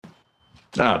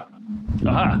Oh.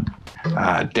 Damn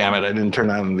it, I didn't turn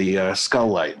on the skull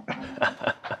light.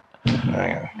 I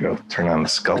gotta go turn on the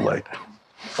skull light.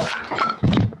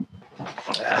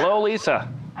 Hello, Lisa.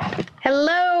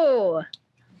 Hello.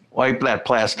 Wipe that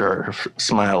plaster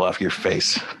smile off your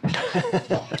face.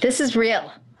 This is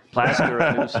real. Plaster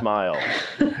a new smile.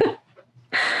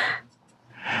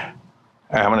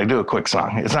 I'm going to do a quick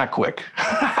song. It's not quick.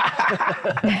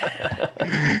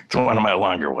 It's one of my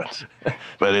longer ones.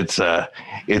 But it's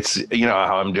you know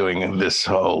how I'm doing this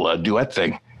whole duet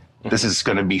thing. This is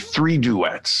going to be 3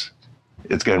 duets.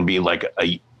 It's going to be like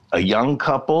a young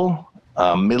couple,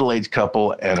 a middle-aged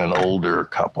couple, and an older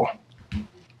couple.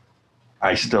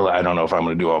 I don't know if I'm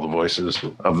going to do all the voices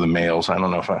of the males. I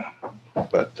don't know if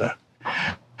but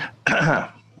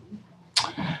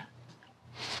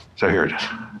so here it is.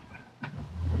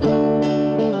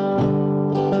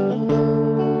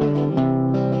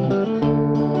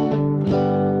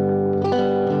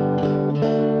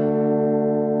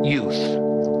 Youth.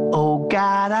 Oh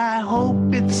God, I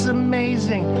hope it's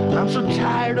amazing. I'm so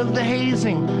tired of the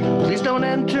hazing. Please don't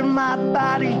enter my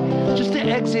body just to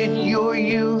exit your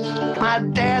youth. My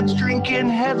dad's drinking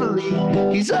heavily.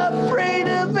 He's afraid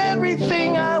of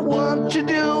everything I want to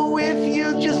do with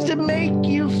you just to make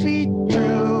you feel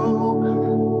true.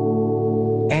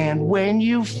 And when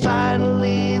you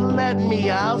finally let me,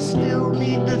 I'll still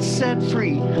need to set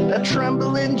free that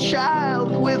trembling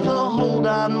child with a hold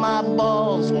on my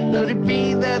balls. Could it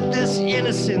be that this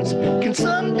innocence can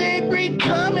someday breed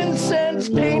common sense,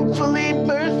 painfully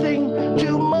birthing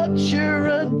two mature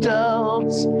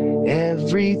adults?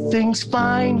 Everything's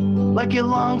fine, like your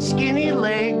long skinny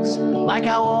legs, like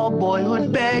how all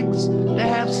boyhood begs to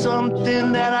have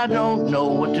something that I don't know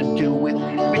what to do with.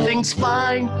 Everything's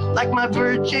fine, like my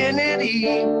virginity.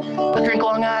 I drink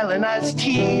Long Island iced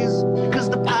teas because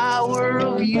the power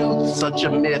of youth's such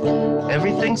a myth.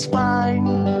 Everything's fine,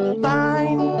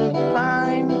 fine,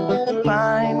 fine,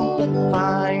 fine, fine,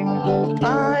 fine,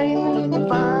 fine,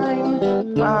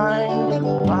 fine,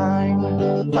 fine,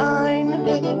 fine,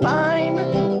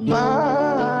 fine, fine.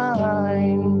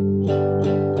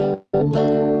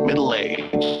 Middle age.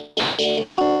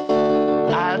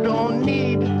 I don't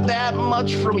need that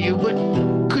much from you, but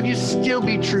could you still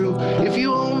be true if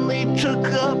you only took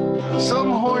up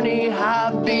some horny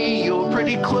hobby? You're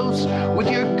pretty close with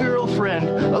your girlfriend.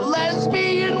 A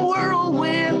lesbian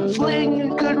whirlwind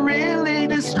fling could really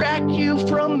distract you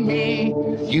from me.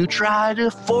 You try to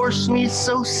force me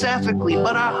so sappically,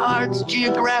 but our hearts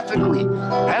geographically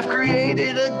have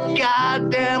created a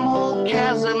goddamn whole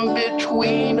chasm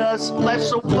between us. Life's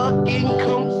so fucking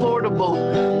comfortable.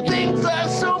 Things are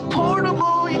so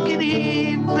portable. You could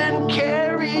even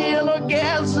carry an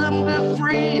orgasm to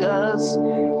free us.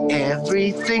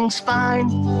 Everything's fine,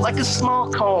 like a small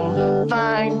comb,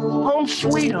 fine, home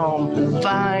sweet home,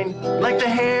 fine, like the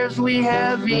hairs we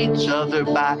have each other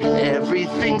by.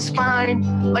 Everything's fine,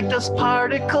 like dust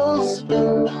particles,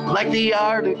 like the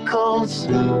articles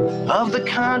of the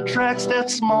contracts that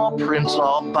small prints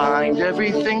all bind.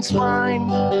 Everything's fine,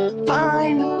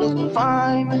 fine,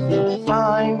 fine,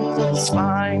 fine,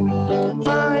 fine, fine,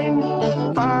 fine,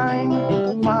 fine,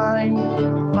 fine,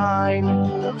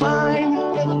 fine,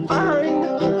 fine,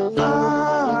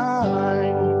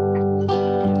 fine.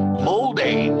 Old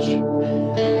age.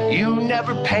 You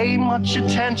never pay much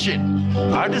attention.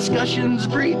 Our discussions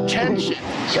breed tension.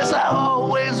 Yes, I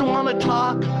always want to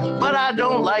talk, but I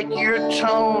don't like your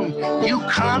tone. You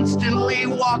constantly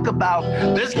walk about.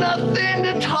 There's nothing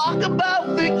to talk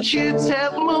about. The kids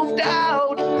have moved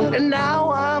out, and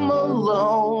now I'm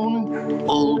alone.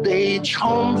 Old age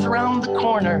homes around the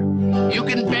corner. You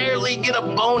can barely get a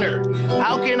boner.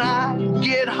 How can I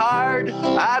get hard?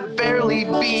 I barely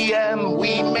BM.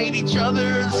 We made each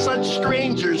other such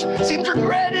strangers. Seems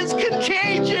regret is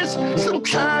contagious.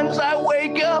 Sometimes I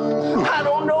wake up, I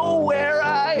don't know where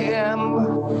I am.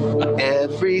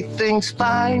 Everything's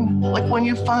fine, like when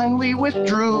you finally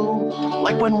withdrew,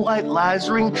 like when white lies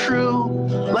ring true,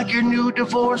 like your new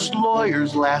divorced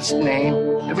lawyer's last name.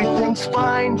 Everything's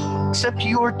fine, except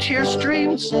your tear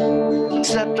streams,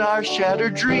 except our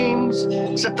shattered dreams,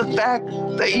 except the fact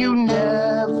that you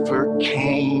never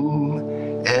came.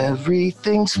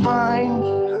 Everything's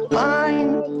fine,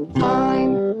 fine,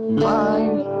 fine,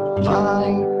 fine,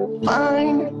 fine,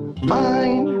 fine,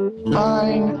 fine,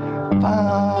 fine,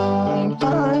 fine,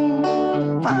 fine,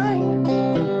 fine,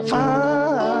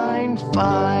 fine,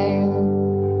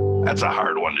 fine. That's a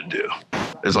hard one to do.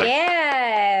 There's like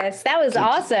Yes, that was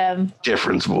awesome.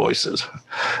 different voices.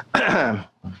 All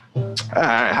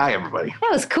right, hi everybody.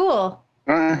 That was cool.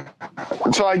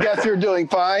 So I guess you're doing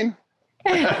fine.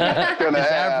 Gonna Is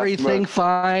ask, everything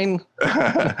fine?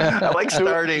 I like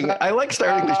starting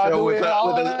the show with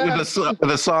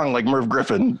a song like Merv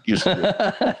Griffin used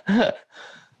to do.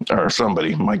 Or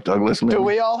somebody, Mike Douglas. Maybe. Do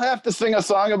we all have to sing a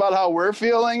song about how we're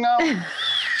feeling now?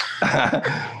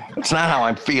 It's not how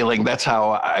I'm feeling. That's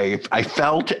how I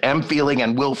felt, am feeling,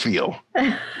 and will feel.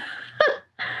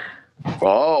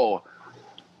 Oh,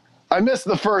 I missed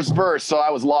the first verse, so I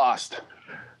was lost.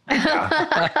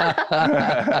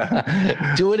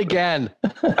 Do it again.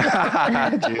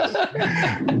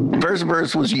 First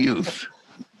verse was youth.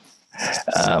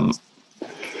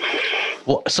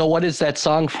 So what is that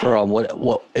song from?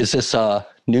 What is this?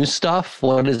 New stuff?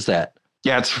 What is that?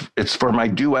 Yeah, it's for my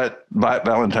duet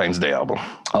Valentine's Day album.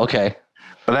 Okay.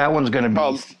 But that one's going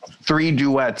to be 3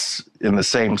 duets in the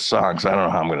same song, so I don't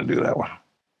know how I'm going to do that one.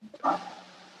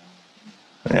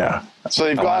 Yeah. So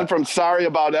you've gone from sorry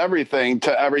about everything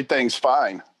to everything's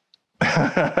fine.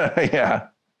 Yeah.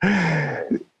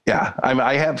 Yeah.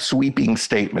 I have sweeping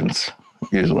statements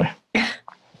usually.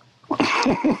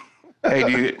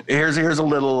 Hey, here's a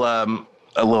little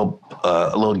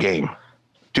game.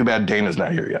 Too bad Dana's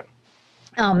not here yet.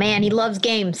 Oh man, he loves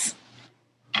games.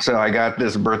 So I got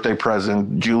this birthday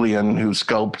present. Julian, who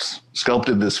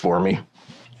sculpted this for me.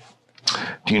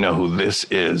 Do you know who this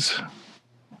is?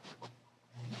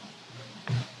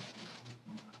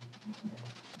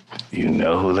 You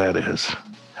know who that is.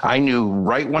 I knew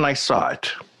right when I saw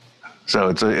it. So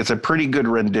it's a pretty good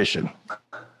rendition.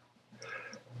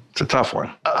 It's a tough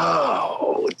one.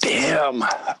 Oh, damn.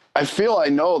 I feel I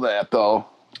know that, though.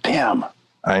 Damn.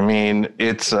 I mean,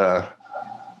 it's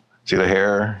see the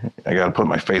hair? I got to put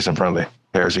my face in front of the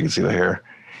hair so you can see the hair.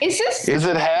 Is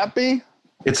it happy?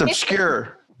 It's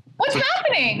obscure. What's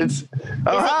happening? It's you?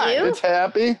 It's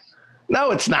happy.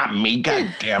 No, it's not me.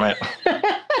 God damn it.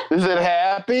 Is it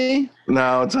happy?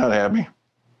 No, it's not happy.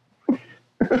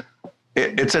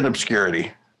 It's an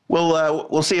obscurity.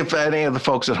 We'll see if any of the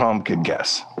folks at home can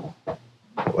guess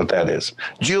what that is.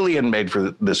 Julian made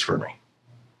this for me.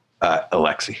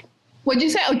 Alexi. What'd you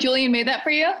say? Oh, Julian made that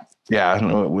for you? Yeah,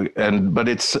 but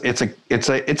it's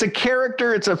a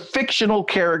character. It's a fictional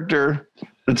character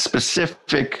that's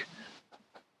specific.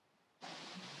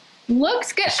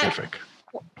 Looks good. Specific.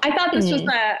 I thought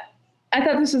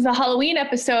this was a Halloween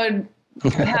episode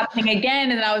happening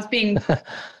again, and I was being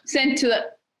sent to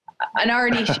an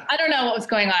already. I don't know what was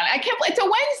going on. I can't. It's a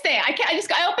Wednesday. I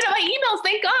opened up my emails.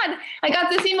 Thank God I got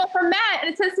this email from Matt, and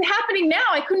it says it's happening now.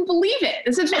 I couldn't believe it.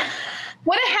 This is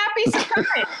what a happy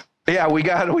surprise. Yeah, we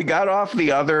got off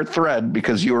the other thread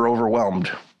because you were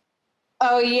overwhelmed.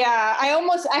 Oh yeah, I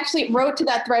almost actually wrote to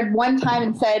that thread one time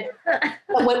and said,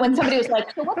 when somebody was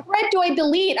like, "So what thread do I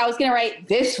delete?" I was going to write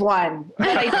this one.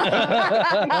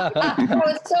 I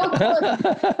was so close.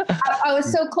 I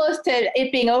was so close to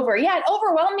it being over. Yeah, it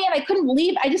overwhelmed me, and I couldn't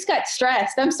believe. I just got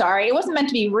stressed. I'm sorry. It wasn't meant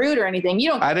to be rude or anything. You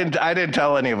don't. I didn't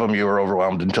tell any of them you were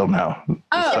overwhelmed until now.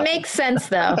 It makes sense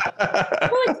though.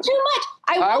 Well, it's too much.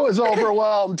 I was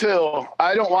overwhelmed too.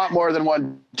 I don't want more than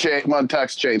one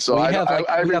text chain. So We I have like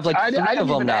I three didn't of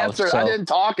them even now. answer. So I didn't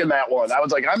talk in that one. I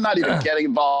was like, I'm not even getting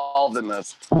involved in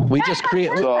this. we just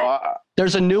create. So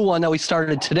There's a new one that we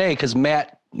started today because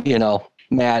Matt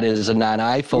is a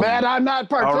non-iPhone. Matt, I'm not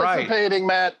participating,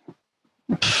 Matt.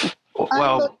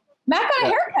 Well, Matt got a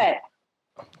haircut.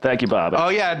 Thank you, Bob. oh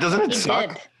yeah, doesn't it He suck?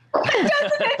 did.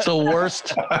 It's the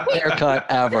worst haircut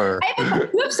ever. You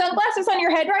have sunglasses on your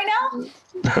head right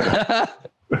now?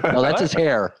 No, that's his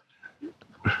hair.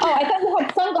 Oh, I thought you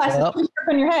had sunglasses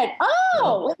on your head.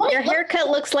 Oh, Your haircut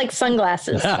looks like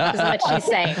sunglasses, is what she's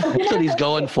saying. That's what he's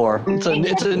going for. It's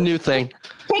a new thing.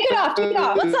 Take it off. Take it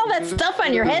off. What's all that stuff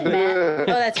on your head, Matt?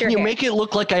 Oh, that's your Can you hair. make it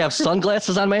look like I have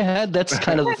sunglasses on my head? That's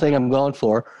kind of the thing I'm going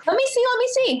for. Let me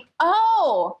see.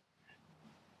 Oh,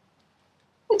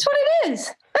 it's what it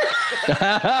is.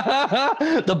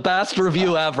 The best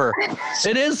review ever.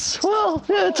 It is. Well,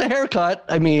 yeah, it's a haircut.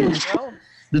 I mean,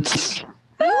 it's.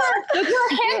 You're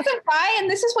a handsome guy, and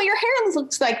this is what your hair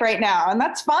looks like right now, and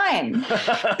that's fine.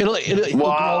 It'll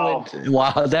Wow. grow in,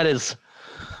 wow, that is.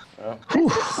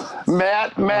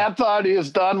 Matt thought he was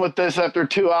done with this after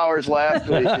 2 hours last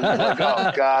week. He's like,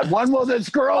 oh God, when will this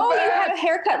grow Oh, you back? had a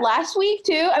haircut last week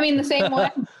too? I mean, the same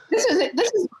one. This is.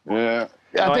 Yeah.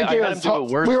 No, I think I got him to do it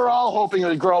worse. we were all hoping it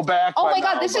would grow back. Oh by my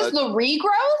God, now, this is but- the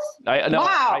regrowth.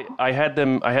 Wow. I had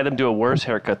them do a worse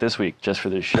haircut this week just for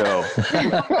this show.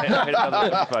 I had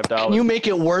another $55. Can you make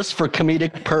it worse for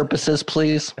comedic purposes,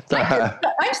 please? I'm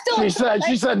still.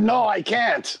 She said, no, I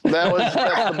can't. That's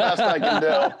the best I can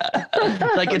do.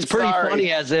 Like, it's pretty sorry.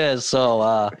 funny as is. So,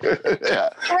 Yeah.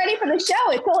 ready for the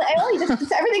show. It's only, I only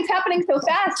just everything's happening so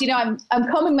fast. You know, I'm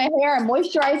combing my hair, I'm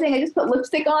moisturizing, I just put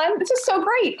lipstick on. This is so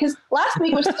great because last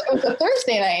week was a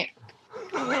Thursday night.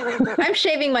 I'm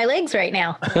shaving my legs right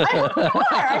now.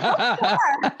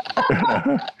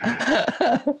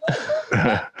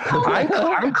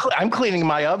 I'm cleaning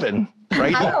my oven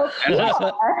right now.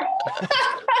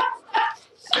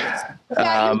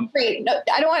 Yeah, you look great. No,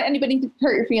 I don't want anybody to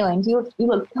hurt your feelings. You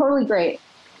look totally great.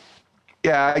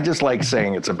 Yeah, I just like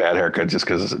saying it's a bad haircut just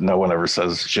because no one ever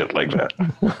says shit like that.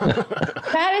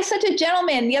 Pat is such a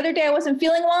gentleman. The other day I wasn't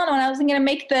feeling well, and when I was going to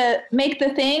make the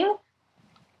thing,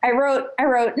 I wrote,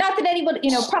 not that anybody, you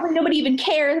know, probably nobody even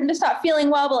cares. I'm just not feeling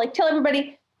well, but like tell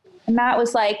everybody. And Matt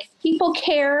was like, people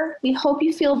care. We hope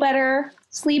you feel better.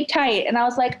 Sleep tight. And I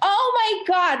was like, oh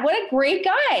my God, what a great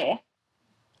guy.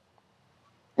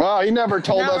 Well, he never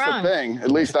told Not us wrong. a thing. At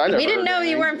least I never. We didn't heard know you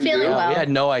anything. weren't feeling we well. had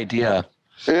no idea.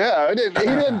 Yeah, he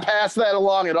didn't pass that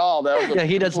along at all. That was a Yeah,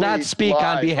 he does not complete speak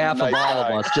lie on behalf from of the all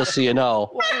night of us, just so you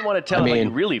know. Well, I didn't want to tell him how you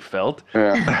really felt.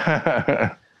 guy.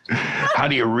 Yeah. How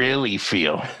do you really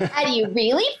feel? How do you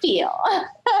really feel? I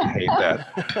hate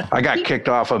that. I got kicked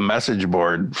off a message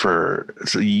board for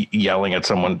yelling at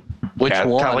someone. Which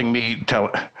one? Telling me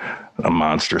a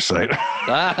monster site.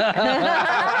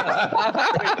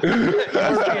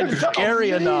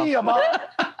 Scary enough.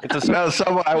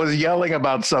 I was yelling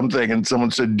about something, and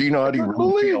someone said, "Do you know how do you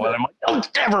really feel?" And I'm like, "Don't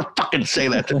ever fucking say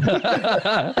that to me."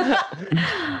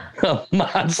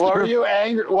 Monster. What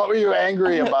were you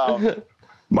angry about?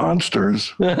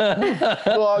 Monsters.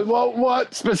 Well,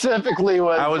 what specifically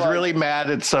was? I was like, really mad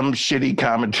at some shitty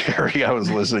commentary I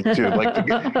was listening to.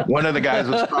 Like one of the guys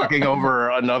was talking over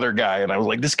another guy, and I was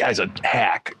like, "This guy's a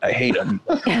hack. I hate him."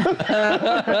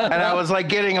 And I was like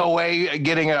getting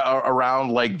around,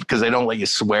 like, because they don't let you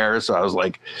swear. So I was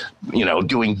like, you know,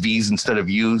 doing V's instead of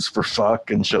U's for fuck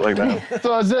and shit like that.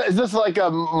 So is this like a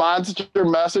monster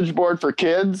message board for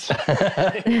kids?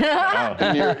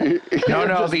 And you're No,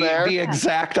 just there? the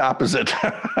exact opposite.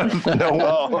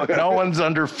 No one's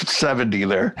under 70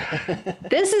 there.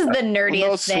 This is the nerdiest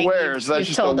No thing swears. That's you've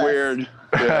just told a us. weird.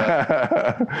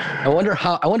 Yeah. I wonder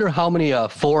how many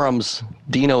forums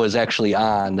Dino is actually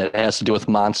on that has to do with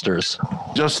monsters.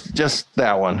 Just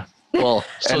that one. Well,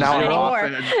 so And now I'm zero. off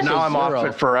it. Now I'm off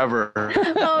it forever.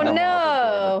 Oh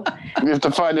no. You have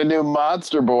to find a new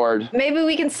monster board. Maybe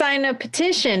we can sign a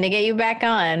petition to get you back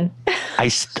on.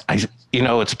 I you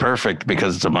know, it's perfect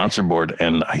because it's a monster board,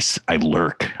 and I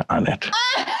lurk on it.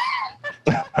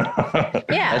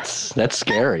 Yeah. That's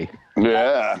scary.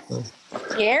 Yeah.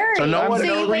 Scary. So no one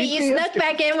So knows. you snuck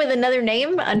back in with another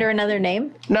name, under another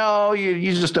name? No,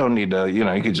 you just don't need to. You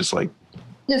know, you could just like.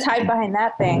 Just hide behind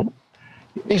that thing.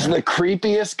 He's the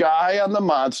creepiest guy on the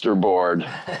monster board.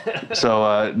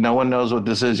 So no one knows what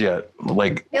this is yet.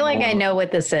 Like, I feel like I know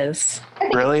what this is.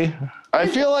 really? I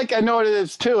feel like I know what it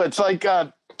is too. It's like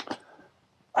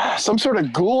some sort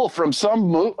of ghoul from some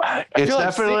movie. It's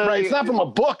definitely- it's not from a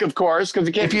book, of course, because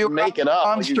you can't If you just make it up.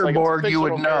 Like, he's monster like a board, you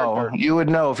would fictional know. character. You would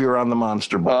know if you were on the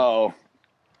monster board. Oh,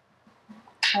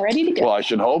 Ready to go. well, I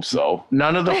should hope so.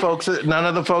 None of the folks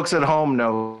at home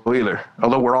know either.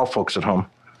 Although we're all folks at home.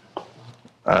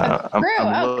 True.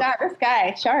 Oh God, this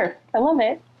guy, sharp. I love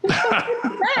it.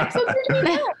 Matt, so good to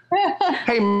be back.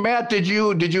 Hey Matt, did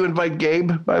you invite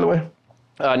Gabe, by the way?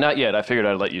 Not yet. I figured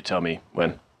I'd let you tell me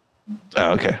when.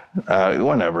 Oh, okay.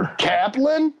 Whenever.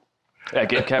 Kaplan? Yeah,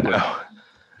 Gabe Kaplan.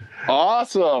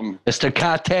 Awesome. Mr.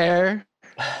 Carter.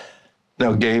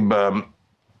 No, Gabe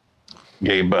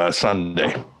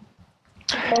Sunday.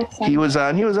 He was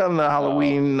on the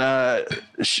Halloween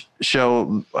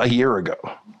show a year ago.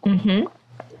 Mm-hmm.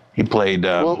 He played.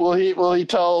 Will he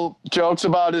tell jokes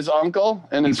about his uncle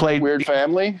and his weird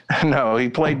family? No, he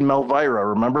played Melvira.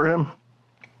 Remember him?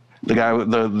 The guy with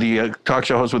the talk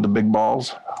show host with the big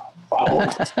balls. Oh.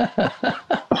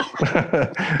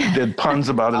 Did puns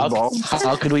about his balls.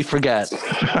 How could we forget?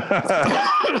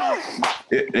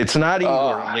 It's not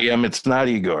Igor, Liam. It's not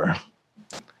Igor.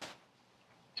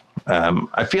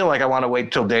 I feel like I want to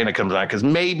wait till Dana comes on because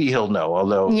maybe he'll know.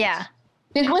 Although, Yeah.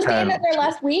 Was Dana there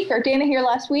last week, or Dana here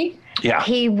last week? yeah,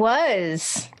 He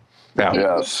was. yeah.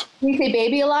 Yes. Did you say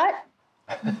baby a lot?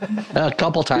 A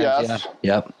couple times, Yes.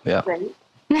 yeah. Yep. Great.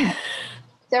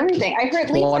 It's everything. I heard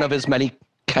Lisa, One of his many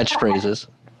catchphrases.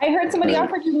 I heard somebody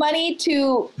offered you money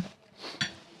to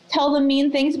tell them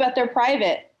mean things about their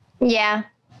private. Yeah.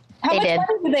 How They much did.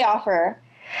 money did they offer?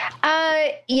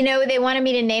 They wanted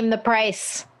me to name the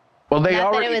price. Well, they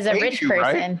Not that already it was a paid rich you,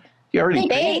 right? person. You already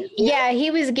paid.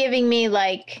 He was giving me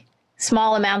like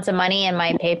small amounts of money in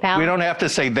my PayPal. We don't have to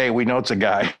say they. We know it's a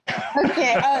guy.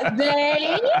 Okay,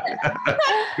 they.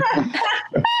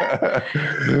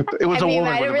 It was a woman.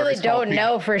 I with a very really small don't penis.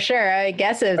 know for sure. I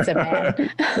guess it's a man.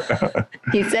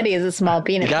 He said he has a small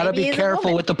penis. You got to Maybe be he's a careful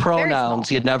woman. with the Very small.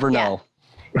 pronouns. You never Yeah. know.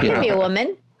 Could be a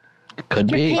woman. Could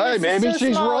be. Your Hey, penis maybe is so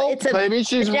she's small, it's a maybe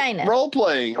she's vagina. role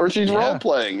playing, or she's role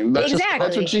playing. That's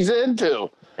Exactly. what she's into.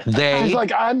 They. She's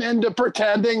like, I'm into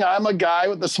pretending I'm a guy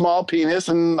with a small penis,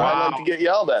 and I like Wow. to get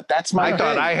yelled at. That's my I thing.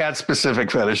 thought I had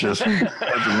specific fetishes.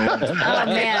 Oh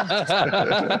man,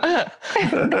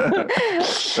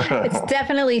 it's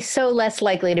definitely so less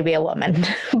likely to be a woman.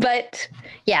 But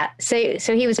yeah, so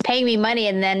he was paying me money,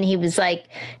 and then he was like,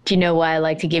 "Do you know why I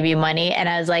like to give you money?" And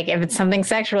I was like, "If it's something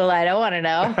sexual, I don't want to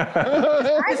know.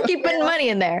 Just keep putting money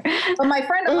in there." Well, my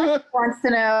friend Alexa wants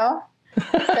to know.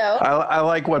 So I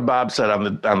like what Bob said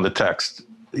on the text,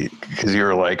 because you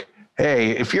were like,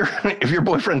 "Hey, if your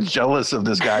boyfriend's jealous of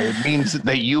this guy, it means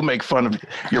that you make fun of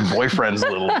your boyfriend's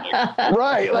little."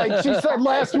 Right. Like she said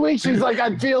last week, she's like,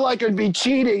 I feel like it'd be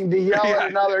cheating to yell at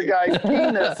another guy's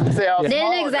penis and say how small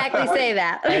Didn't it is. exactly say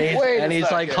that. Wait a And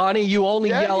he's like, second. honey, you only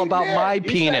Yeah, yell you about did. my You said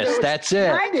penis. it was That's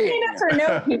it. my penis or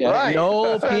no penis? Right.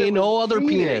 No You said it no was other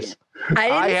cheating. penis.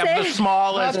 I have say the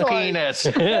smallest That's why-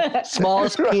 penis.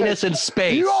 Smallest penis in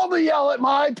space. You only yell at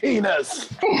my penis.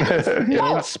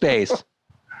 In space.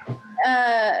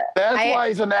 That's why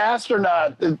he's an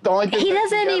astronaut. The only thing He that can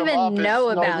doesn't get him even up is know no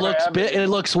about It looks gravity. it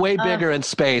looks way bigger in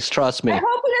space, trust me. I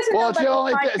hope he doesn't Well, know it's the about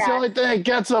only the it's the only thing that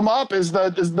gets him up is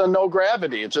the no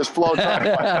gravity. It just floats up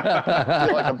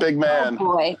like a big man.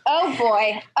 boy. Oh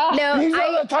boy. Oh, No, These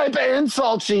are the type of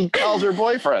insults she calls her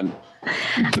boyfriend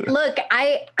look,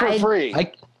 for free. I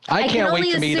can can't wait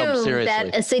only to meet him, assume seriously.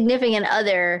 that a significant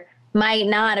other might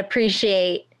not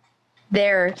appreciate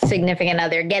their significant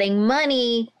other getting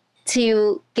money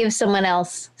to give someone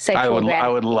else sexual I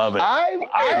gratification. would love it.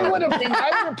 I would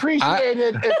appreciate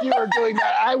it if you were doing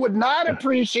that. I would not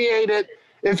appreciate it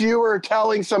if you were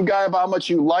telling some guy about how much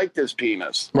you liked his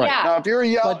penis. Right. yeah. Now, if you're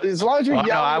yelling, as long as you're Oh, yelling,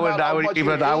 no, I would about how much you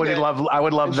hate it, love and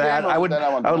that. channel, then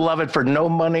I would love it for no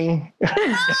money. If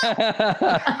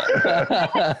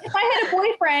I had a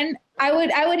boyfriend, I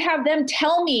would have them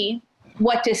tell me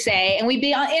what to say, and we'd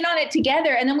be in on it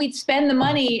together, and then we'd spend the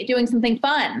money doing something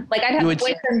fun. Like I'd have You a would-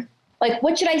 boyfriend. Like,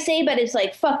 what should I say? But it's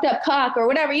like fucked up cock or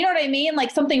whatever. You know what I mean? Like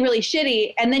something really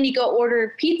shitty, and then you go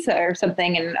order pizza or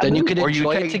something, and Then you could Or you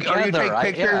enjoy it take together. Yeah.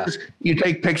 pictures. You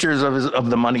take pictures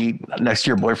of the money next to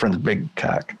your boyfriend's big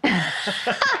cock.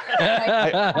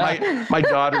 My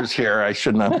daughter's here. I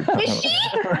should not. Be Is she?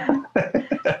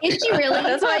 Is she really?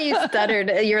 That's why you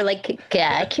stuttered. You're like,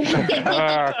 "Gag."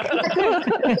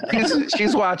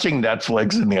 She's watching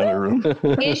Netflix in the other room.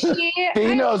 Is she?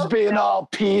 Dino's being all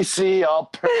PC, all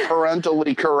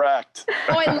parentally correct.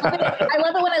 Oh, I love it. I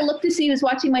love it when I look to see who's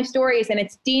watching my stories, and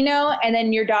it's Dino and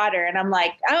then your daughter, and I'm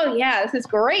like, oh yeah, this is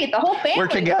great. The whole family. We're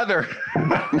together.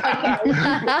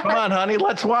 Come on, honey,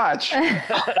 let's watch.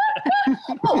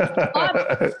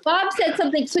 Bob said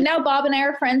something. So now Bob and I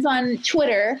are friends on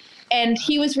Twitter, and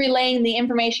he was relaying the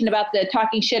information about the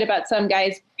talking shit about some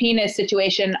guy's penis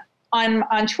situation on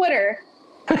Twitter.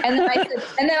 And then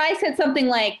I said something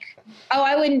like, "Oh,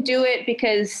 I wouldn't do it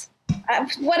because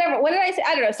whatever." What did I say?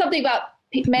 I don't know. Something about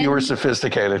men. You were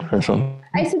sophisticated or something.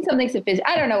 I said something sophisticated.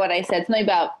 I don't know what I said. Something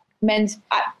about men's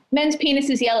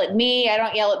penises yell at me. I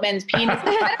don't yell at men's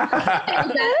penises.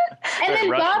 And then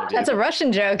Bob, That's a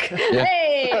Russian joke.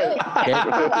 hey,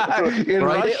 In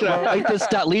Write, Russia. write this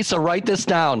down. Lisa, write this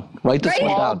down. Write this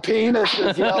one All down.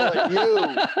 penises yell at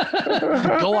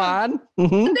you. Go on.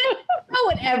 Mhm. oh,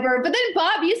 whatever. But then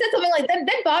Bob, you said something like then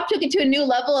Bob took it to a new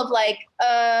level of like,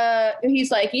 he's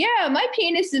like, yeah, my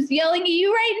penis is yelling at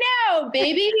you right now,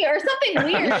 baby, or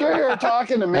something You weird. sure you're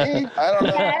talking to me? I don't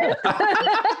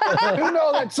know. You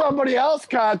know that somebody else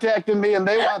contacted me and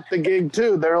they want the gig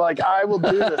too. They're like, I will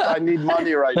do this. I need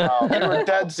money right now. They were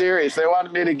dead serious. They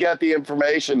wanted me to get the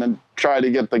information and try to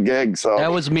get the gig. So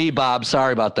That was me, Bob.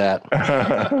 Sorry about that.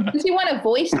 Does he want a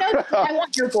voice note? I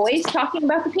want your voice talking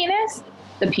about the penis.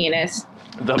 The penis.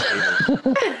 The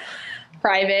penis.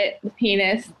 Private. The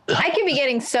penis. I could be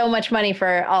getting so much money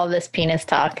for all this penis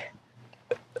talk.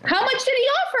 How much did he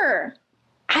offer?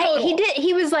 He did.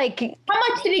 He was like, How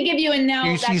much did he give you? And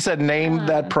now She said, name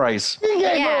that price. he gave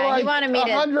Yeah, her he like wanted me to-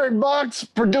 $100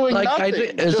 for doing Like, nothing.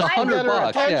 it's Just to $100, get her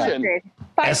yeah. attention.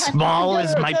 As small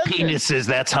as my penis is,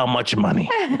 that's how much money.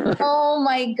 Oh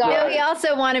my no, god. he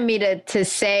also wanted me to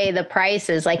say the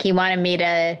prices. Like he wanted me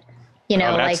to, you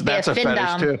know, like that's the a fin fetish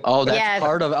dom. too. Oh, that's Yeah.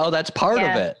 part of. Oh, that's part of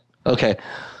Yeah. it. Okay.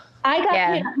 I got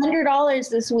Yeah. paid $100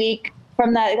 this week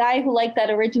from that guy who liked that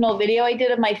original video I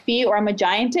did of my feet, or I'm a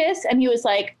giantess, and he was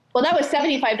like, "Well, that was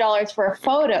 $75 for a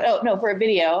photo. Oh no, for a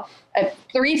video, like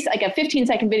a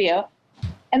 15-second video."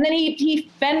 And then he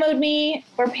Venmo'd me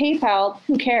or PayPal.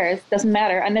 Who cares? Doesn't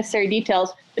matter. Unnecessary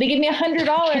details. But he gave me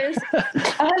 $100,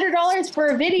 $100 for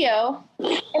a video,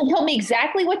 and told me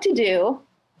exactly what to do.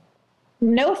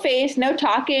 No face, no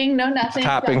talking, no nothing.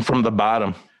 Topping from the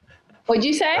bottom. What'd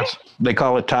you say? They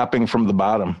call it topping from the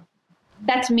bottom.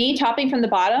 That's me topping from the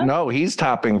bottom? No, he's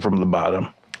topping from the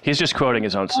bottom. He's just quoting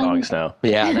his own songs now.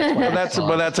 Yeah. That's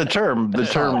Well, that's a term. The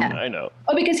term I know.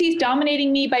 Oh, because he's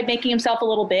dominating me by making himself a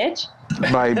little bitch?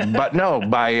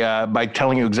 by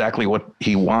telling you exactly what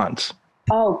he wants.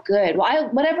 Oh, good. Well,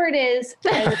 whatever it is.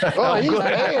 Oh, he's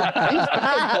paying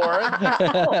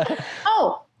for it.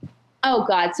 Oh,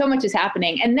 God, so much is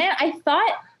happening. And then I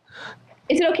thought,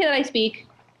 is it okay that I speak?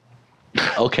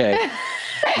 okay.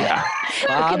 Yeah,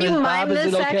 Bob, Can you mime Bob,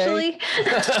 is this it okay? actually?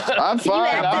 I'm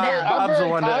fine. acted out. Bob's the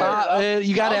one Bob,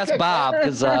 you got to ask Bob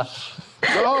because.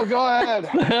 Oh, go ahead.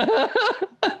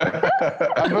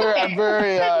 I'm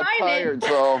very tired,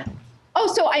 so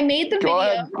So I made the go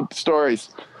video. ahead. Stories.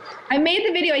 I made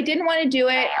the video. I didn't want to do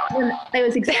it when I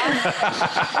was exhausted.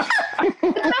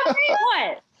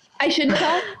 What? I shouldn't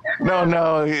tell?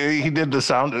 No, he did the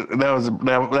sound.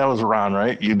 That was Ron,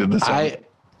 right? You did the sound.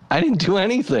 I didn't do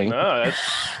anything. No,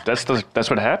 that's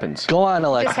what happens. Go on, This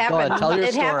Alexa. Go happened. on. Tell your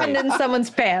It story. happened in someone's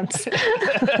pants.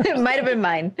 It might have been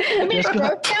mine.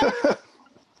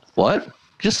 What?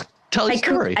 Just tell your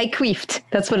story. I queefed.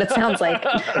 That's what it sounds like.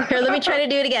 Here, let me try to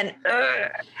do it again.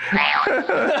 There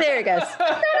it goes.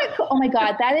 Oh my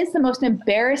God, that is the most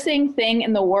embarrassing thing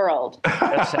in the world.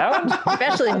 That sound?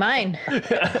 Especially mine. It's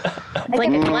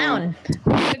like a clown.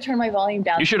 I'm going to turn my volume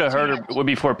down. You should have heard her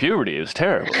before puberty. It was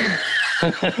terrible.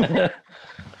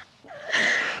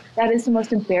 That is the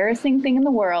most embarrassing thing in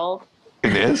the world.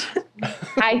 It is.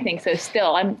 I think so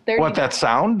still. I'm 30. What, that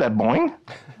sound? That boing?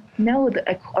 No,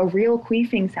 a real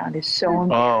queefing sound is so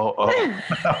embarrassing.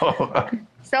 Oh.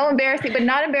 So embarrassing, but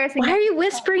not embarrassing. Why are you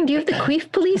whispering? Do you have the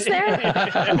queef police there?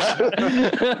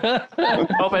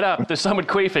 Open up. There's someone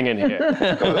queefing in here.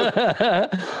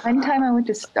 One time I went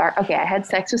to I had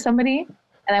sex with somebody,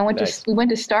 and we went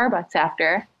to Starbucks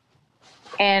after,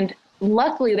 and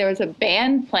luckily there was a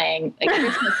band playing like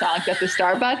Christmas songs at the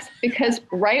Starbucks, because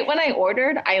right when I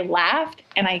ordered, I laughed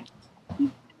and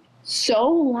so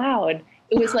loud.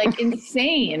 It was like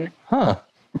insane. Huh.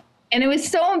 And it was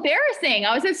so embarrassing.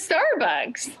 I was at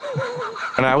Starbucks.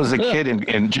 When I was a kid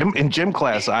in gym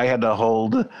class, I had to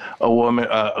hold a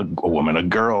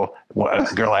girl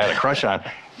I had a crush on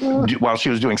while she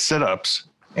was doing sit-ups,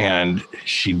 and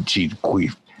she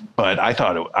queefed. But I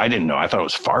didn't know. I thought it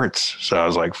was farts. So I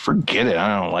was like, forget it.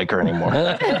 I don't like her anymore.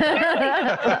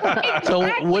 So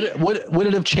would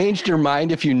it have changed your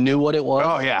mind if you knew what it was?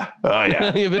 Oh yeah.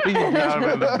 That would have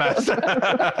been the best.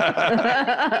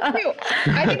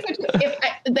 I think so too.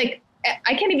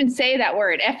 I can't even say that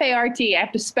word, F-A-R-T. I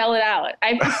have to spell it out.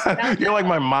 You're like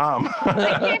my mom.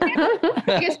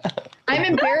 Because I'm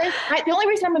embarrassed. The only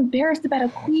reason I'm embarrassed about a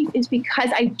queef is because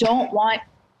I don't want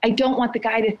the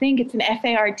guy to think it's an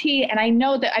F-A-R-T. And I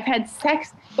know that I've had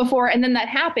sex before, and then that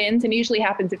happens, and it usually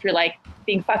happens if you're like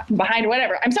being fucked from behind or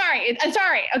whatever. I'm sorry.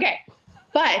 Okay.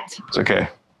 But It's okay.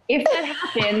 if that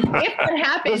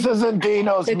happens, This isn't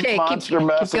Dino's Okay, monster keep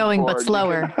message going, but board.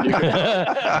 slower.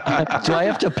 Do I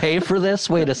have to pay for this?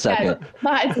 Wait a second.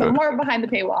 it's more behind the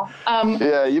paywall.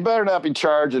 Yeah, you better not be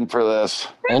charging for this.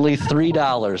 Only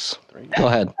 $3. Go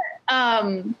ahead.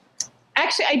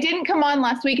 Actually, I didn't come on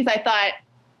last week because I thought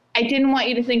I didn't want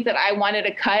you to think that I wanted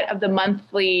a cut of the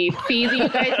monthly fee that you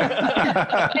guys.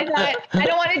 I thought I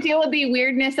don't want to deal with the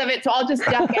weirdness of it, so I'll just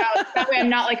duck out. That way, I'm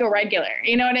not like a regular.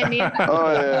 You know what I mean?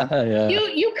 Oh yeah. Yeah.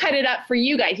 You cut it up for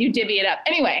you guys. You divvy it up.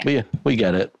 Anyway, We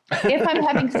get it. if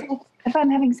I'm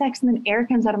having sex and then air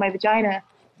comes out of my vagina,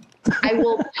 I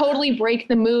will totally break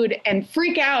the mood and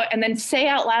freak out, and then say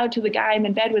out loud to the guy I'm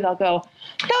in bed with, I'll go,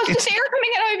 "That was just air coming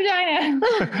out of my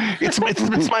vagina."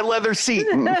 It's my leather seat.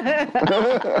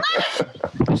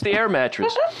 It's the air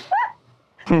mattress.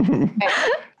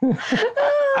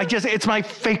 It's my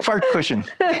fake fart cushion.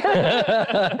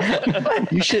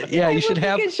 You should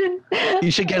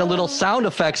get a little sound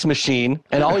effects machine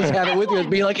and always have it with you and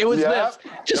be like, it was this.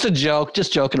 Just a joke,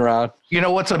 just joking around. You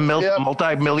know what's a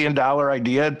multi-million-dollar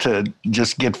idea? To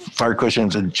just get fart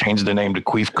cushions and change the name to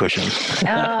queef cushions.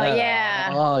 Oh, yeah.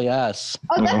 Oh, yes.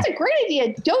 Oh, that's a great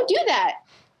idea. Don't do that.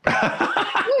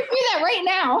 Don't do that right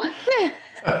now.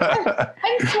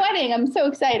 I'm sweating. I'm so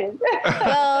excited.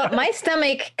 Well, my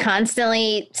stomach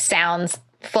constantly sounds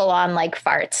full on like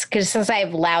farts because since I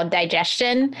have loud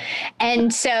digestion,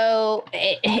 and so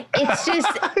it's just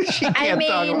She can't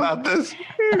talk about this.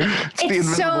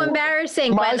 it's so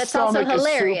embarrassing, My but that's also stomach is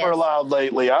hilarious. super loud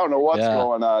lately. I don't know what's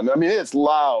going on. I mean, it's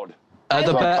loud.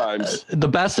 The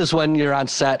best is when you're on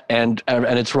set and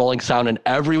it's rolling sound and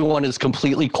everyone is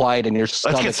completely quiet and your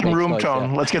stomach Let's get some makes room noise.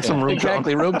 tone. Let's get some room tone.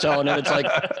 Exactly, room tone. And it's like,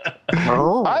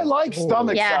 I like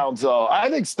stomach sounds though. I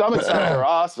think stomach sounds are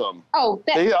awesome. Oh,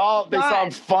 They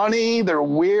sound funny. They're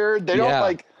weird. They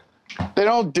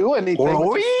don't do anything.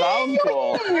 But they sound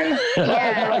cool. I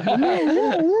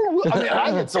mean,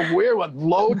 I get some weird ones.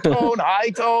 Low tone, high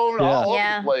tone, all over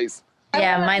the place.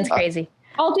 Yeah, mine's crazy.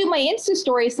 I'll do my Insta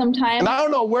story sometime. And I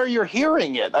don't know where you're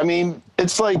hearing it. I mean,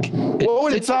 it's like, what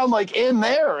would it sound like in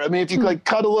there? I mean, if you like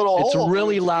cut a little it's hole.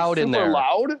 really loud in there.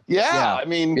 Loud? Yeah. I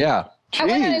mean, I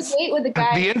went on a date with a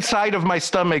guy. The inside of my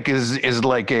stomach is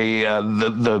like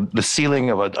the ceiling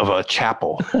of a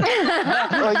chapel.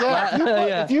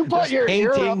 If you put your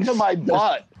ear up to my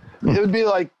butt, it would be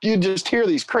like you just hear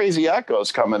these crazy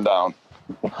echoes coming down.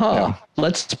 Huh.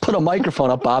 Let's put a microphone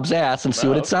up Bob's ass and see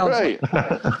what it sounds like.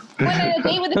 I went on a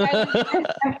date with a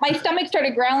guy. My stomach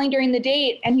started growling during the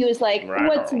date, and he was like,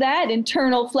 "What's that?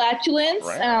 Internal flatulence?"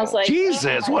 And I was like,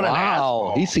 Jesus, what an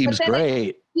asshole. He seems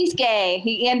great. He's gay.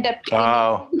 He ended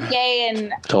up being gay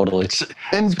and totally.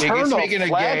 Internal Speaking of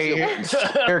gay,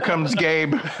 here comes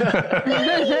Gabe.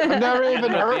 I've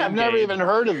never even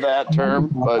heard of that term.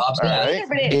 But all right.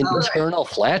 Internal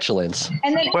flatulence.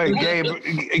 And then Wait,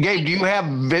 Gabe, do you have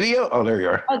video? Oh, there you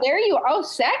are. Oh, there you are. Oh,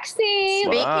 sexy.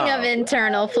 Speaking of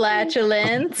internal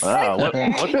flatulence. Wow, what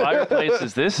fireplace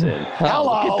is this in?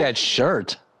 Hello. Look at that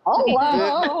shirt.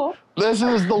 Hello. This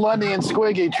is the Lenny and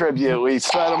Squiggy tribute. We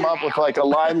set him up with like a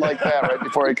line like that right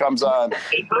before he comes on.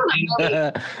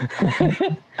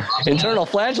 Internal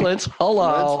flatulence.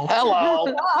 Hello.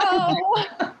 Hello.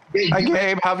 Hi,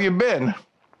 Gabe. How have you been?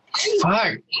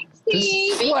 Fine.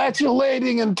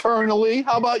 Flatulating internally.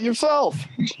 How about yourself?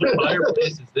 What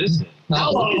fireplace is this in?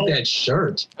 Oh, look at that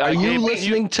shirt. Are you Gabe,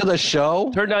 listening to the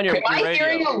show? Turn down your Am I radio.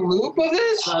 hearing a loop of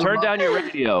this? Turn down your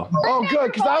radio. Oh,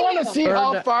 good, because I want to see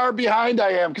how far behind I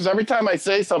am. Because every time I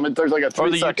say something, there's like a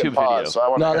 3-second YouTube pause. video. So I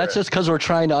want No, that's just because we're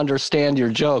trying to understand your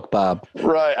joke, Bob.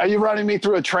 Right. Are you running me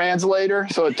through a translator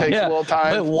so it takes a little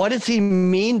time? But what does he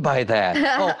mean by that?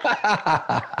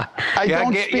 I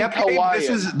don't speak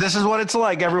Hawaiian. This is what it's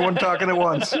like. Everyone talking at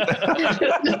once.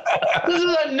 This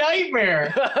is a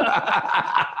nightmare.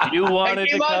 You wanted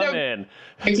to came on come to- in.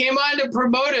 I came on to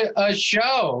promote a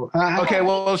show. Okay,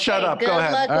 well, shut up. Good Go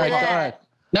ahead. luck All right, with all that.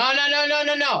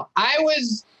 right. No.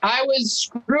 I was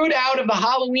screwed out of the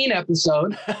Halloween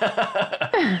episode.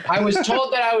 I was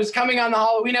told that I was coming on the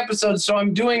Halloween episode, so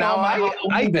I'm doing all my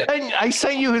Halloween bits. I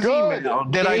sent you his email.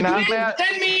 Did I You not, didn't Matt?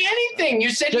 send me anything. You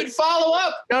said you'd follow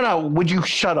up. No. Would you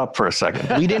shut up for a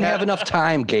second? We didn't have enough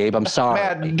time, Gabe. I'm sorry.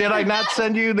 Matt, did I not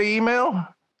send you the email?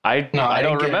 I No, I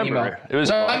don't didn't get an remember. email. It was.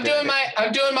 So I'm doing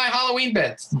my Halloween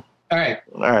bits. All right.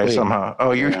 All right, Wait. somehow.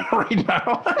 Oh, you're right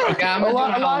now. Okay, I'm A gonna do lot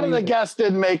of Halloween the bits. guests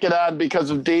didn't make it on because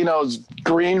of Dino's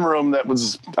green room that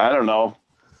was, I don't know.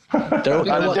 The different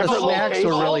snacks location. were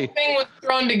The whole really. thing was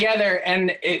thrown together,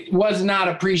 and it was not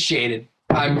appreciated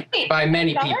by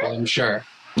many people, I'm sure.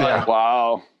 Yeah.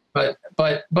 Wow. But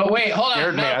wait, hold Scared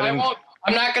on. me. No, I I didn't- won't.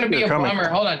 I'm not going to be You're a coming. plumber.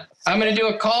 Hold on. I'm going to do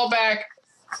a callback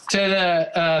to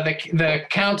the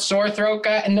Count Sore Throat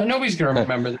guy. And nobody's going to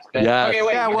remember this bit. Yes. Okay,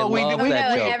 wait. Yeah, well, we love did. that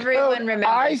No, joke. everyone remembers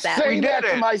I that. say We that did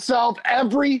to it. myself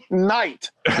every night.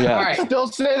 Yeah. All right. Still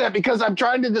say that because I'm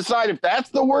trying to decide if that's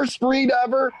the worst read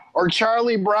ever or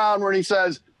Charlie Brown when he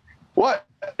says, "What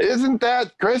isn't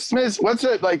that Christmas? What's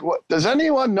it like? What does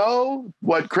anyone know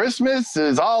what Christmas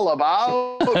is all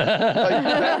about?" Like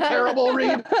that terrible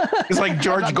read. It's like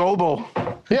George Goebel.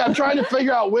 Yeah, I'm trying to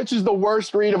figure out which is the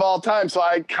worst read of all time. So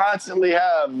I constantly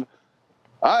have,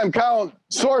 I'm Count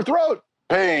Sore Throat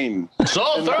Pain.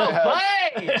 Sore Throat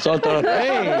Blade! So the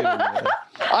pain.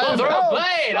 Sore Throat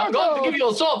Blade! I'm going to give you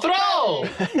a sore throat!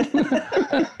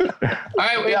 All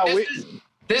right, wait. Yeah,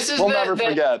 This is We'll the never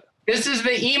forget. This is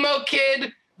the emo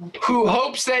kid who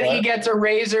hopes that he gets a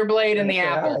razor blade in the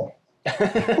apple.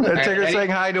 Tigger ready? saying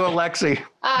hi to Alexi.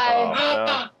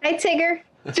 Hi. Hi, Tigger.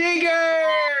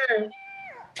 Tigger!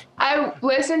 I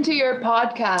listened to your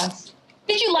podcast.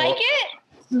 Did you like it?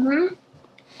 Mm-hmm.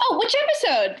 Oh, which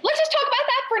episode? Let's just talk about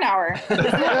that for an hour.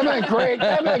 That'd been great.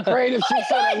 That'd been great if she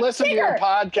said, I listened to your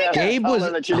podcast. Gabe and was tell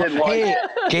her that you didn't like it.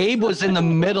 Gabe was in the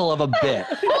middle of a bit.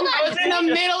 I was in the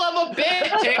middle of a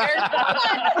bit,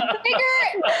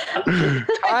 Tigger.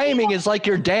 Timing is like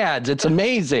your dad's. It's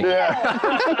amazing. Yeah.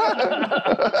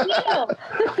 Dino,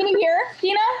 can you hear?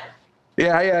 Dino?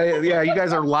 Yeah. You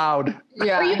guys are loud.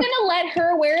 Yeah. Are you going to let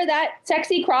her wear that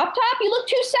sexy crop top? You look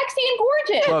too sexy and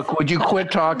gorgeous. Look, would you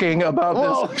quit talking about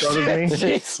Oh, this in front of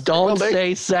me? Don't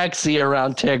say sexy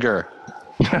around Tigger.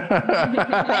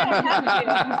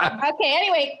 Okay,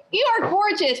 anyway, you are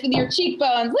gorgeous with your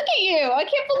cheekbones. Look at you. I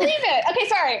can't believe it. Okay,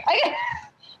 sorry.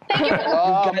 Thank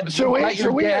you.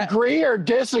 Should we agree or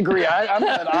disagree? I'm in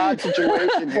an odd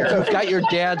situation here. You've got your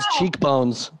dad's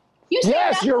cheekbones. You said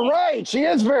Yes, that- you're right. She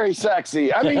is very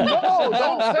sexy. I mean, no,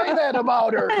 don't say that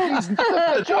about her. She's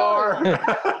the door.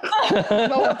 I don't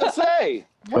know what to say.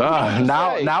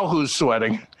 Now who's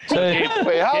sweating? Wait,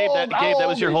 how Gabe, old, that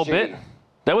was your whole she? bit?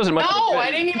 That wasn't much. No, I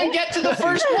didn't even get to the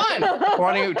first one.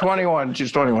 21.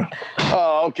 She's 21.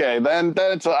 Oh, okay. Then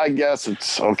it's. I guess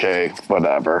it's okay.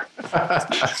 Whatever.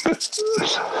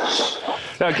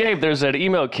 Now, Gabe, there's that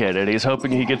emo kid, and he's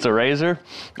hoping he gets a razor.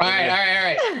 All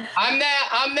right. I'm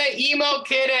the emo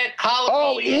kid at Oh,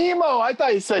 Halloween. emo. I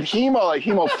thought you said hemo, like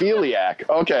hemophiliac.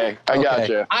 Okay, I got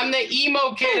you. I'm the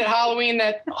emo kid at Halloween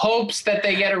that hopes that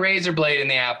they get a razor blade in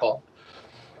the apple.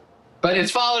 But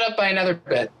it's followed up by another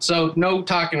bit. So no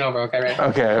talking over, okay, right?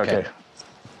 Okay.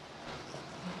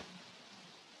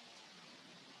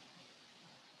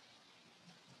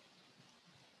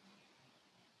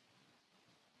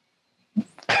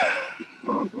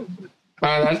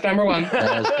 That's number one.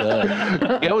 That was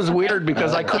good. It was weird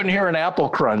because I couldn't hear an apple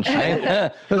crunch.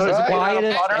 It was as quiet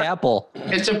as apple.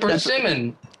 It's a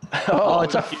persimmon. Oh,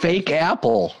 it's a fake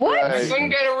apple. What? I couldn't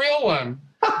get a real one.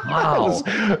 Wow.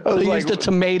 They used a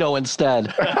tomato instead.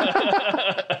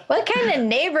 What kind of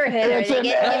neighborhood are they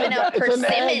giving out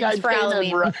persimmons for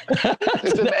Halloween?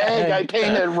 It's an egg I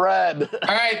painted red.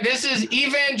 All right, this is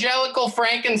Evangelical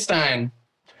Frankenstein.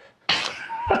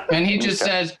 And he just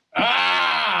says,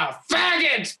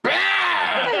 faggots,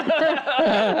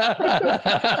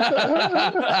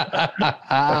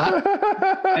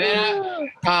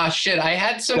 shit, I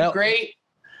had some great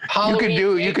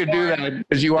Halloween. You could do that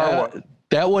because you are one.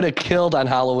 That would have killed on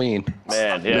Halloween.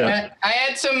 Man, yeah. I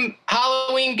had some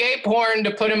Halloween gay porn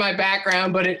to put in my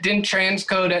background, but it didn't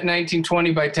transcode at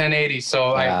 1920 by 1080.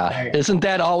 So Isn't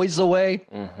that always the way?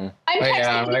 Mm-hmm. I'm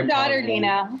texting your daughter,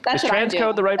 Dina. That's Is what I'm doing.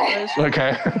 transcode the right phrase?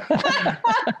 Okay.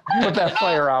 Put that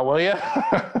fire out, will you?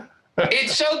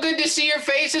 It's so good to see your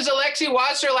faces, Alexi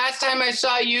Wasser. Last time I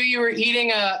saw you, you were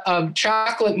eating a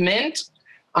chocolate mint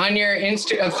on your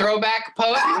a throwback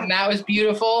post, and that was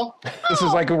beautiful. This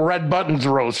is like a Red Buttons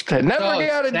roast. Never get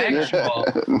out of sexual.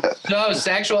 So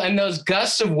sexual. And those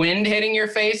gusts of wind hitting your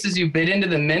face as you bit into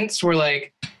the mints were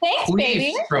like Thanks,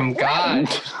 baby. from God.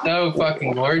 So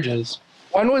fucking gorgeous.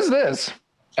 When was this?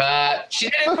 She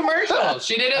did a commercial.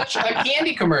 She did a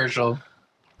candy commercial.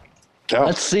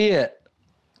 Let's see it.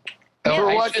 For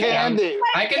what candy?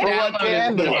 I can For what download it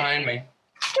candy? behind me.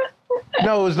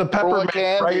 No, it was the what peppermint,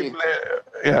 candy? right?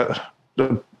 Yeah,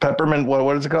 the peppermint.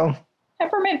 What is it called?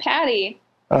 Peppermint patty.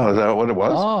 Oh, is that what it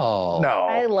was? Oh.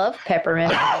 I No. love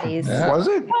peppermint patties. Was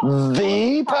it?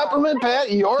 The peppermint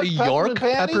patty? York The York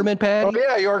peppermint patty? Oh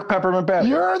yeah, York peppermint patty.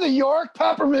 You're the York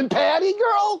peppermint patty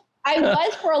girl? I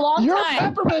was for a long You're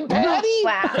time. peppermint patty?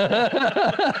 Wow.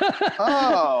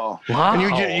 Oh. Wow.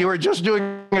 And you were just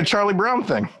doing a Charlie Brown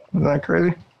thing. Isn't that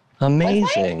crazy?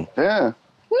 Amazing. Yeah.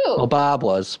 Woo. Well, Bob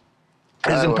was.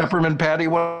 Isn't peppermint patty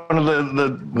one of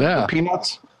the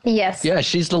peanuts? Yes. Yeah,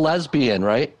 she's the lesbian,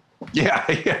 right?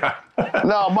 Yeah.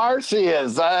 No, Marcy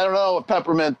is. I don't know if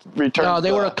peppermint returns. No,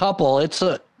 they were a couple. It's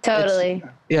Totally.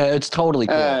 it's totally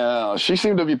cool. Yeah, she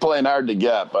seemed to be playing hard to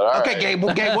get, but all Okay, right. Gabe.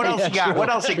 Well, Gabe, what else you got? What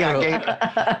else you got, Gabe?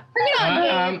 Bring it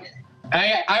on, Gabe.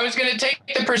 I was gonna take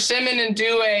the persimmon and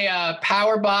do a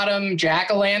power bottom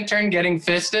jack-o'-lantern getting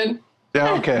fisted.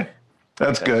 Yeah, okay.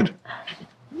 That's good.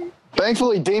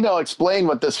 Thankfully, Dino explained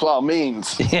what this all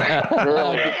means. Yeah.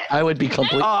 Really. I would be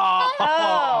complete.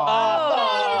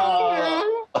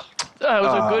 That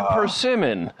was a good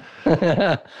persimmon.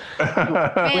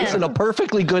 Listen, a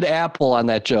perfectly good apple on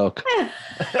that joke.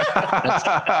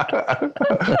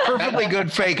 Perfectly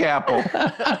good fake apple.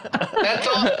 That's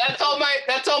all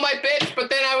my bitch. But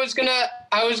then I was gonna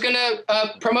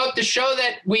promote the show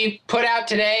that we put out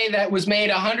today that was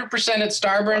made 100% at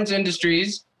Starburns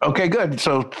Industries. Okay, good.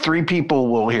 So 3 people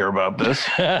will hear about this.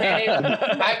 And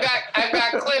I've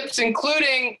got clips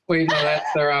including. Wait, no,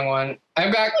 that's the wrong one.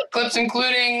 I've got clips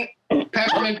including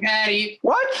peppermint patty.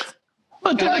 What?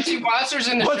 Alexi Wasser's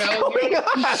in the show.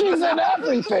 She's in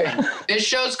everything. This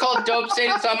show's called Dope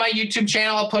State. It's on my YouTube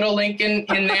channel. I'll put a link in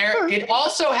there. It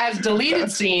also has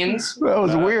deleted scenes. That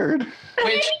was weird.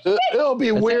 It'll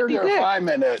be weirder if I'm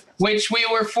in it. Which we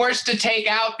were forced to take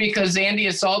out because Andy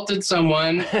assaulted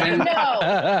someone. And, and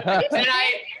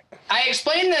I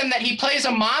explained to them that he plays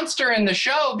a monster in the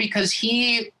show because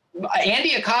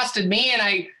Andy accosted me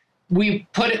and we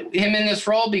put him in this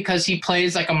role because he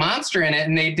plays like a monster in it,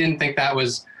 and they didn't think that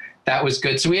was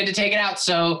good. So we had to take it out.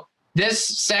 So this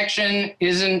section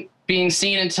isn't being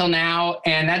seen until now,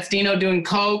 and that's Dino doing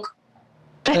coke.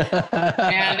 And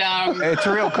It's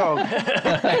real coke.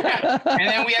 and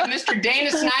then we have Mr. Dana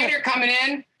Snyder coming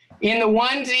in the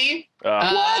onesie.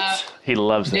 What? He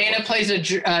loves it. Dana plays a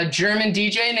German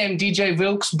DJ named DJ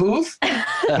Wilkes Booth.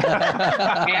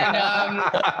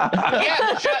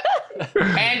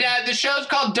 And the show's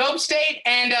called Dope State,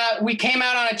 and we came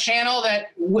out on a channel that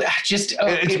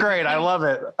it's great. I love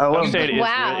it. I love State. it.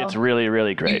 Wow. It's really,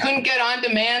 really great. We couldn't get on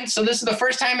demand, so this is the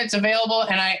first time it's available,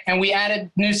 and we added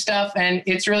new stuff, and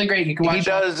it's really great. You can watch.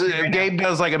 Gabe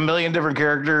does like a million different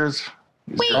characters.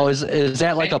 Oh, is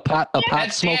that like a pot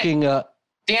smoking?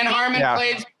 Dan Harmon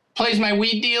plays my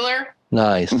weed dealer.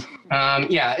 Nice.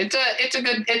 It's a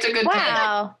good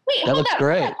Wow. Wait, That hold looks up.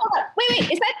 great. Hold up.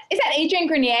 Wait. Is that Adrian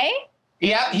Grenier?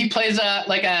 Yeah, he plays a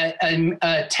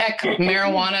tech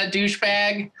marijuana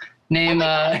douchebag named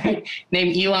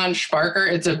Elon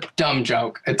Sparker. It's a dumb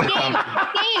joke. It's a dumb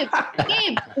joke.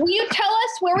 Gabe, will you tell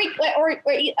us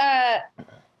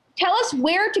tell us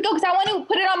where to go? Because I want to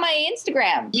put it on my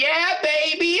Instagram. Yeah,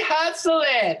 baby, hustle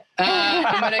it. I'm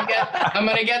gonna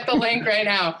get the link right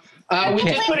now. We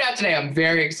just put it out today. I'm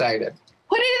very excited.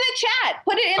 Put it in the chat.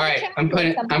 Put it in All the right,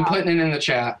 chat. I'm putting it in the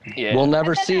chat. Yeah. We'll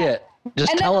never see it.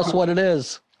 Just tell us what it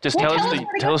is. Just tell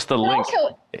us the link.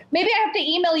 Also, maybe I have to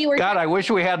email you or God, I wish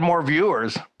we had more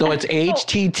viewers. So it's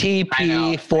http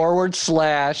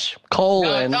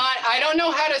 // No, I don't know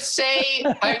how to say.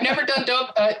 I've never done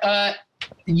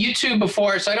YouTube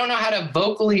before, so I don't know how to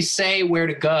vocally say where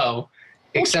to go,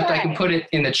 except I can put it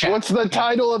in the chat. What's the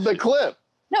title of the clip?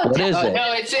 No, What is it?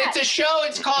 No, it's a show.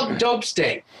 It's called Dope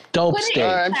State. Dope Put it in State.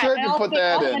 All right, I'm sure I can put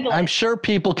that in. I'm sure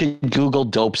people can Google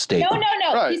Dope State. No.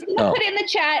 Right. He's gonna put it in the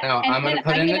chat. No, and I'm gonna then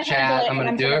put it in the gonna chat. handle I'm gonna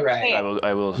and do it right. say I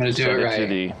will gonna do send it it to right.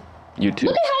 the YouTube.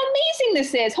 Look at how amazing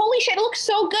this is. Holy shit, it looks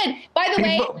so good. By the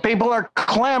way, People are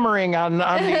clamoring on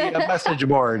the message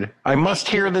board. I must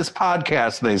hear this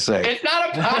podcast, they say. It's not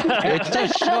a podcast. It's a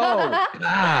show.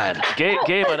 God.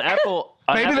 Gabe on Apple.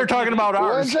 Maybe they're talking about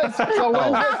ours.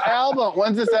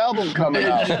 When's this album coming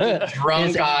out?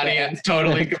 Drunk audience,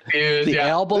 totally confused. The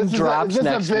album drops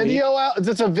next week. Is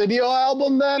this a video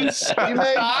album then? You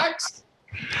made? Stocks?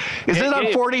 Is it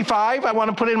on 45? I want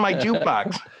to put it in my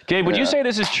jukebox. Gabe, would you say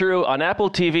this is true? On Apple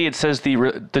TV, it says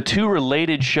the two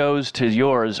related shows to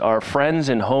yours are Friends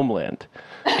and Homeland.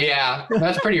 Yeah,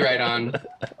 that's pretty right on.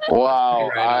 Wow.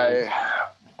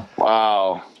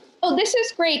 Wow. oh, this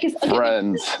is great because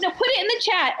Friends. No, put it in the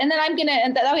chat, and then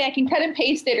and that way I can cut and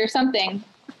paste it or something,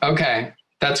 Okay,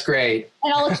 that's great.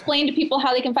 and I'll explain to people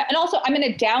how they can find. And also, I'm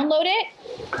gonna download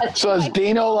it. So is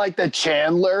Dino like the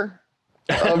Chandler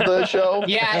of the show?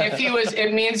 Yeah, if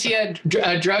it means he had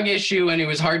a drug issue and it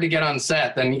was hard to get on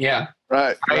set, then yeah.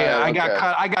 Right. I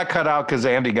got cut out because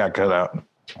Andy got cut out.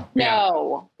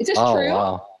 No, is this Oh, true?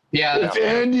 wow. Yeah. If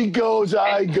Andy goes,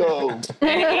 I go.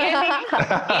 And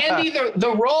Andy,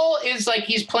 the role is like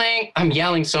he's playing. I'm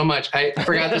yelling so much. I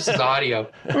forgot this is audio.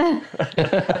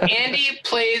 Andy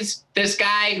plays this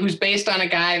guy who's based on a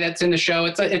guy that's in the show.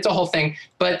 It's a whole thing.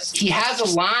 But he has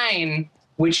a line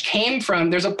which came from.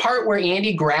 There's a part where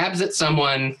Andy grabs at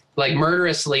someone like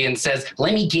murderously and says,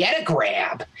 "Let me get a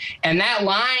grab," and that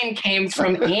line came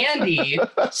from Andy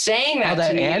saying that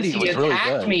to me Andy as he was really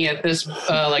attacked good. me at this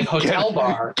like hotel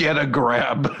bar. Get a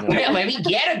grab. Yeah, let me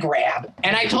get a grab.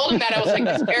 And I told him that I was like,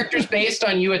 this character's based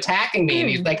on you attacking me. And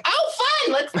he's like, oh,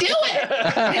 fun, let's do it.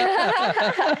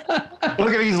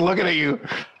 Look at he's looking at you.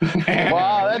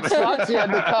 Wow, that sucks. You had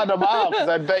to cut him out because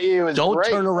I bet you he was Don't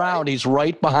great. turn around. He's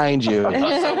right behind you.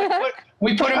 So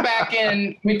we put him back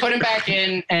in. We put him back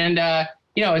in, and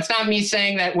it's not me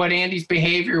saying that what Andy's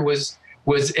behavior was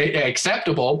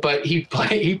acceptable, but he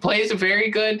plays a very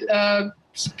good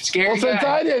scary Well, since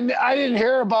guy. I didn't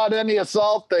hear about any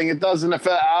assault thing, it doesn't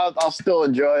affect. I'll still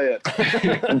enjoy it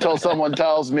until someone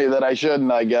tells me that I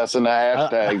shouldn't. I guess in a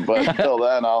hashtag, but until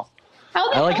then, I'll.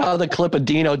 I like how the clip of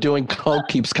Dino doing coke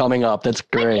keeps coming up. That's I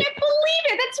great. can't believe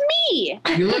it. That's me.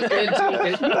 You look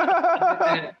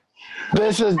good.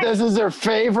 This is their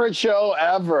favorite show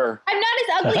ever. I'm not as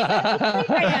ugly as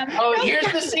I am. Oh,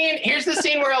 here's the scene. Here's the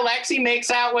scene where Alexi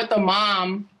makes out with the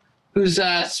mom. who's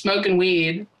smoking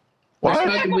weed. We're What?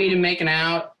 smoking weed and making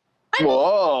out.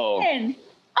 Whoa.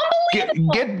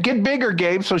 Get bigger,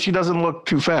 Gabe, so she doesn't look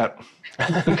too fat.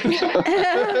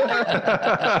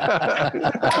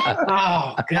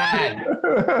 Oh God!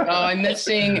 Oh, I miss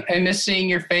seeing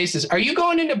your faces. Are you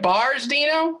going into bars,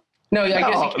 Dino? No, I guess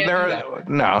you can't do that.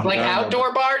 No. Like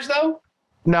outdoor bars, though?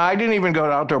 No, I didn't even go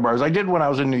to outdoor bars. I did when I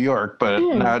was in New York, but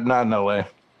not in LA.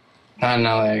 Oh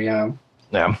no, there you go.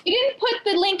 Yeah. You didn't put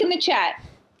the link in the chat.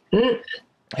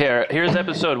 Here's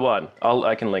episode 1.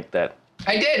 I can link that.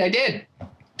 I did.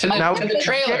 To the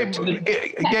trailer.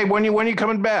 Gabe, when you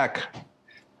coming back?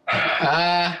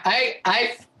 I'd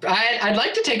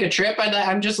like to take a trip.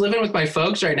 I'm just living with my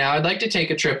folks right now. I'd like to take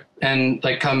a trip and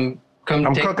like come.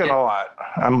 I'm cooking a lot.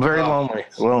 I'm very lonely.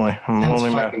 I'm That's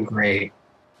lonely fucking man. great.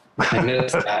 I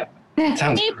miss that.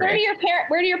 Sounds Dave, great.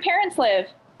 where do your parents live?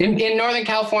 In Northern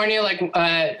California, like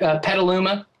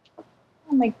Petaluma.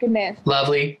 Oh my goodness.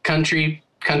 Lovely country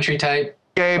type.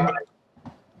 Gabe,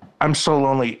 I'm so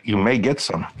lonely. You may get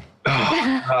some.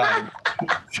 Oh, God.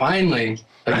 Finally.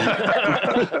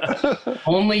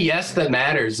 Only yes that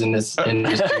matters in this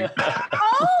industry.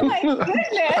 Oh my goodness.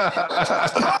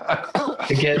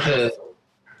 To get the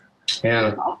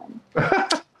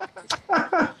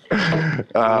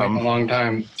a long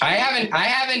time. I haven't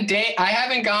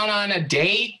gone on a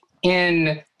date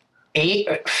in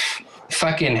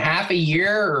fucking half a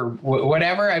year or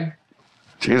whatever.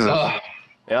 Jesus.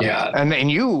 Yeah.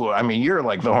 And you, I mean, you're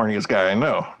like the horniest guy I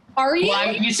know. Are you?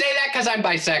 Well, you say that because I'm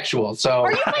bisexual, so.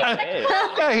 Are you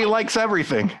bisexual? Yeah, he likes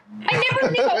everything. I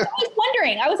never knew. I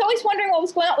was always wondering what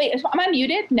was going on. Wait, am I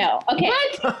muted? No. Okay.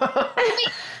 What?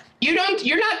 You're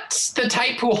not the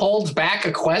type who holds back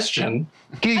a question.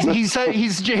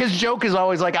 His joke is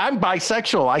always like, I'm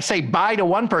bisexual. I say bye to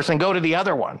one person, go to the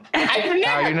other one. You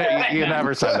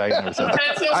never said that. You never said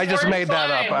that. I just made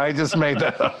that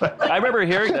up. I remember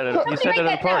hearing that. You said that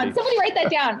at a party. Somebody write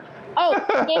that down. Oh,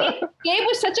 Gabe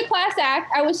was such a class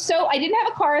act. I didn't have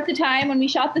a car at the time when we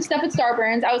shot the stuff at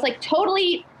Starburns. I was like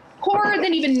totally poorer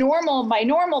than even normal, my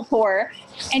normal poor.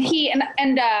 And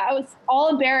I was all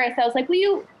embarrassed. I was like, will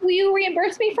you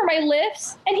reimburse me for my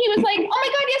lifts? And he was like, oh my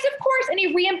God, yes, of course. And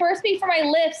he reimbursed me for my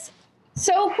lifts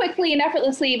so quickly and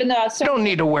effortlessly, even though I was so. You don't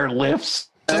need to wear lifts.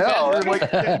 Yeah,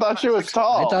 I thought she was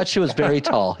tall. I thought she was very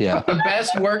tall. Yeah. The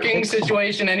best working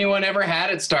situation anyone ever had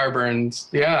at Starburns.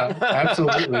 Yeah,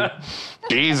 absolutely.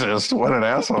 Jesus, what an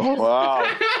asshole. Wow.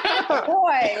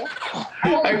 Boy.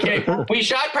 Okay, we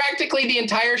shot practically the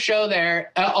entire show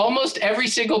there. Almost every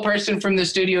single person from the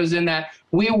studio is in that.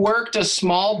 We worked a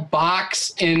small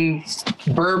box in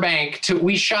Burbank.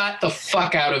 We shot the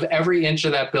fuck out of every inch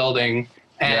of that building.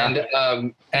 And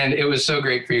it was so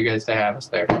great for you guys to have us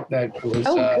there. That was,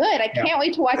 good. I can't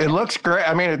wait to watch it. It looks great.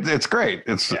 I mean, it's great.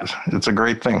 It's a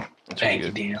great thing. Thank you,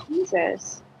 Dino.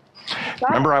 Jesus.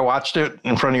 Remember I watched it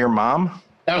in front of your mom?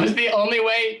 That was the only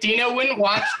way. Dino wouldn't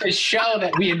watch the show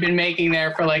that we had been making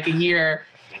there for like a year.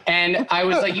 And I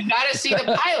was like, you got to see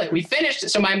the pilot. We finished it.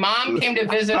 So my mom came to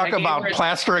visit. Talk about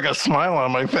plastering a smile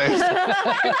on my face.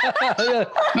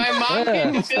 My mom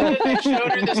came to visit. I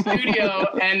showed her the studio.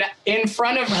 And in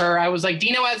front of her, I was like,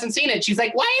 Dino hasn't seen it. She's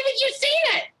like, why haven't you seen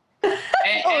it?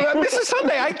 This is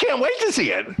Sunday. I can't wait to see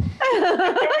it. We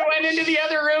went into the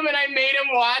other room and I made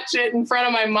him watch it in front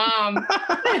of my mom.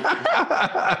 God,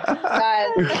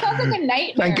 that sounds like a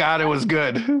nightmare. Thank God it was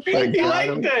good. Thank He God.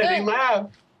 liked it. He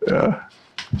laughed. Yeah.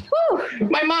 Whew.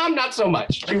 My mom, not so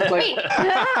much. She was like,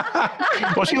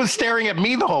 Well, she was staring at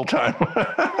me the whole time.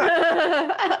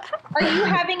 Are you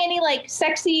having any like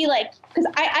sexy because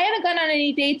I haven't gone on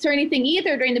any dates or anything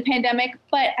either during the pandemic,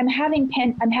 but I'm having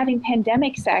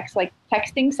pandemic sex, like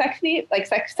texting sexy, like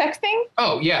sexting.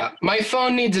 oh, yeah. My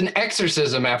phone needs an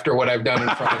exorcism after what I've done in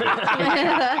front of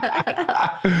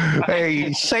it.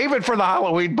 Hey, save it for the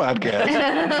Halloween podcast.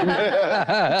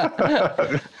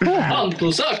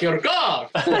 Uncle, suck your cock.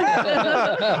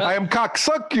 I am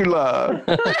cocksuckula.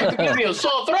 Give me a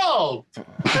sore throat.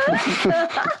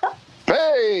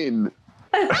 Pain.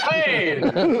 Hey.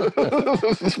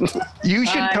 You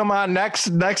should come on next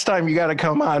time. You got to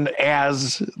come on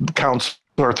as Count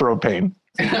Sore Throat Pain.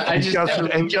 I just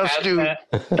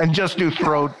do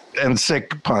throat and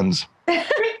sick puns.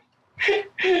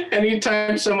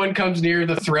 Anytime someone comes near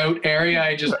the throat area,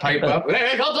 I just pipe up.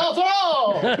 Hey, go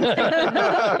throat!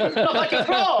 Not like a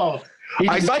throat.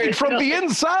 I bite it from the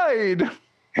inside.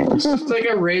 It's like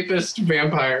a rapist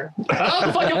vampire. Oh,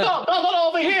 the fucking throat! No, not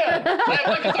over here.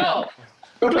 Like a throat.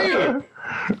 Please.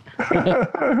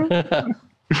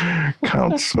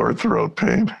 Count Sore Throat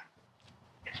Pain.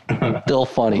 Still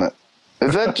funny.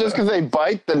 Is that just because they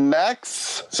bite the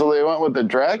necks? So they went with the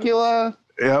Dracula?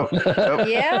 Yep.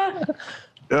 Yeah.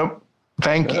 Yep.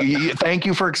 Thank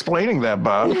you for explaining that,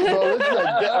 Bob. So this is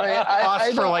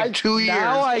Lost for like 2 years.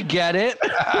 Now I get it.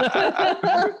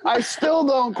 I still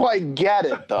don't quite get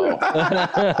it though.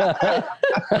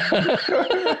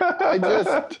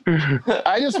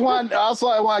 I just want. Also,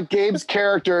 I want Gabe's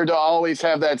character to always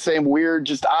have that same weird,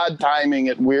 just odd timing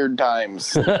at weird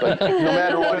times. Like, no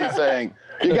matter what he's saying.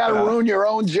 You got to ruin your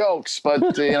own jokes, but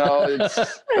that's the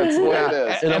way it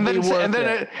is. And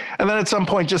then at some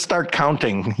point, just start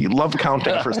counting. You love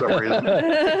counting for some reason.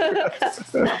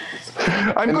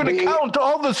 I'm going to count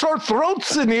all the sore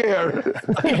throats in here.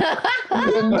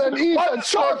 And then eat a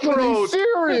chocolatey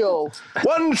cereal.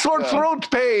 1 sore throat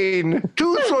pain.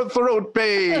 2 sore throat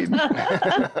pain.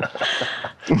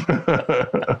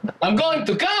 I'm going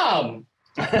to come.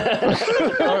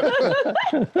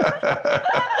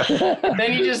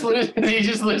 Then you just lose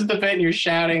the bit and you're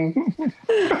shouting.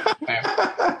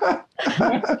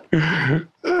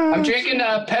 I'm drinking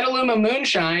Petaluma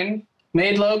Moonshine,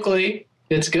 made locally.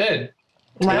 It's good.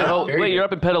 Wow. Very Wait, good. you're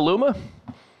up in Petaluma?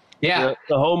 Yeah.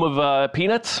 The home of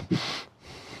Peanuts?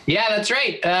 Yeah, that's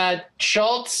right.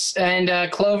 Schultz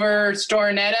and Clover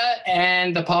Storinetta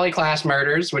and the Polyclass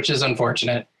murders, which is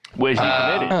unfortunate. Which he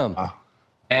committed.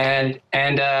 And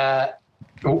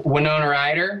Winona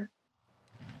Ryder.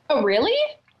 Oh, really?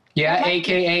 Yeah,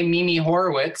 a.k.a. Mimi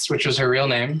Horowitz, which was her real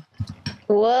name.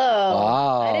 Whoa.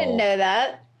 Wow. I didn't know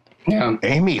that. Yeah.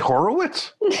 Amy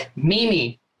Horowitz?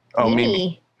 Mimi. Oh,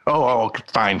 Mimi. Oh,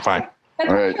 fine. All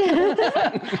right.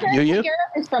 Karen You?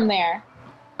 Kilgariff is from there.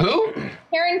 Who?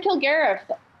 Karen Kilgariff,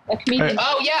 a comedian.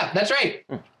 Oh, yeah, that's right.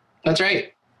 That's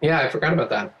right. Yeah, I forgot about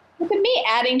that. Look at me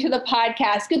adding to the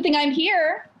podcast. Good thing I'm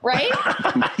here, right?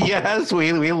 Yes,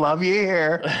 we love you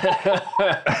here.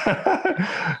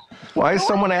 Why is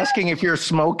someone asking if you're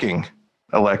smoking,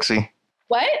 Alexi?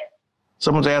 What?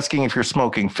 Someone's asking if you're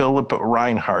smoking. Philip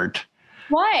Reinhardt.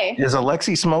 Why? Is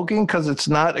Alexi smoking? Because it's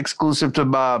not exclusive to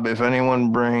Bob. If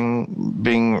anyone I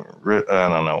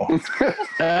don't know.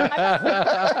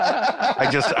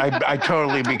 I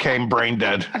totally became brain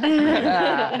dead.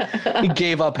 He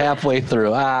gave up halfway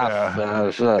through.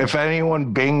 If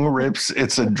anyone Bing rips,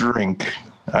 it's a drink.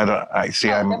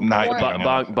 I'm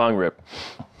not. Bong rip.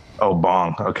 Oh,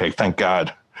 bong. Okay, thank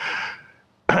God.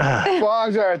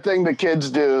 Bongs are a thing the kids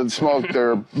do and smoke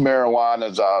their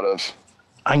marijuanas out of.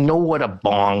 I know what a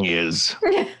bong is.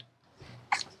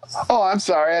 Oh, I'm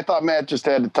sorry. I thought Matt just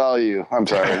had to tell you. I'm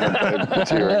sorry. I'm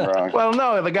hearing wrong. Well,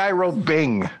 no, the guy wrote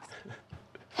Bing.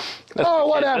 Oh,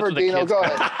 whatever, That's what the Dino. kids Go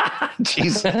ahead.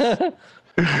 Jesus.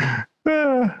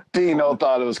 Dino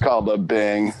thought it was called a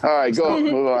Bing. All right, go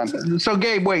move on. So,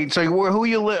 Gabe, wait. So,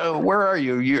 where are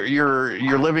you?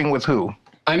 You're living with who?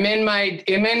 I'm in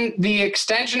the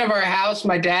extension of our house,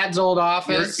 my dad's old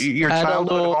office. Your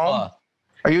childhood home?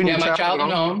 Are you in your my childhood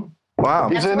home? Wow.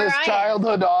 He's in his where I am.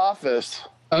 childhood office.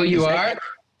 Oh, you are?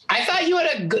 I thought you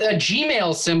had a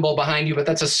Gmail symbol behind you, but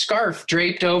that's a scarf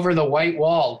draped over the white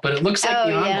wall. But it looks like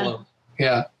the yeah. envelope.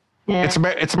 Yeah. It's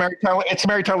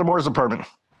Mary Tyler Moore's apartment.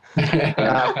 So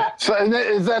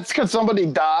is that because somebody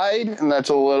died and that's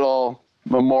a little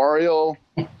memorial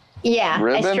Yeah,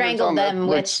 ribbon? I or strangled something? them That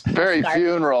with looks very scarf.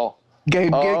 funeral.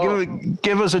 Gabe, Oh.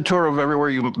 give us a tour of everywhere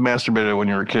you masturbated when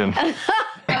you were a kid.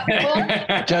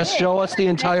 Just show us the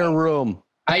entire room.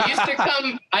 I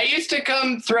used to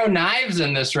come throw knives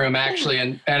in this room actually,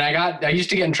 and I used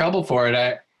to get in trouble for it.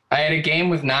 I had a game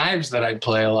with knives that I'd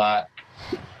play a lot.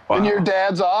 In your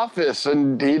dad's office,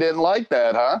 and he didn't like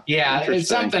that, huh? Yeah, it's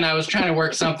Interesting. something. I was trying to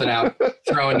work something out,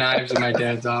 throwing knives in my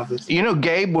dad's office. You know,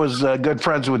 Gabe was good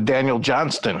friends with Daniel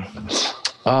Johnston.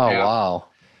 Oh, Yeah. wow.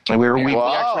 And we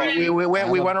Wow.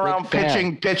 went around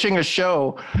pitching a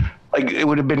show. Like, it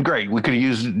would have been great. We could have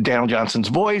used Daniel Johnston's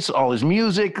voice, all his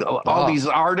music, all these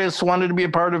artists wanted to be a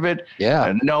part of it. Yeah.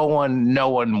 And no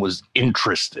one was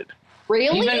interested.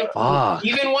 Really?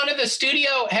 Even one of the studio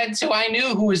heads who I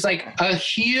knew, who was like a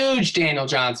huge Daniel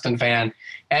Johnston fan,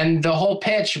 and the whole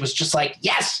pitch was just like,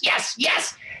 yes, yes,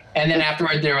 yes. And then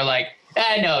afterward, they were like,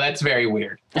 no, that's very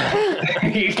weird.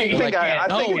 I think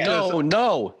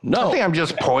No. I think I'm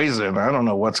just poison. I don't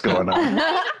know what's going on.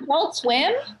 Adult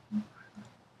Swim?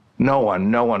 No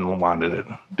one wanted it.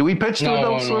 Do we pitch to No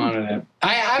Adult one Swim? wanted it.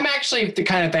 I'm actually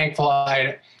kind of thankful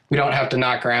we don't have to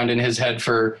knock around in his head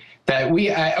for that. We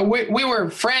were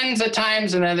friends at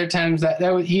times, and other times that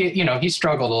he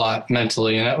struggled a lot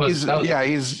mentally, and He's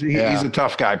a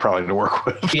tough guy probably to work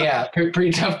with. yeah,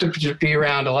 pretty tough to just be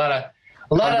around. A lot of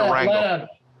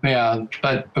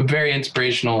but a very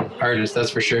inspirational artist,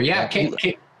 that's for sure. Yeah,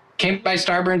 came by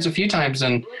Starburns a few times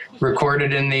and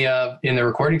recorded in the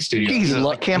recording studio. Jesus,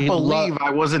 I can't believe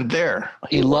I wasn't there.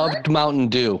 He loved Mountain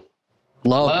Dew.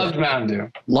 Loved Mountain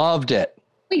Dew. Loved it.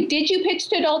 Wait, did you pitch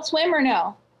to Adult Swim or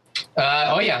no?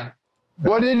 Oh yeah.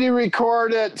 What did he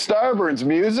record at Starburns?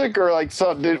 Music or like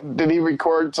some? Did he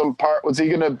record some part? Was he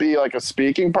going to be like a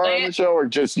speaking part of the show, or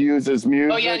just use his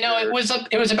music? Oh yeah, no, it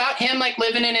was about him like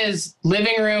living in his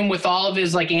living room with all of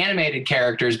his like animated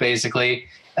characters, basically,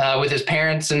 with his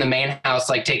parents in the main house,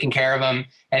 like taking care of him,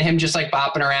 and him just like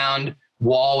bopping around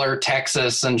Waller,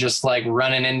 Texas, and just like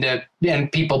running into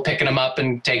and people picking him up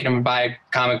and taking him to buy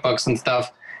comic books and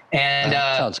stuff. And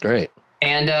sounds great.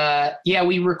 And yeah,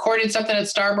 we recorded something at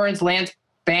Starburns. Lance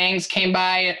Bangs came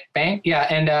by and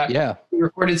we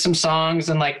recorded some songs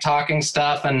and like talking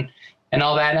stuff and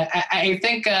all that. I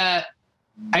think I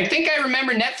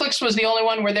remember Netflix was the only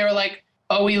one where they were like,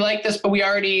 oh, we like this, but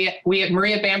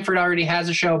Maria Bamford already has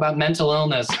a show about mental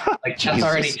illness. Like that's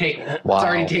already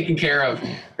taken care of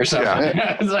or something.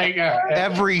 Yeah. It's like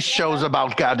every show's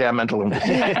about goddamn mental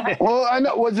illness. Well, I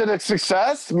know. Was it a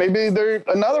success? Maybe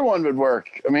another one would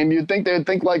work. I mean, you'd think they'd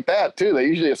think like that too. They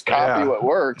usually just copy what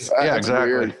works. Yeah,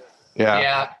 exactly. Weird.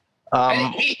 Yeah. I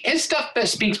think his stuff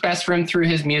speaks best for him through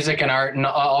his music and art and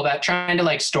all that, trying to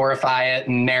like storify it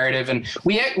and narrative. And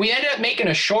we ended up making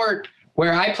a short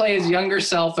where I play his younger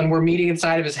self and we're meeting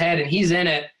inside of his head and he's in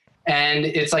it. And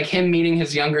it's like him meeting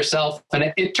his younger self.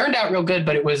 And it turned out real good,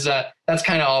 but it was, that's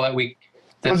kind of all that we.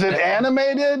 Was it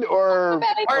animated or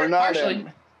not?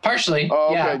 Partially. Oh,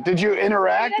 okay. Yeah. Did you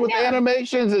interact with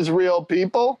animations as real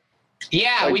people?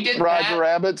 Yeah, like we did Roger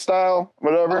Rabbit style,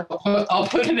 whatever. I'll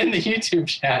put it in the YouTube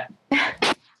chat.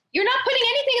 You're not putting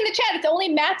anything in the chat. It's only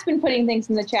Matt's been putting things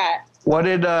in the chat. What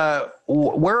did?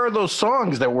 Where are those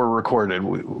songs that were recorded?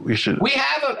 We should. We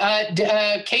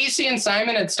have Casey and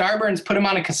Simon at Starburns put them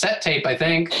on a cassette tape, I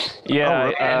think.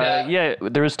 Yeah, yeah.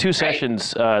 There was 2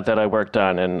 sessions that I worked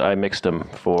on, and I mixed them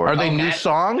for. Are they new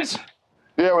songs?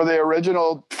 Yeah, were they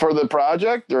original for the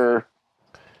project or?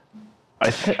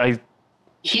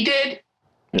 He did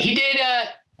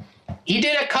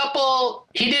a couple.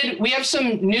 We have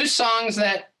some new songs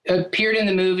that appeared in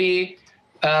the movie.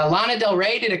 Lana Del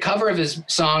Rey did a cover of his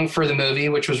song for the movie,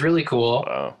 which was really cool.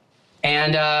 Wow.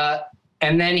 And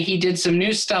then he did some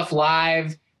new stuff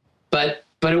live, but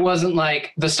it wasn't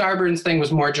like the Starburns thing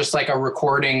was more just like a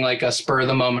recording, like a spur of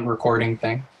the moment recording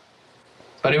thing.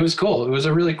 But it was cool. It was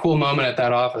a really cool moment at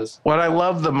that office. What I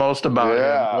love the most about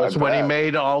him was when he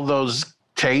made all those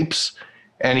tapes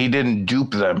and he didn't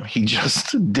dupe them. He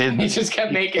just did. He just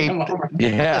kept making them over.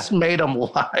 Yeah. Just made them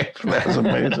live. That's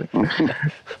amazing.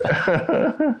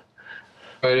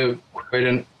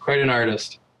 Quite an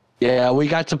artist. Yeah, we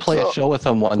got to play a show with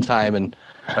him one time and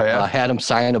had him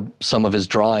sign some of his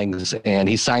drawings, and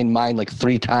he signed mine like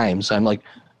 3 times. I'm like,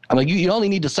 you only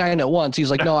need to sign it once. He's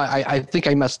like, no, I think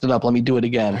I messed it up. Let me do it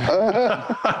again.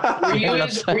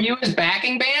 Were you his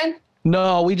backing band?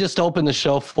 No, we just opened the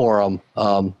show for him.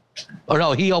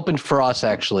 No, he opened for us,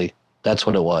 actually. That's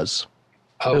what it was.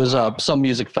 It was some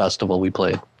music festival we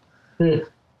played.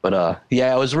 But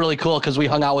yeah, it was really cool because we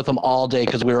hung out with him all day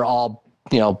because we were all,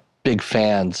 big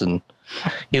fans. And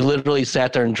he literally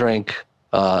sat there and drank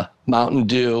Mountain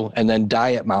Dew and then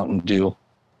Diet Mountain Dew.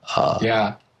 For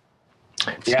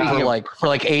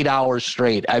like 8 hours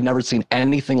straight. I've never seen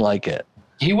anything like it.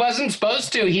 He wasn't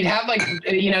supposed to. He'd have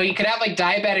he could have like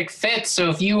diabetic fits.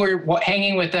 So if you were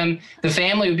hanging with him, the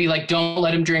family would be like, don't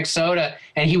let him drink soda.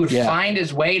 And he would find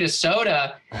his way to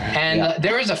soda. And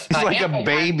there was he's like a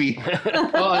baby.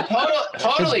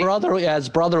 Totally. His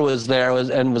brother was there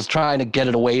and was trying to get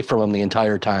it away from him the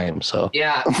entire time. So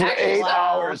yeah, for 8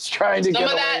 hours trying to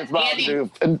get away with Mountain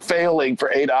Dew and failing for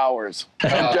 8 hours.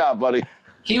 Good job, buddy.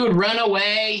 He would run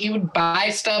away. He would buy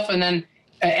stuff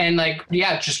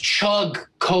just chug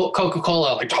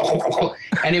Coca-Cola,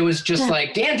 and it was just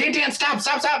like, Dan, stop.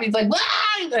 He's like,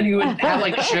 ah! And he would have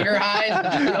like sugar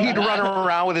highs. He'd run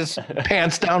around with his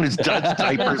pants down, his Dutch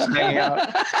diapers hanging out.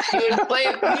 He would play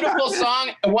a beautiful song.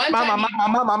 One time,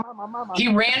 he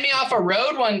ran me off a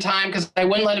road one time because I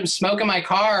wouldn't let him smoke in my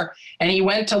car, and he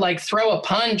went to like throw a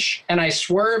punch, and I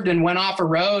swerved and went off a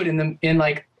road in the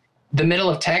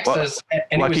middle of Texas.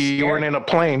 And lucky you weren't in a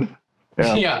plane.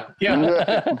 Yeah.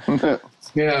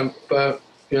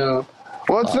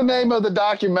 What's the name of the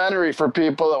documentary for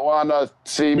people that want to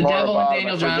see more about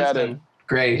Daniel Johnston?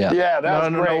 Great. Yeah,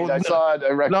 that was great. I saw it.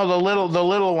 The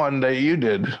little one that you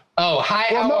did. Oh, hi.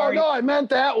 I meant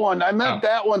that one. I meant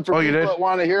that one for people that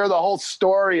want to hear the whole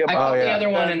story about. I put the other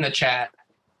one in the chat.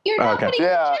 You're not putting in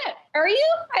the chat, are you?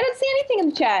 I don't see anything in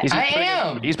the chat.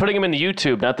 He's putting him in the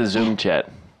YouTube, not the Zoom chat.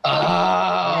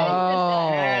 Oh,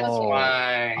 that's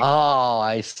why. Oh,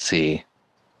 I see.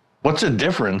 What's the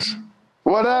difference?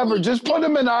 Whatever. Just put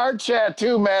them in our chat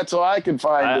too, Matt, so I can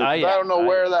find it. I don't know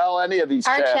where the hell any of these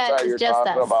Our chats chat are is you're just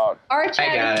talking us. about. Our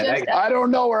chat is just I don't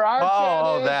know where our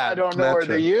chat is. that. I don't know That's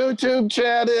where the YouTube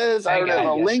chat is. I don't have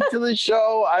a link to the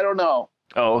show. I don't know.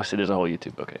 Oh, so there's a whole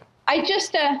YouTube. Okay. I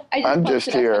just I'm posted just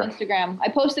us here. on Instagram. I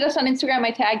posted us on Instagram.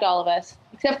 I tagged all of us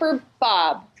except for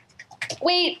Bob.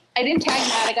 Wait, I didn't tag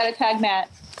Matt. I gotta tag Matt.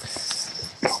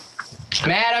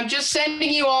 Matt, I'm just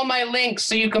sending you all my links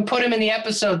so you can put them in the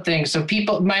episode thing. So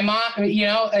people, my mom,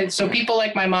 so people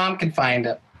like my mom can find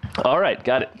them. All right,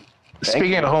 got it.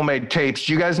 Speaking of homemade tapes,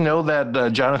 do you guys know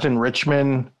that Jonathan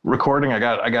Richman recording? I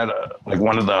got like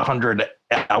one of the 100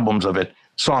 albums of it.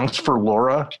 Songs for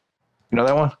Laura. You know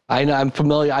that one? I know. I'm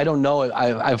familiar. I don't know it.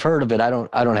 I've heard of it. I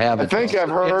don't have it. I think I've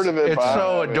heard of it. It's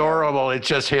so adorable. It's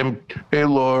just him. Hey,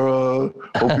 Laura,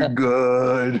 hope you're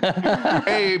good.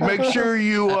 Hey, make sure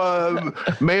you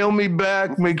mail me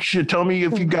back. Make sure, tell me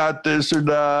if you got this or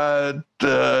not.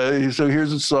 So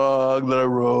here's a song that I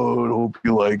wrote. Hope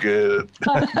you like it.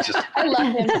 I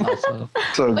love him.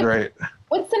 So great.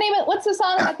 What's the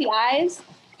song about the eyes?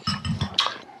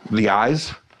 The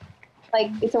Eyes? Like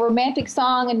it's a romantic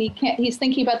song and he's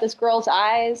thinking about this girl's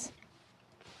eyes.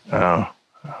 Oh,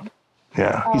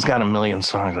 yeah. He's got a million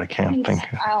songs. I can't think.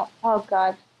 Oh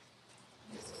God.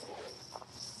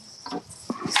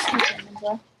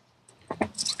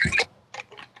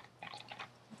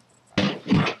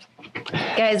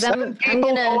 Guys, I'm No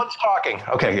gonna one's talking.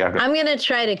 Okay, yeah. I'm gonna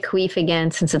try to queef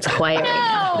again since it's quiet.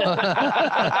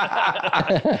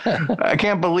 I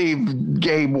can't believe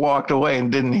Gabe walked away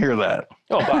and didn't hear that.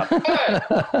 Oh,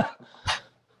 Bob.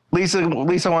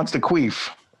 Lisa wants to queef.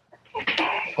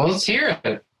 Well, let's hear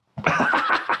it.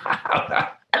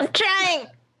 I'm trying.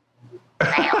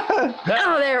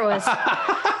 Oh, there it was.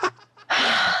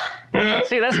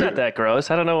 See, that's not that gross.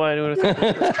 I don't know why I do it.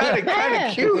 It's kind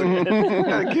of cute.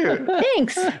 Kind of cute.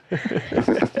 Thanks.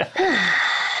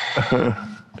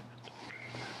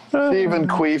 Even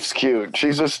Queef's cute.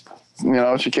 She's just,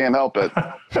 she can't help it.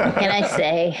 What can I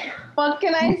say? What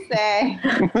can I say?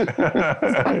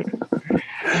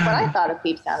 What I thought a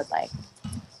peep sounded like.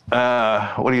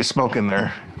 What are you smoking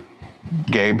there,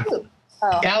 Gabe?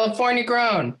 Oh. California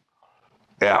grown.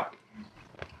 Yeah.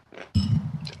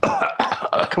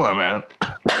 Come on, man.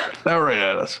 That right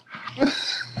at us.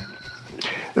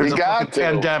 There's You a got fucking to.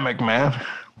 pandemic, man.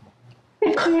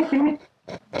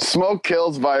 Smoke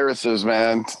kills viruses,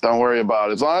 man. Don't worry about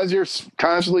it. As long as you're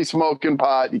constantly smoking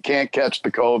pot, you can't catch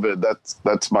the COVID.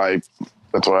 That's what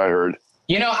I heard.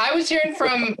 I was hearing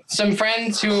from some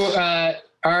friends who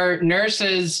are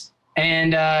nurses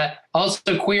and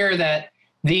also queer that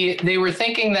they were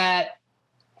thinking that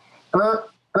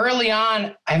early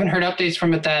on, I haven't heard updates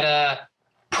from it, that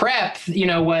PrEP,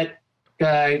 what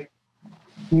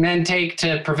men take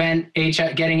to prevent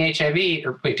getting HIV,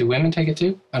 or wait, do women take it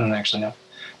too? I don't actually know.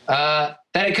 That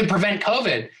it could prevent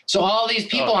COVID. So all these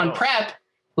people on PrEP,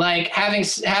 like having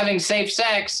safe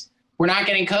sex, were not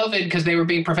getting COVID because they were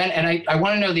being prevented. And I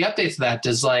want to know the updates of that.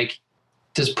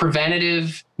 Does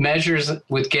preventative measures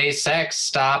with gay sex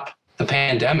stop the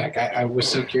pandemic? I was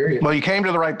so curious. Well, you came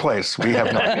to the right place. We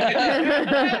have not.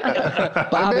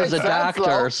 Bob It is a makes sense, doctor,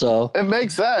 though. so. It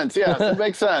makes sense. Yes, it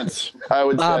makes sense. I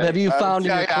would Bob, say. have you found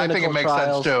in your I think it clinical makes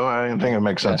trials? sense too. I think it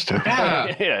makes sense too.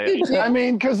 Yeah. Yeah. I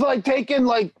mean, because taking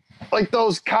like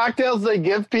those cocktails they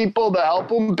give people to help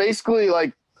them, basically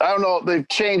I don't know, they've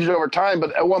changed over time,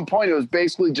 but at one point it was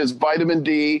basically just vitamin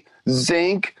D,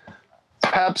 zinc,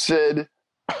 Pepsid,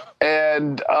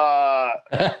 and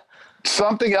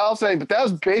something else. But that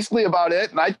was basically about it.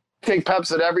 And I take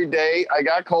Pepsid every day. I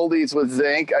got coldies with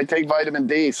zinc. I take vitamin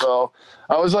D. So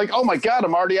I was like, oh my God,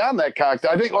 I'm already on that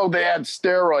cocktail. I think, they add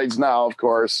steroids now, of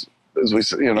course, as we,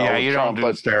 Yeah, you don't do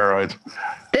steroids.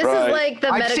 This Right. is like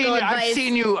the medical advice.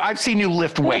 I've seen you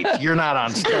lift weights. You're not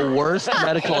on steroids. The worst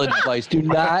medical advice. Do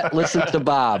not listen to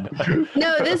Bob.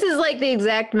 No, this is like the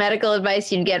exact medical advice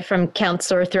you'd get from Count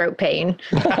Sore Throat Pain.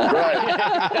 No,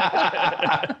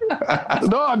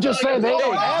 I'm just saying they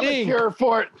don't have a zinc. cure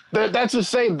for it. That's just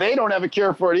saying they don't have a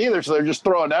cure for it either. So they're just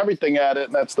throwing everything at it,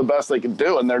 and that's the best they can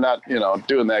do. And they're not,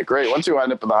 doing that great. Once you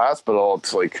wind up in the hospital,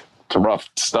 it's rough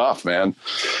stuff, man.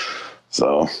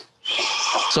 So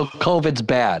COVID's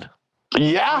bad.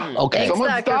 yeah, Okay. Thanks,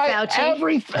 someone's Dr. dying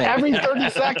Fauci. every 30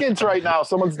 seconds right now.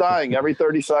 Someone's dying every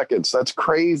 30 seconds. That's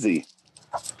crazy.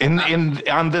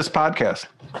 on this podcast.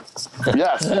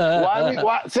 Yes.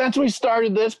 Since we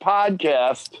started this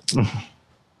podcast,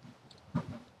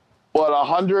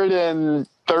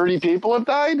 130 people have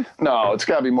died? No, it's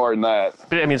got to be more than that.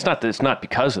 But, I mean, it's not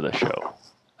because of the show.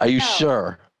 Are you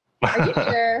sure? Are you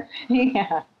sure?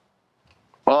 Yeah.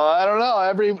 Well, I don't know.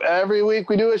 Every week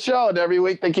we do a show, and every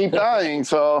week they keep dying.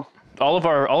 So All of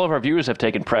our viewers have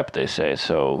taken PrEP, they say,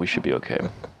 so we should be okay.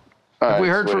 all right, We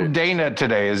heard sweet. from Dana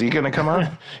today. Is he going to come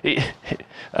on?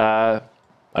 I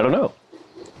don't know.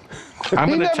 I'm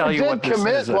He going to never tell you did what this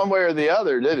commit is. one way or the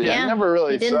other, did he? Yeah, He never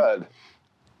really he didn't. said.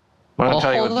 I'm going Well, to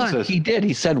tell you hold what on. this is. He did.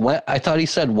 He said I thought he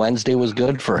said Wednesday was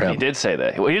good for He him. did say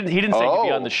that. Well, he didn't say he'd be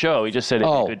Oh. on the show. He just said it'd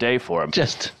be Oh. a good day for him.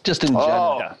 Just in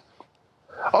general. Yeah.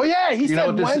 Oh yeah, he know said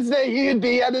what this- Wednesday he'd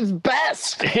be at his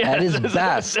best. At his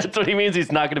best. That's what he means.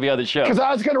 He's not going to be on the show. Because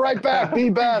I was gonna write back, be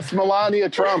best, Melania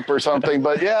Trump or something.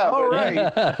 But yeah, All right.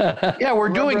 Yeah, we're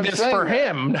doing Remember this saying for that.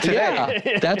 him today.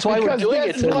 Yeah, that's why we're because doing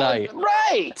it this was- tonight.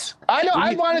 Right. I know.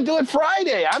 I want to do it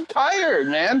Friday. I'm tired,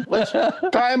 man. Let's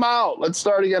time out. Let's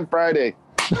start again Friday.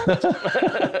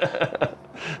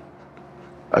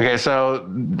 Okay, so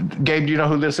Gabe, do you know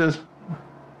who this is?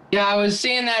 Yeah, I was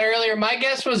seeing that earlier. My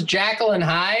guess was Jekyll and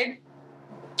Hyde.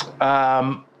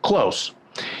 Close.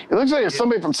 It looks like it's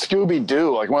somebody from Scooby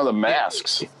Doo, like one of the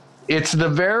masks. It's the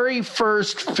very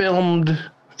first filmed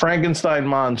Frankenstein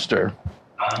monster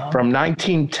from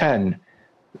 1910,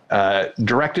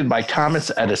 directed by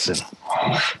Thomas Edison.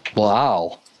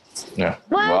 Wow. Yeah.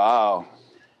 Wow.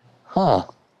 Huh.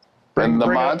 And the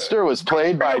bring up- monster was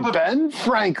played by Ben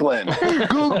Franklin.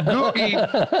 Googie,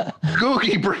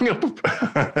 bring up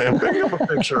a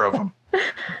picture of him.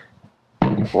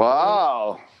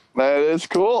 Wow. That is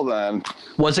cool then.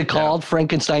 Was it called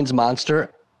Frankenstein's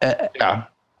Monster? Yeah.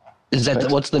 Is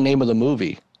that what's the name of the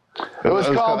movie? It was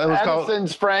called it was called-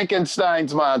 Edison's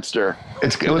Frankenstein's Monster.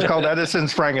 It was called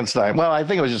Edison's Frankenstein. Well, I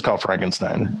think it was just called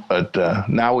Frankenstein, but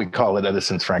now we call it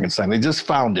Edison's Frankenstein. They just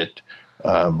found it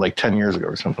like 10 years ago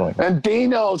or something like that. And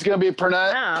Dino's going to be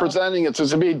presenting it. So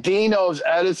it's going to be Dino's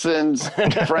Edison's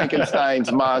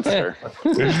Frankenstein's Monster.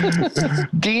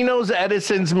 Dino's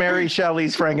Edison's Mary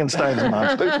Shelley's Frankenstein's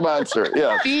monster. This monster,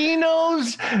 yeah.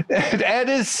 Dino's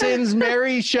Edison's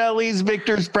Mary Shelley's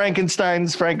Victor's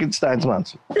Frankenstein's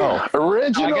monster. Oh,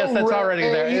 Original I guess that's already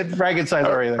there. Frankenstein's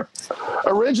already there.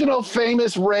 Original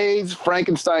famous Ray's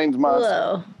Frankenstein's Monster.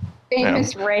 Whoa.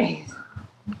 Famous race.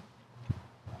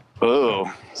 Ooh.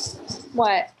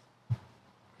 What?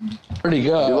 Pretty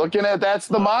You're good. looking at, that's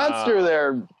the monster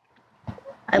there.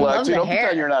 I love Lexi, the don't hair.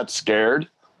 pretend you're not scared.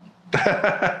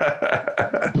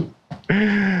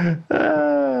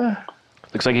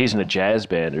 Looks like he's in a jazz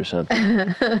band or something.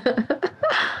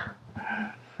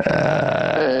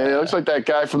 Hey, it looks like that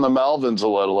guy from the Melvins a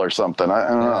little or something. I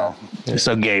don't know.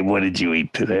 So, Gabe, what did you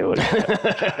eat today? What'd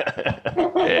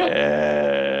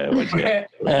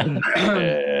you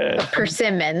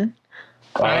Persimmon.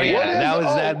 Oh, yeah,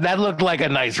 yeah. That looked like a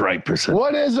nice ripe persimmon.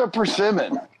 What is a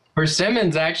persimmon?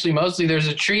 Persimmons, actually, mostly. There's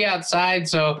a tree outside,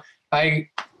 so I've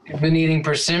been eating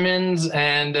persimmons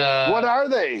and. What are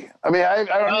they? I mean, I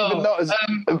don't even know.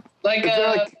 Like is there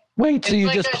a. like- Wait, so It's you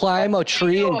like just climb a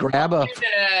tree and grab a.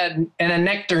 And a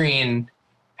nectarine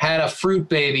had a fruit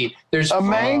baby. There's a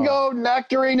mango,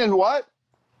 nectarine, and what?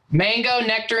 mango,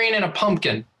 nectarine, and a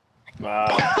pumpkin.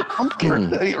 Pumpkin.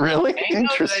 Really? Mango? Did I say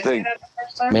Interesting. that the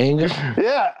first time? Mango?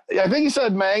 Yeah, I think you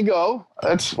said mango.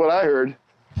 That's what I heard.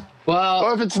 Well,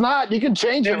 Or if it's not, you can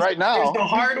change it right There's now. the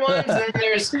hard ones, and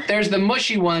there's the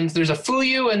mushy ones. There's a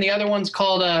fuyu, and the other one's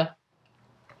called a.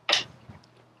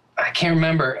 I can't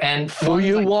remember. And For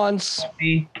you once.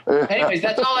 anyways,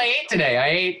 that's all I ate today. I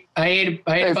ate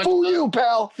Hey, a bunch fool of you,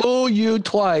 pal. Fool you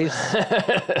twice.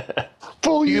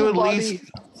 Fool Do you you, at buddy. least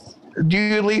do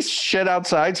you at least shit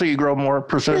outside so you grow more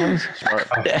persimmons?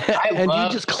 And you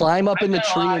just climb up in the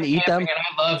tree and eat them? And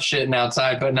I love shitting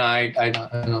outside, but no, I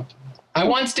don't. I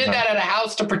once did that at a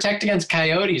house to protect against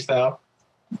coyotes, though.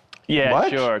 Yeah, What?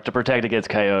 sure. To protect against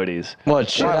coyotes. What,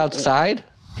 shit outside?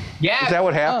 Yeah, Is that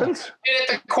what happens? at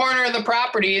the corner of the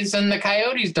properties, and the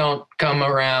coyotes don't come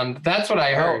around. That's what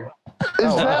I heard.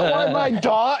 Is that why my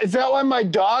dog? Is that why my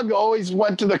dog always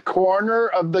went to the corner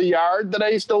of the yard that I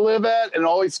used to live at, and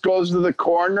always goes to the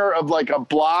corner of like a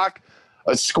block,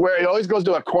 a square? It always goes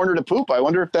to a corner to poop. I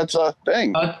wonder if that's a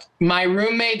thing. My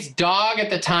roommate's dog at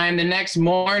the time, the next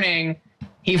morning,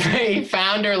 he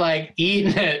found her like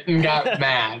eating it and got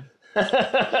mad.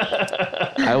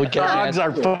 I would get Dogs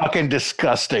mad. are fucking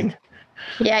disgusting.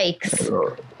 Yikes.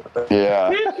 Yeah,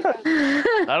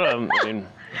 I don't know. I mean,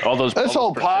 all those. this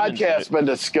whole persimmons podcast's been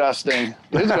disgusting.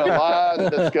 There's been a lot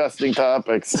of disgusting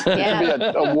topics. Yeah.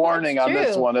 There's be a warning on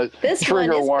this True. one. A This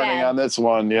trigger one is warning bad. on this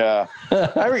one. Yeah.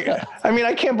 I mean,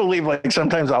 I can't believe like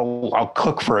sometimes I'll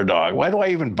cook for a dog. Why do I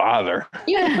even bother?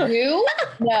 You do?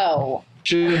 No.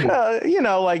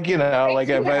 Like like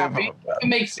if I, It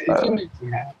makes you happy.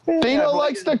 Dino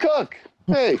likes to cook.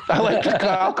 Hey,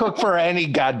 I'll cook for any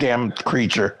goddamn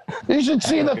creature. you should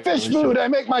see the fish food I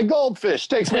make my goldfish.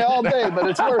 Takes me all day, but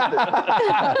it's worth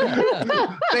it.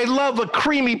 They love a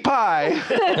creamy pie.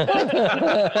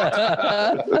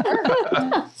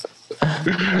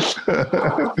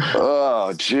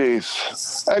 Oh,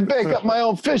 jeez. I bake up my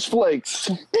own fish flakes.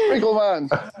 Sprinkle them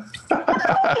on.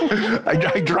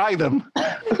 I dry them.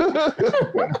 You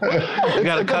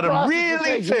gotta cut them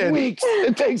really thin.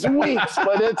 It takes weeks,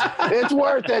 but it's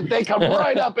worth it. They come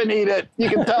right up and eat it. You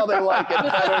can tell they like it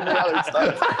better than the other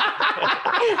stuff.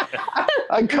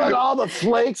 I cut all the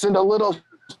flakes into little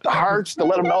hearts to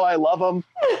let them know I love them.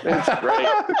 It's great.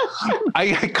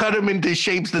 I cut them into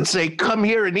shapes that say, come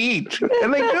here and eat.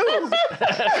 And they do.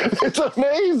 It's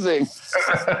amazing.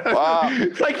 Wow.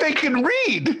 Like they can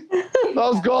read.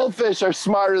 Those goldfish are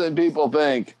smarter than people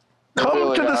think. They Come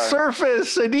really to the are.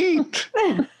 surface and eat.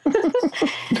 If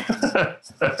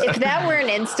that were an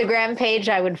Instagram page,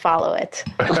 I would follow it.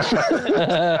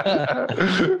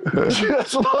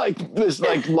 Just like this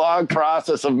long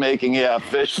process of making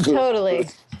fish food. Totally.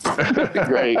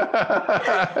 Great. I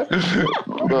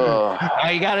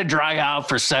got to dry out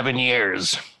for 7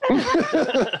 years.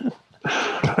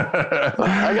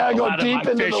 I gotta go deep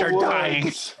into fish the are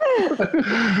woods.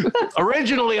 dying.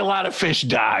 Originally, a lot of fish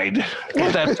died.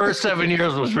 That first 7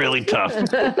 years was really tough.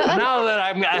 Now that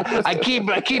I keep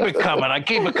it coming. I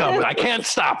keep it coming. I can't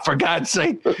stop, for God's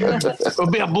sake. It'll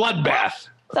be a bloodbath.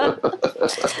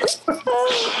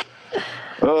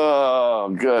 Oh,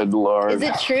 good Lord. Is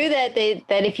it true that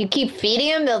if you keep feeding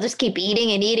them, they'll just keep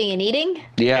eating and eating and eating?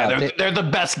 Yeah, they're the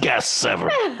best guests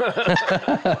ever.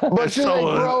 But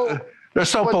They're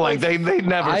so polite. They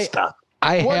never stop.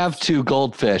 I have 2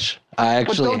 goldfish. I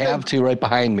actually have 2 right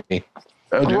behind me.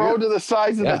 Grow to the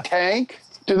size of the tank?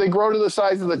 Do they grow to the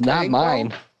size of the Not tank? mine.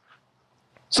 Though?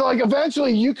 So,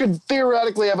 eventually you could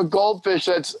theoretically have a goldfish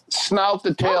that's snout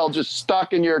to tail just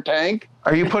stuck in your tank.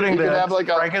 Are you putting could the have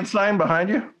Frankenstein behind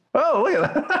you? Oh, look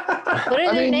at that. What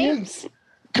are their names?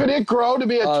 Could it grow to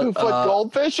be a 2-foot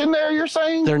goldfish in there, you're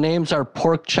saying? Their names are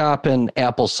Pork Chop and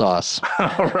Applesauce.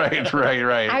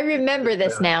 Right. I remember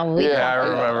this now. I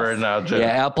remember it now, too.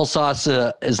 Yeah,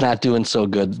 Applesauce is not doing so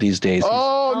good these days.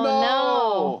 Oh,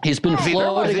 no. He's been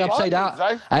floating upside down.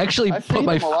 I actually put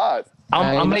my... a lot.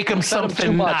 I'll make them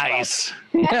something nice.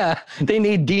 Yeah, they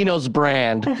need Dino's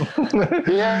brand.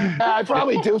 Yeah, I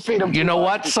probably do feed them. You know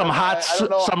what? Some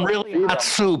really hot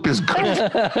soup is good.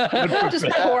 Just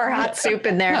pour hot soup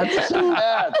in there.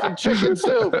 Yeah, some chicken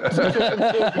soup. Pick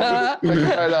it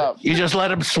right up. You just let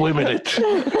them swim in it.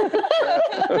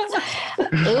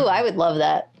 Ooh, I would love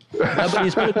that. Yeah, but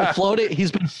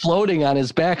he's been floating on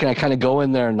his back, and I kind of go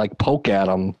in there and poke at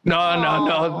him.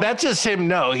 No. That's just him.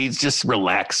 No, he's just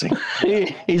relaxing.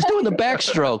 He's doing the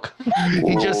backstroke.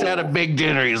 He just had a big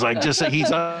dinner. He's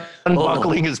he's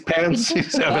unbuckling his pants.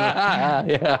 He's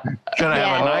having gonna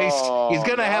have a nice. He's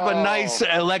gonna have a nice.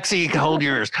 Lexi, hold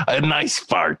yours. A nice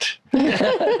fart.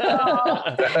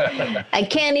 I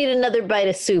can't eat another bite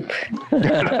of soup.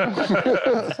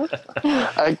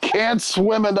 I can't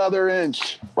swim another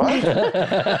inch. What?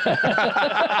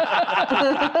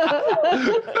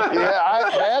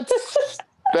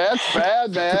 That's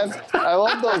bad, man. I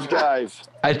love those guys.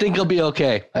 I think he'll be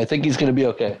okay. I think he's going to be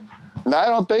okay. No, I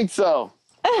don't think so.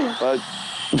 But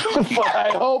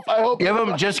I hope. Give him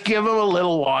a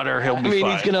little water. He'll be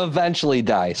fine. He's going to eventually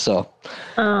die, so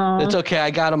it's okay.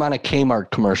 I got him on a Kmart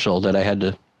commercial that I had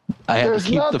to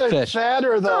keep the fish. There's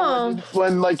sadder though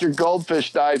when your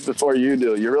goldfish dies before you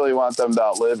do. You really want them to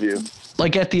outlive you.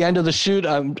 At the end of the shoot,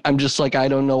 I'm just I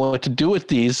don't know what to do with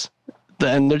these.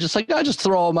 Then they're just just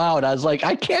throw them out. I was like,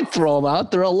 I can't throw them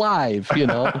out. They're alive,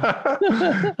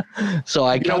 So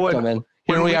I kept them, and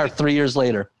here we are 3 years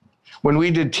later. When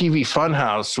we did TV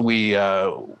Funhouse, we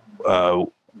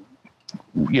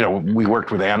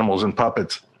worked with animals and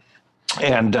puppets,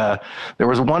 and there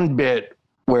was one bit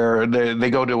where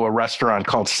they go to a restaurant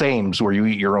called Sames where you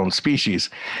eat your own species,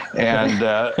 and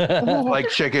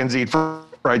chickens eat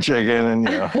fried chicken, and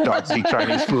dogs eat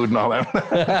Chinese food and all that.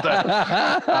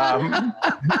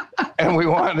 And we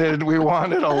wanted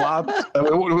a lobster.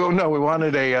 We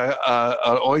wanted a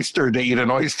oyster to eat an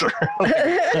oyster.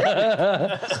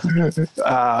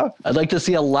 I'd like to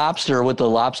see a lobster with a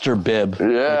lobster bib.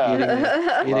 Yeah.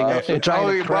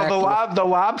 The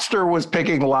lobster was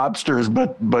picking lobsters,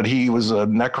 but he was a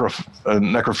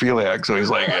necrophiliac, so he's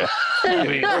like,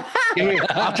 give me,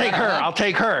 I'll take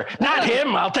her. Not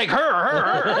him, I'll take her.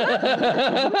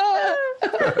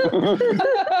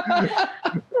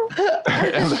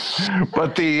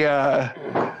 But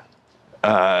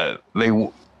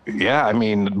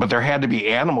but there had to be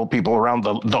animal people around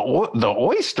the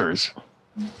oysters.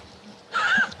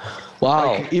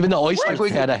 Wow. Even the oysters had we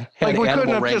animal couldn't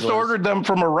have wranglers. just ordered them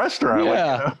from a restaurant.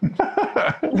 Yeah.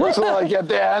 So like at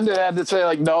the end, it had to say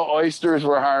like no oysters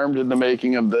were harmed in the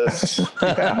making of this,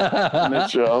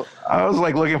 this show. I was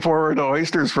like looking forward to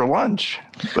oysters for lunch,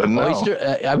 but no.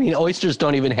 Oysters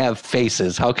don't even have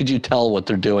faces. How could you tell what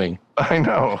they're doing? I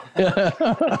know.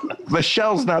 The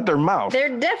shell's not their mouth.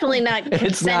 They're definitely not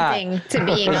It's not. consenting to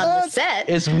being on the set.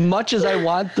 As much as I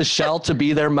want the shell to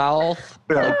be their mouth,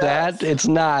 like that, it's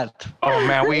not. Oh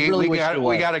man, really we wish it got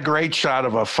was. we got a great shot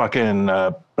of a fucking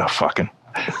it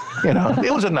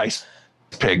was a nice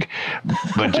pig,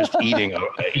 but just eating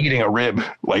a rib,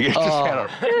 like it just had a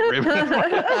rib,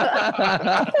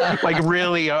 like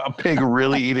really a pig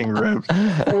really eating ribs.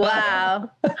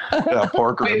 Wow.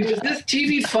 Pork Wait, ribs. was this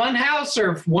TV Funhouse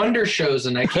or Wonder Shows?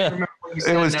 And I can't remember what you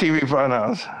said. It was now. TV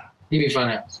Funhouse. TV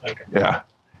Funhouse. Okay. Yeah.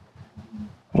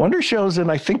 Wonder Shows,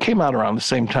 and I think came out around the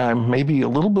same time, maybe a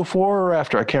little before or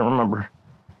after. I can't remember.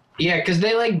 Yeah, because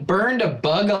they like burned a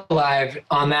bug alive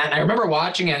on that. And I remember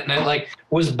watching it, and it like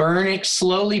was burning,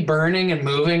 slowly burning and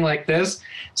moving like this.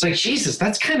 It's like, Jesus,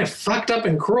 that's kind of fucked up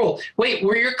and cruel. Wait,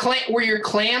 were your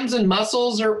clams and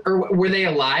mussels, or were they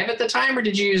alive at the time, or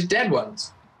did you use dead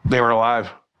ones? They were alive.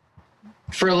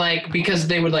 For like, because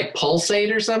they would like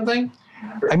pulsate or something?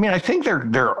 I mean, I think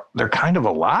they're kind of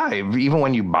alive even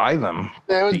when you buy them.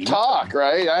 They would talk,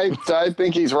 right? I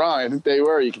think he's wrong. I think they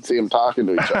were. You can see them talking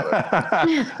to each other,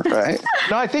 right?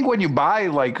 No, I think when you buy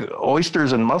like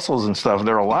oysters and mussels and stuff,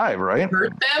 they're alive, right?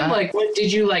 Hurt them? Like, what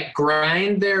did you like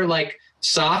grind their like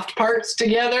soft parts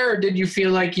together, or did you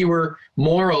feel like you were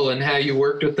moral in how you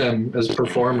worked with them as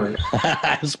performers?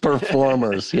 As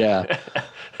performers, yeah.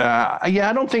 Yeah,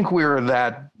 I don't think we were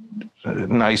that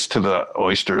nice to the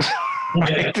oysters.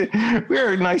 We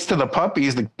were nice to the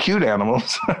puppies, the cute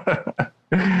animals.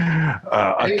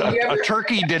 A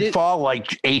turkey did fall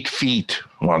like 8 feet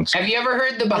once. Have you ever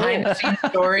heard the behind-the-scenes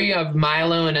story of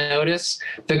Milo and Otis,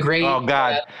 the great? Oh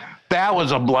God, that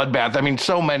was a bloodbath. I mean,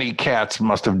 so many cats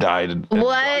must have died.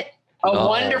 What?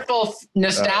 Wonderful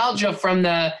nostalgia from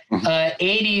the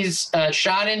 80s,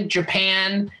 shot in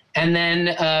Japan and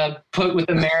then put with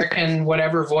American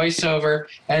whatever voiceover,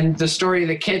 and the story of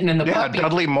the kitten and the puppy.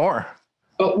 Dudley Moore.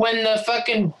 But when the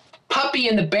fucking puppy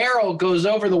in the barrel goes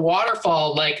over the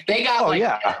waterfall, like they got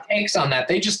takes on that.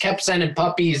 They just kept sending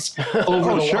puppies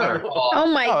over the waterfall. Oh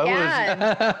my God.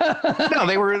 No,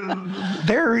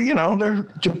 they're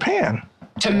Japan.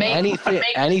 To make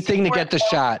anything to get the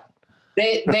shot.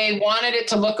 They wanted it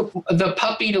to the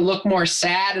puppy to look more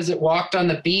sad as it walked on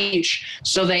the beach,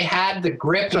 so they had the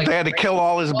grip. They had to kill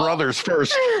all his brothers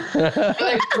first. So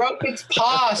they broke its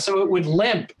paw so it would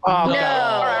limp. Oh, No.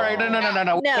 All right, no.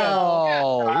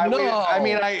 No. I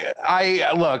mean,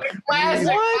 I look. Classic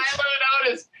Milo and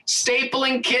Otis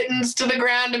stapling kittens to the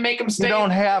ground to make them stay. You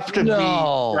don't have to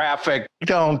be graphic.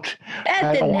 Don't.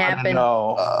 That didn't happen.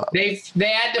 No. They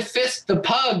had to fist the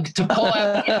pug to pull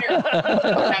out the ear.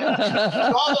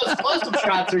 All those close-up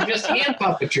shots are just hand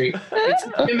puppetry. It's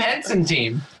the Jim Henson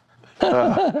team.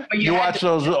 You watch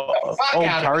those old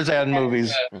Tarzan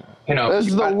movies. This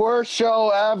is the worst show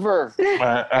ever.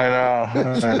 I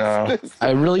know. I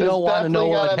really don't want to know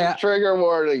what happened. Trigger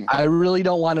warning. I really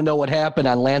don't want to know what happened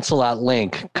on Lancelot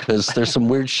Link, because there's some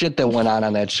weird shit that went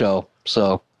on that show.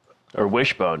 So, or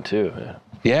Wishbone too.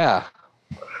 Yeah.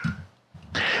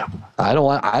 I don't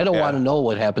want to know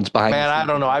what happens behind. Man, I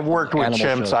don't know. I've worked with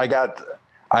chimps. Shows. I got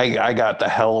the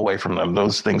hell away from them.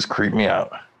 Those things creep me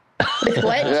out. With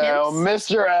what? Yeah, Chimps?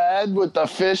 Mr. Ed with the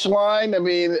fish line. I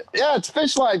mean, yeah, it's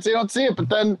fish line, so you don't see it. But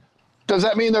then, does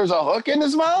that mean there's a hook in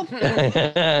his mouth?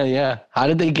 Yeah. How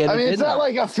did they get it? I mean, in it's not there?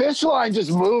 like a fish line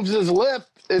just moves his lip.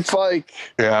 It's like,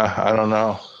 Yeah, I don't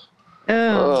know.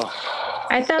 Oh. ugh.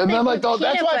 I thought And they then put that's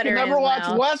peanut why I butter could in never his watch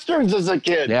mouth. westerns as a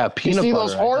kid. Yeah, You peanut see butter,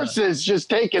 those I know. horses just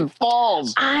taking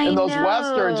falls I in those know.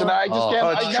 westerns, and I just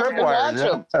can't. it's I never could tripwire, watch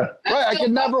them. Right, I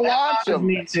could never watch them.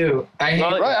 Me too. I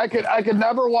hate Right, I could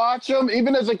never watch them,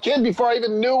 even as a kid, before I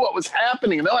even knew what was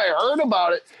happening. And then I heard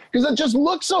about it because it just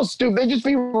looked so stupid. They'd just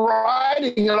be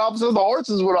riding, and all of a sudden the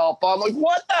horses would all fall. I'm like,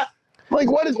 what the? Like,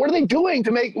 what are they doing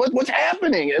to make what's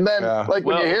happening? And then,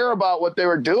 when you hear about what they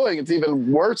were doing, it's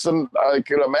even worse than I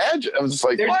could imagine. I was just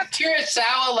like, There's what? a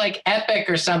Kurosawa like epic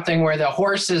or something where the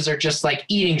horses are just like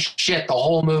eating shit the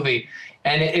whole movie,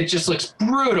 and it just looks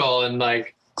brutal and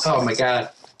like, oh my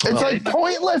god. It's like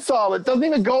pointless. All it doesn't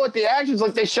even go with the actions.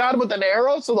 Like they shot him with an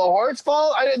arrow, so the horse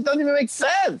fall. It doesn't even make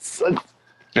sense.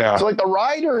 Yeah. So like the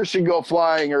rider should go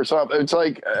flying or something. It's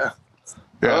like,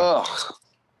 ugh.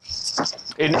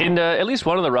 In at least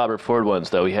one of the Robert Ford ones,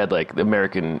 though, he had like the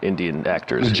American Indian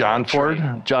actors. John Ford?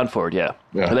 John Ford, yeah.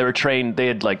 Yeah. They were trained. They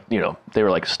had like, they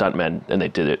were like stuntmen, and they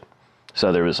did it.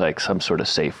 So there was like some sort of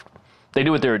safe. They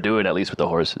knew what they were doing, at least with the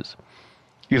horses.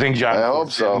 You think John I Ford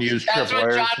hope so. didn't use That's triple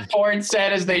what R's? John Ford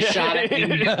said as they shot at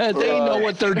Indian They know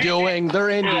what they're doing. They're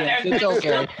Indians. It's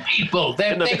okay. people.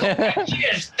 They go back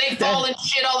years. They fall in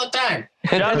shit all the time.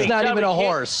 That's not even a we can't-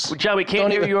 horse. John, we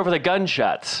can't hear you over the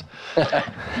gunshots.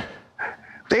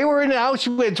 They were in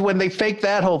Auschwitz when they faked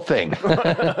that whole thing.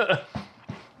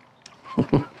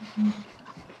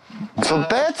 So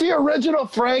that's the original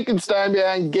Frankenstein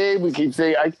behind Gabe. We keep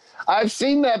saying I've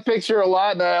seen that picture a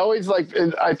lot, and I always I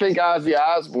think Ozzy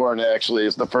Osbourne actually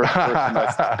is the first person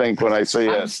I think when I see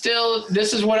I'm it. still,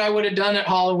 this is what I would have done at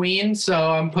Halloween,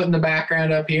 so I'm putting the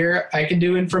background up here. I can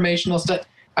do informational stuff.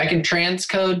 I can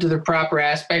transcode to the proper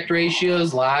aspect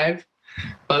ratios live,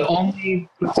 but only.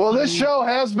 Well, this show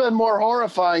has been more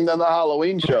horrifying than the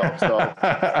Halloween show. So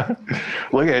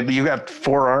Look at you got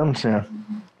 4 arms. Yeah.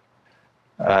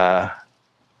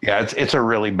 Yeah, it's a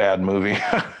really bad movie.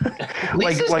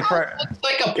 Lisa's like house looks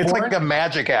like a it's porn. like a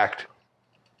magic act.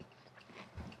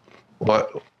 What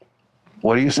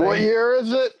do you say? what year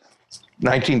is it?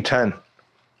 1910.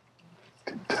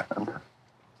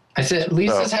 I said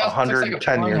Lisa's So, house looks like a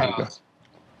 110 porn years house.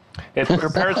 Her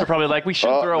parents are probably like, we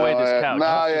shouldn't throw away this couch.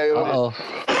 No, yeah.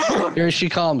 Uh-oh. Here she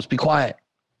comes. Be quiet.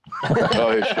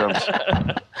 Oh, here she comes.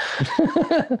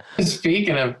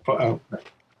 Speaking of,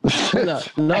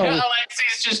 No.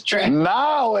 Alexi's just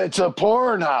Now it's a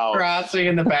porn house. crossing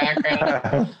in the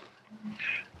background.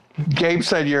 Gabe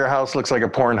said your house looks like a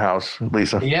porn house,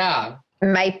 Lisa. Yeah.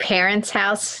 My parents'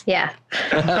 house. Yeah.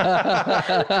 That's what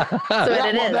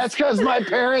it Well, is. that's because my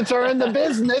parents are in the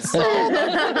business. So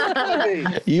that's what it's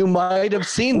gonna be. You might have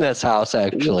seen this house,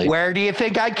 actually. Where do you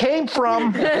think I came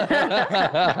from?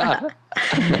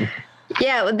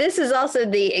 Yeah, well, this is also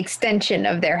the extension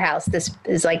of their house. This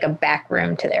is like a back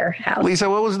room to their house. Lisa,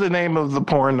 what was the name of the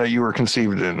porn that you were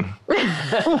conceived in?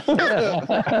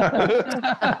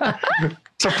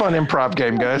 It's a fun improv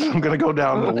game, guys. I'm going to go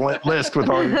down the list with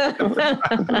all you.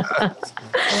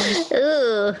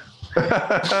 Ugh.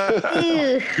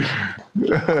 Ew.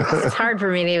 It's hard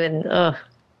for me to even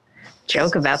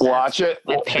joke about that. Watch it.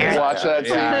 parents. Watch that.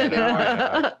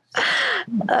 Yeah.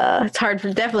 It's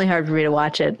definitely hard for me to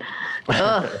watch it.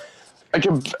 Ugh. I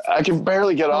can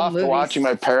barely get off movies. watching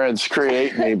my parents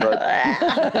create me, but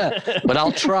But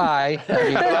I'll try.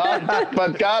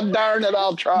 but God darn it,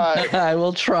 I'll try. I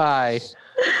will try.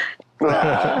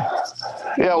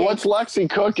 Yeah, what's Lexi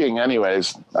cooking,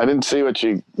 anyways? I didn't see what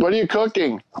are you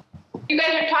cooking? You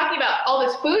guys are talking about all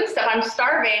this food stuff. I'm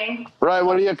starving. Right,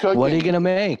 what are you cooking? What are you going to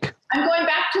make? I'm going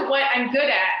back to what I'm good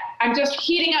at. I'm just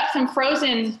heating up some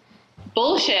frozen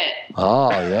bullshit. Oh,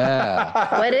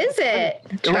 yeah. What is it?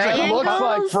 It looks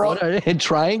like What are they, it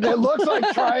triangle? looks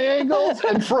like triangles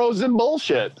and frozen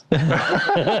bullshit. I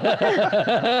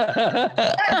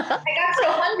got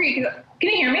so hungry. Can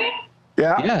you hear me?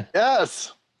 Yeah. Yeah.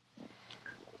 Yes.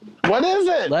 What is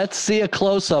it? Let's see a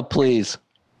close-up, please.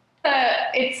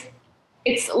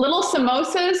 It's little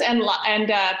samosas and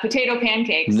potato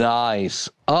pancakes. Nice.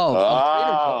 Oh,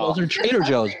 Oh. those are Trader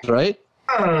Joe's, right?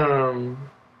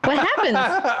 What happens?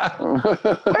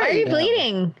 Why are you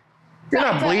bleeding? You're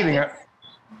not bleeding.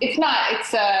 It's not.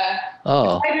 It's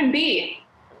Oh. vitamin B.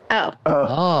 Oh, Oh.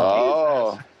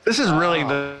 Oh. This is really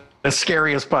the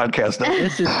scariest podcast.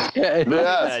 This is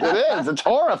Yes, it is. It's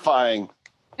horrifying.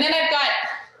 And then I've got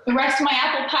the rest of my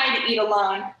apple pie to eat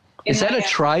alone. Is that a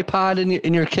tripod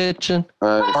in your kitchen?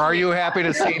 Are you happy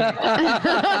to see me?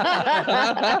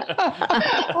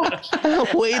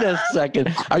 Wait a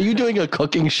second. Are you doing a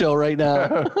cooking show right now?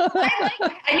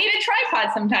 I need a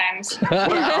tripod sometimes.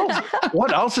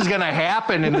 What else is going to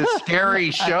happen in this scary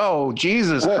show?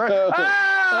 Jesus Christ.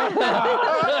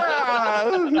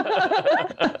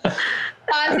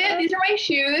 That's it. These are my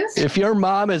shoes. If your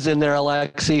mom is in there,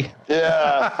 Alexi.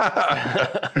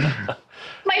 Yeah.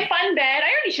 My fun bed. I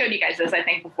already showed you guys this, I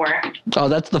think, before. Oh,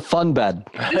 that's the fun bed.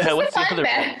 This is What's the the fun other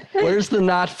bed. Where's the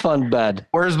not fun bed?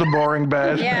 Where's the boring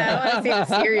bed? yeah. I want to see the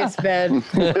serious bed.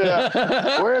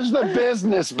 Yeah. Where's the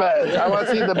business bed? I want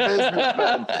to see the business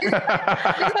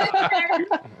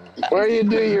bed. Where you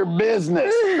do your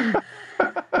business.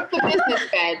 The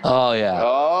business bed. Oh, yeah.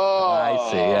 Oh.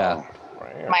 I see, yeah.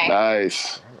 My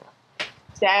Nice.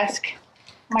 desk.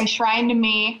 My shrine to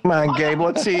me. Come on, Gabe.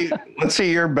 Let's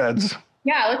see your beds.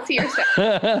 Yeah, let's see your stuff.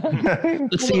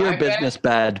 Let's see your business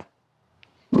bed.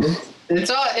 I'm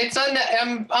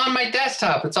on my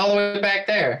desktop. It's all the way back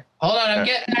there. Hold on, I'm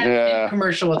getting that Yeah.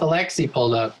 commercial with Alexi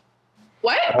pulled up.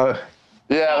 What?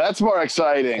 Yeah, that's more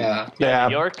exciting. Yeah.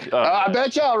 New York. I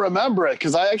bet you I'll remember it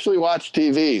because I actually watch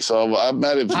TV, so I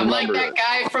might have I'm like remembered that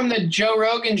it. guy from the Joe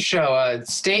Rogan show.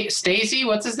 Stacy,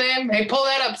 what's his name? Hey, pull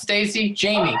that up, Stacy.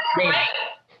 Jamie. Here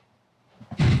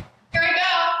we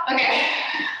go. Okay.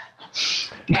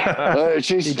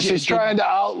 She's trying to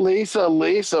out Lisa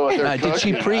with her Did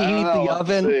she cooking. preheat I don't know. the Let's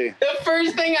oven? see. The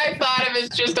first thing I thought of is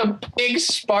just a big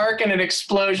spark and an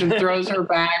explosion throws her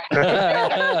back.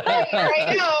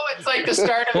 I know it's like the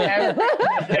start of every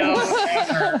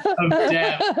of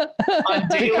death.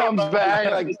 She comes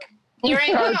back like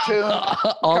cartoon.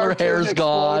 All her cartoon hair's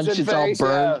gone. explosion She's all face,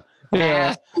 burned.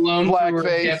 Yeah. blown Black through her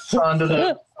face. hips onto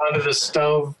the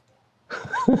stove.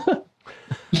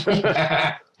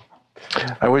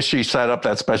 I wish she set up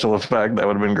that special effect. That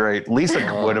would have been great. Lisa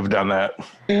would have done that.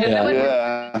 Yeah.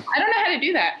 Yeah. I don't know how to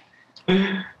do that.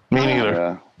 Me neither.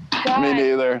 Yeah. God. Me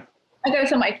neither. I got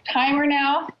us on my timer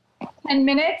now. 10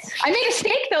 minutes. I made a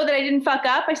steak though that I didn't fuck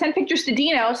up. I sent pictures to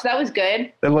Dino, so that was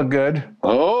good. It looked good.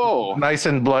 Oh. Nice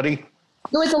and bloody. It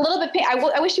was a little bit pink.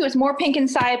 I wish it was more pink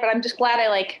inside, but I'm just glad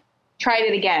I tried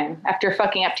it again after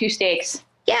fucking up 2 steaks.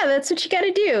 Yeah, that's what you got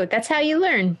to do. That's how you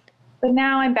learn. But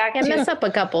now I'm back And to mess up a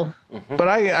couple. But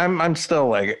I'm still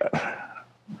like,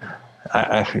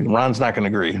 Ron's not going to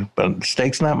agree, but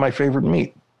steak's not my favorite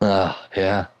meat. Yeah.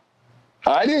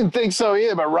 I didn't think so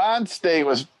either, but Ron's steak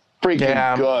was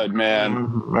freaking good, man.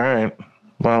 All right.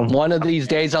 Well, One of these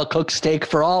days, I'll cook steak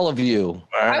for all of you. all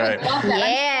I would right. love that.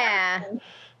 Yeah.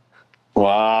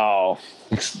 Wow.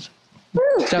 Except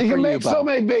You for can you, make so Bob.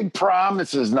 many big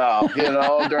promises now, during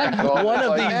COVID. One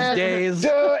of Like, these man, days.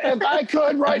 Dude, if I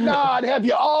could right now, I'd have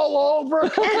you all over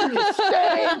cooking the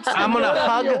steaks. I'm gonna whatever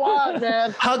hug- you want,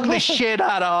 man. Hug the shit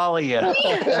out of all of you.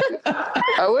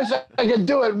 I wish I could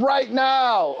do it right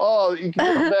now. Oh, you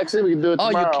can Maxine, we can do it Oh,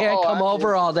 tomorrow. you can't come I-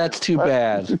 over? Oh, that's too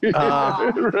bad.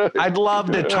 I'd love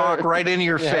to talk right in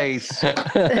your face.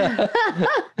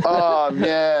 Oh,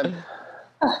 man.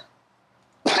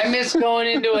 I miss going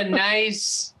into a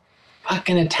nice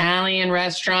fucking Italian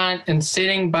restaurant and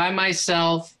sitting by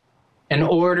myself and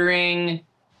ordering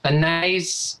a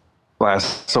nice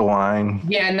Glass of wine.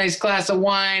 a nice glass of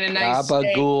wine, a nice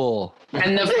steak. Gabagool.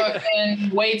 And the fucking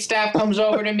wait staff comes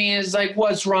over to me and is like,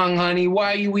 "What's wrong, honey?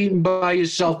 Why are you eating by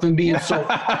yourself and being so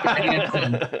fucking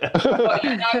handsome?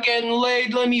 You're not getting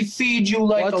laid. Let me feed you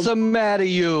like What's the matter,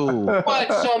 you?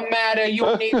 What's the matter?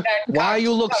 You need that. Why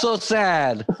you look so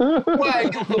sad? Why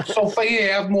you look so funny?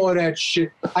 Here, have more of that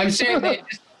shit." I'm saying,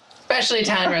 especially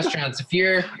Italian restaurants. If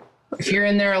you're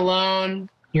in there alone,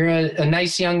 you're a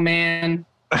nice young man.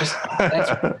 That's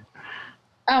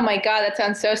Oh my God, that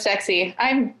sounds so sexy.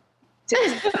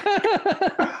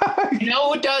 You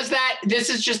know who does that? This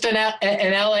is just an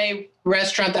LA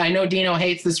restaurant. I know Dino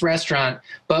hates this restaurant,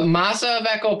 but Masa of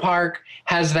Echo Park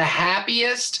has the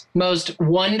happiest, most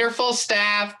wonderful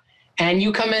staff. And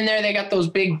you come in there, they got those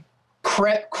big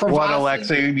crevasses. What,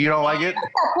 Alexi? You don't like it?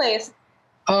 that place.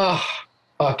 Oh,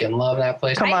 fucking love that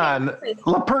place. Come on.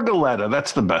 La Pergoletta.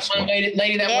 That's the best One one.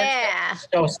 lady that Yeah. works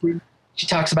there, so sweet. She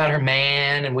talks about her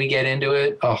man, and we get into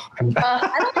it. Oh, I don't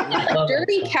think it's like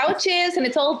dirty couches and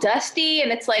it's all dusty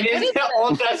and it's like, it what is is the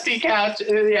old dusty couch.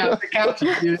 Yeah, the couch.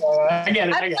 I get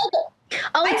it. I get it.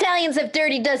 All Italians have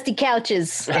dirty, dusty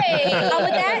couches. Hey, How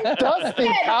with that? Dusty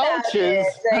couches?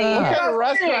 What kind of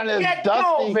restaurant is Get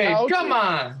dusty COVID. couches? Come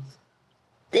on.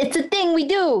 It's a thing we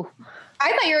do.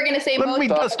 I thought you were going to say Let most me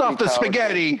dust off the Dusty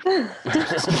spaghetti.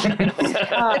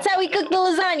 That's how we cook the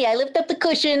lasagna. I lift up the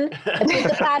cushion, I put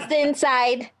the pasta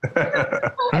inside.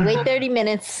 I wait 30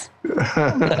 minutes.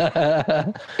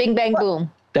 Bing, bang,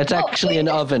 boom. That's actually an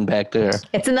oven back there.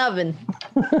 It's an oven.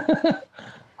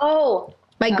 Oh,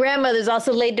 My grandmother's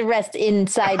also laid to rest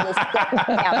inside this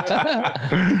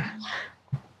couch.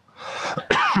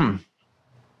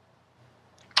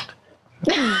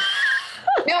 no,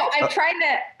 I'm trying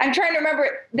to remember.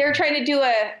 They're trying to do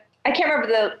I can't remember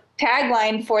the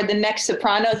tagline for the next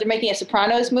Sopranos. They're making a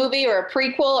Sopranos movie or a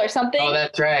prequel or something. Oh,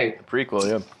 that's right. Prequel,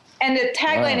 yeah. And the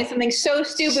tagline is something so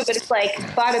stupid, but it's like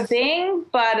bada bing,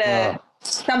 bada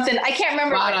something. I can't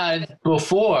remember.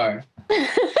 Before.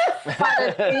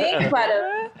 Bada bing,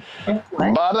 bada.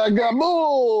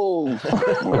 Badagaboo!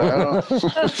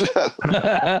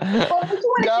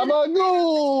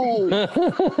 Gabagoo!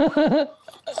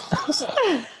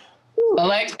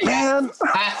 Alex,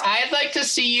 I'd like to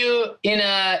see you in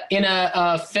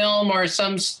a film or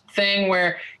something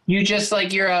where you just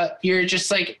like your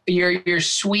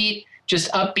sweet,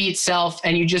 just upbeat self,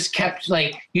 and you just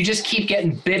keep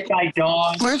getting bit by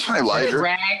dogs. Where's my lighter?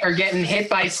 Or getting hit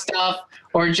by stuff,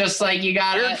 or just like you Weird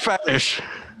gotta. fetish.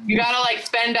 You gotta like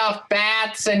fend off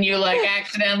bats, and you like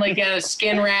accidentally get a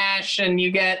skin rash, and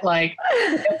you get like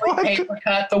every paper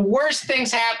cut. The worst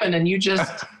things happen, and you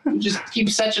just keep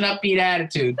such an upbeat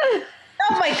attitude.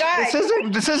 Oh my God.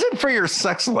 This isn't for your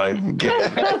sex life. Send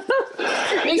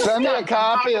me a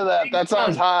copy of that. That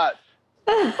sounds hot.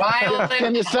 Violent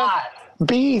Can you and send hot.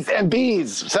 bees and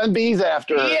bees? Send bees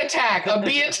after. Bee attack. A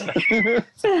bee attack.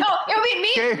 Oh, it'll be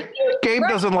me. Gabe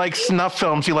doesn't like snuff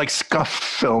films. He likes scuff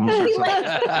films. Well,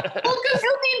 because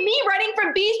it'll be me running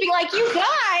from bees, being like, "You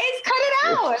guys, cut it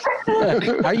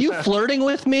out, Are you flirting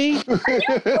with me? guys."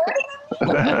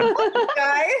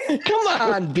 Come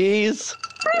on, bees.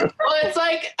 Well, it's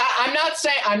like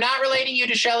I'm not relating you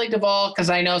to Shelley Duvall because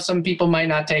I know some people might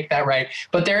not take that right,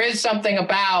 but there is something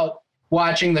about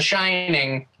watching The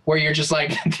Shining where you're just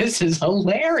like, this is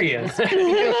hilarious.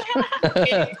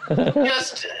 It's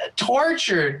just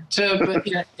tortured to,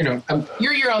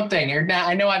 you're your own thing. You're not.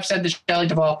 I know I've said the Shelley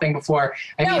Duvall thing before.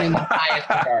 I mean, in the highest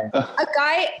regard.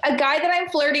 A guy that I'm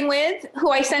flirting with,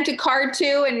 who I sent a card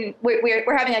to, and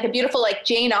we're having like a beautiful like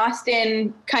Jane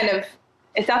Austen kind of.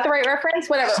 Is that the right reference?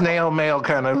 Whatever. Snail mail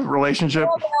kind of relationship.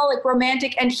 Snail mail, like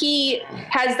romantic, and he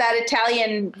has that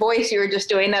Italian voice you were just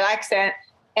doing, that accent,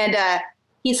 and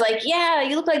he's like, "Yeah,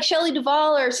 you look like Shelley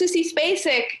Duvall or Sissy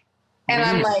Spacek," and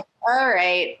I'm like, "All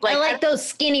right." I like those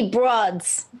skinny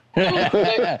broads.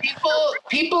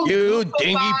 People You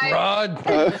dingy broad.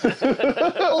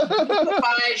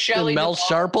 Shelley Mel Duvall.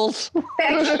 Sharples.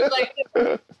 Like,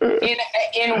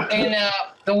 in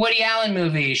the Woody Allen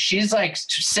movie, she's like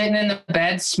sitting in the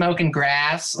bed smoking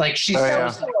grass. Like she's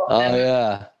Oh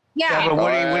yeah. yeah. But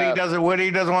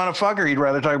Woody doesn't want to fuck her. He'd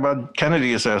rather talk about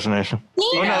Kennedy assassination.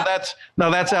 Yeah.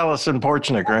 Oh, that's Alison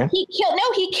Porchnick, right?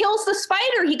 He kills the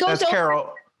spider. He goes That's over.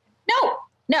 Carol.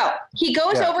 No. He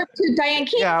goes over to Diane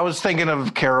Keaton. Yeah, I was thinking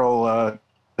of Carol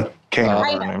Kane.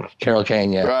 I her know. name. Carol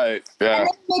Kane, yeah. Right. Yeah. And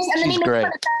then he She's makes great.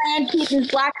 fun of Diane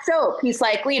Keaton's black soap. He's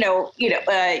like,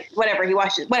 whatever. He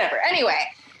washes, whatever. Anyway,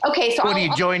 okay. So What are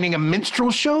you joining a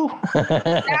minstrel show?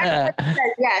 yes.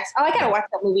 Oh, I gotta watch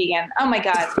that movie again. Oh my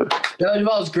God. Shelley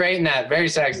Duvall's great in that. Very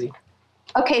sexy.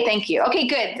 Okay, thank you. Okay,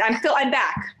 good. I'm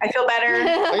back. I feel better.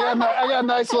 I got a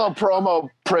nice little promo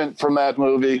print from that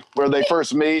movie where they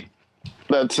first meet.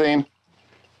 That scene.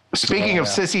 Speaking of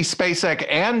Sissy Spacek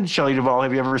and Shelley Duvall,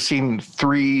 have you ever seen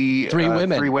Three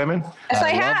Women? Three Women. Yes,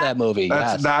 I love have. that movie.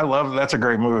 That's Yes. that's a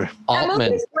great movie. That movie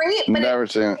Altman. is great, but Never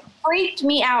seen it. it freaked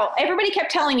me out. Everybody kept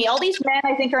telling me, all these men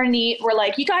I think are neat were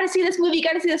like, "You got to see this movie. You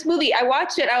got to see this movie." I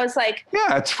watched it. I was like,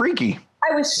 Yeah, it's freaky.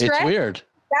 I was It's stressed weird.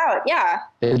 out. Yeah.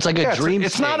 It's like a Yeah, dream.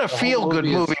 it's not a state. The whole feel-good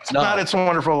is- movie. It's no. not It's a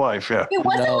Wonderful Life. Yeah. It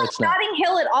wasn't No, like it's not. Notting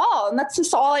Hill at all, and that's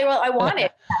just all I wanted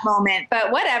at that moment.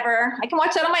 But whatever, I can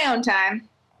watch that on my own time.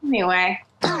 Anyway,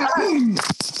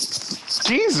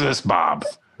 Jesus, Bob.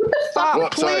 Bob,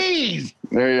 Whoops, sorry. please.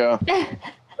 There you go.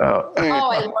 oh, I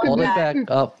love Hold it that.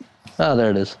 back up. Oh, there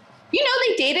it is. You know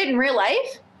they dated in real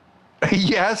life?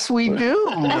 Yes, we do.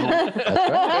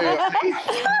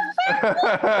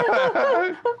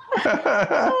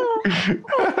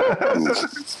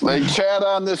 They chat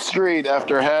on the street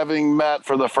after having met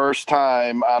for the first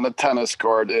time on a tennis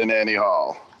court in Annie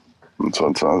Hall. That's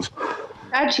what it says.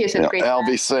 God, she is such Yeah, great.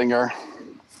 Albie Singer.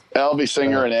 Albie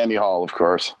Singer and Annie Hall, of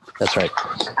course. That's right.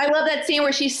 I love that scene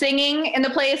where she's singing in the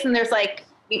place and there's like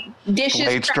dishes.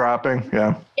 Plates dropping.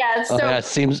 Yeah. Yeah, it's Oh, so.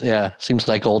 yeah, seems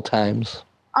like old times.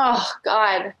 Oh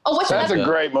God. Oh, what's That's another?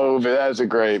 a great movie. That is a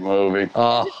great movie.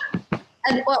 Oh,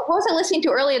 And what was I listening to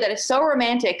earlier that is so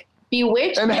romantic?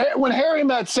 Bewitched. And when Harry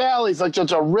Met Sally's like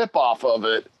just a ripoff of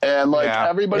it, and like Yeah.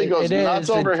 everybody goes It nuts is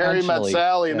over Harry Met intentionally,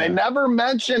 Sally, and they yeah. never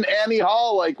mention Annie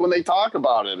Hall like when they talk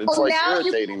about it. It's Well, like now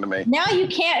irritating to me. Now you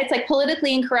can't. It's like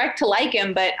politically incorrect to like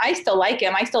him, but I still like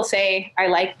him. I still say I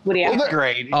like Woody Allen. Well,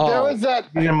 Great. Oh. There was that.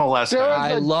 You didn't molest There her. was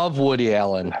I love Woody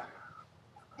Allen.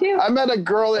 too. I met a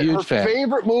girl that her Huge fan.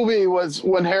 favorite movie was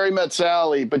When Harry Met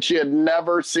Sally, but she had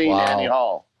never seen Wow. Annie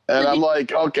Hall. And I'm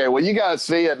like, okay, well, you got to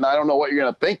see it, and I don't know what you're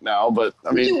going to think now, but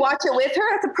I Did you mean, watch it with her?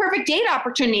 That's a perfect date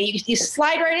opportunity. You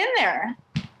slide right in there.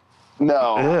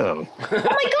 no. Ew. Oh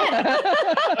my God.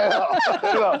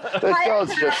 This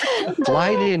show's just,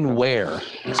 Slide in where?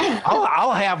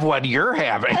 I'll have what you're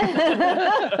having.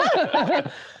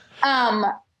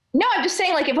 No, I'm just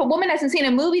saying, like, if a woman hasn't seen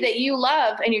a movie that you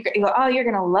love and you go, oh, you're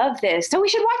going to love this, so we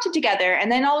should watch it together.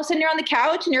 And then all of a sudden you're on the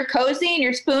couch and you're cozy and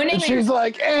you're spooning. and and she's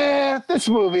like, this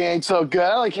movie ain't so good.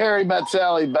 I like Harry Met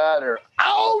Sally better.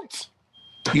 Out!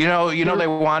 You know, they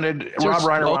wanted Is there a Rob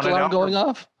Reiner smoke wanted alarm Albert, going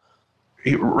off?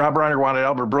 Rob Reiner wanted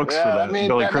Albert Brooks for that.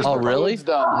 Billy that- Crystal. Oh, really? It's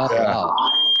done. Oh, Yeah. wow.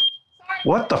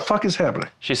 What the fuck is happening?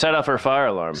 She set off her fire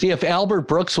alarm. See, if Albert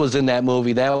Brooks was in that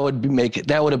movie, that would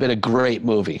have been a great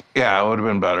movie. Yeah, it would have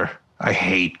been better. I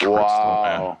hate Crystal,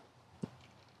 man. Wow.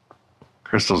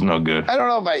 Crystal's no good. I don't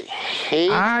know if I hate,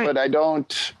 but I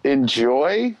don't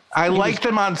enjoy. I liked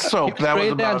him on Soap. That was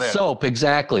Great about on it. Soap,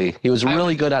 exactly. He was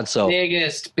really good on Soap.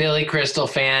 Biggest Billy Crystal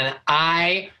fan.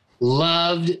 I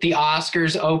loved the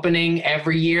Oscars opening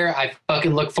every year. I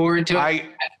fucking look forward to it.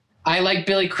 I like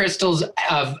Billy Crystal's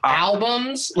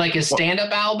albums, like his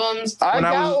stand-up albums. I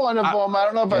got one of them. I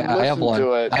don't know if I've I have listened one.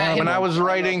 to it. When I was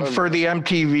writing for the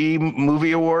MTV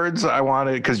Movie Awards, I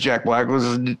wanted, because Jack Black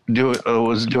was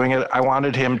doing it, I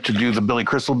wanted him to do the Billy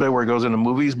Crystal bit where he goes into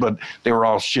movies, but they were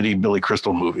all shitty Billy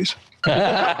Crystal movies.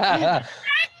 And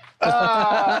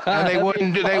they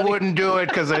wouldn't do it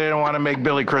because they didn't want to make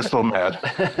Billy Crystal mad.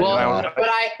 Well,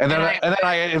 and then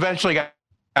I eventually got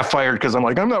fired because I'm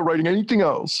like, I'm not writing anything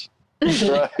else.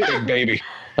 Right. Big baby.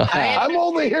 I'm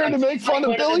only here to make fun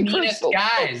of Billy meanest Crystal.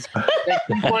 guys.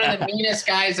 He's one of the meanest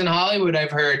guys in Hollywood I've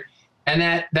heard. And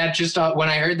that just when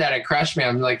I heard that, it crushed me.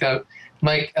 I'm like,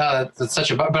 that's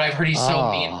such a. But I've heard he's so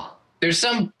mean. There's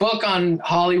some book on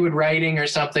Hollywood writing or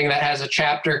something that has a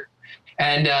chapter,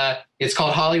 and it's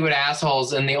called Hollywood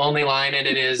Assholes, and the only line in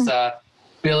it is.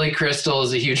 Billy Crystal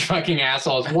is a huge fucking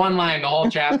asshole. It's one line, the whole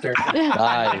chapter.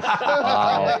 Nice.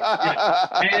 Wow.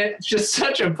 And it's just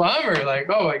such a bummer. Like,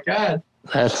 oh my God.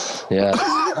 That's, yeah.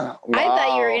 I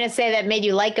thought you were going to say that made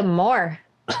you like him more.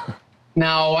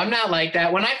 No, I'm not like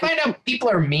that. When I find out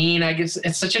people are mean, I guess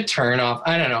it's such a turnoff.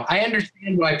 I don't know. I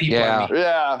understand why people are mean.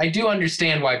 Yeah. I do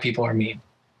understand why people are mean.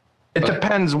 It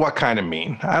depends what kind of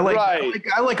mean. I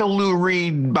like a Lou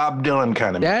Reed, Bob Dylan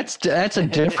kind of mean. That's a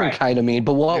different kind of mean.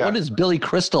 But what does Billy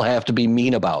Crystal have to be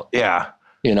mean about? Yeah.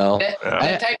 You know?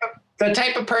 The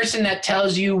type of person that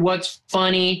tells you what's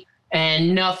funny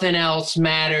and nothing else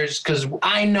matters because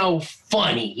I know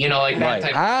funny. You know, like that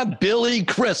type. I'm Billy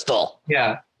Crystal.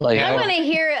 Yeah. Like, I want to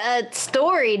hear a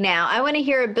story now. I want to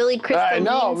hear a Billy Crystal I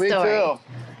know, mean me story. too.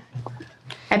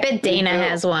 I bet Dana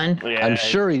has one. Yeah, I'm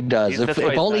sure he does. If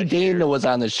only Dana was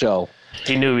on the show.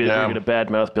 He knew he was going to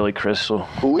badmouth Billy Crystal.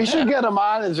 We should get him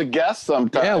on as a guest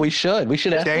sometime. Yeah, we should. We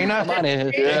should ask Dana? him on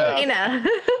it. Yeah. Dana.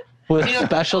 With a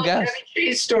special Tell a guest. Chevy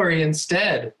Chase story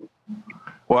instead.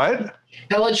 What?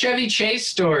 Tell a Chevy Chase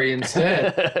story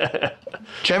instead.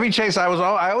 Chevy Chase, I was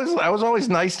always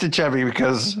nice to Chevy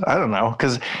because I don't know,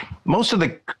 because most of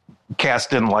the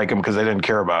cast didn't like him because they didn't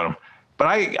care about him. But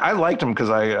I liked him because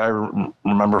I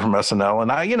remember from SNL,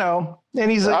 and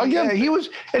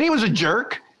he was a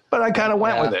jerk, but I kind of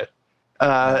went with it.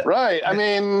 Right. I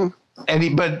mean,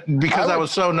 but because I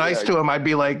was so nice to him, I'd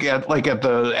be like at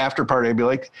the after party, I'd be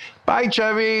like, "Bye,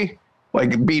 Chevy."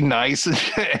 Like, be nice.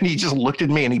 And he just looked at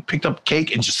me and he picked up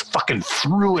cake and just fucking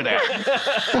threw it at me.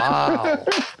 Wow.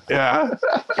 Yeah.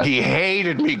 He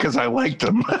hated me because I liked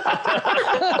him.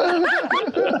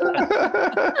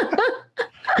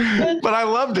 But I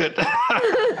loved it.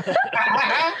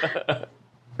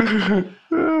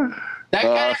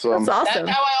 That's awesome. That's how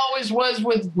I always was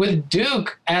with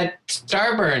Duke at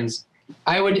Starburns.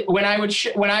 When I would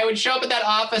show up at that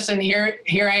office and here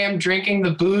I am drinking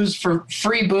the booze for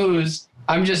free booze.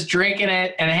 I'm just drinking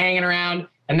it and hanging around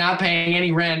and not paying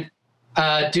any rent.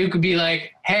 Duke would be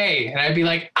like, "Hey," and I'd be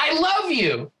like, "I love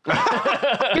you,"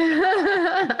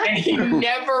 and he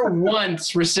never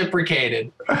once reciprocated.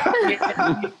 He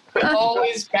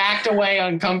always backed away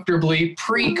uncomfortably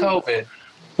pre-COVID.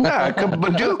 Yeah,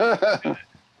 but Duke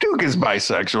is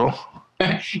bisexual.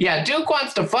 Yeah, Duke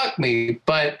wants to fuck me,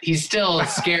 but he's still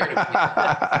scared of me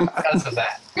because of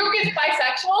that. Duke is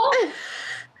bisexual?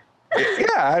 Yeah,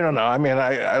 I don't know. I mean,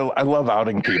 I love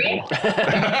outing people.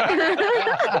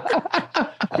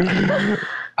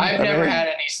 I've never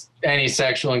had any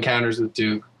sexual encounters with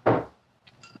Duke.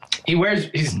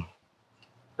 He's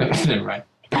never mind.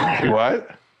 What?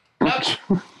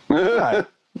 Nope.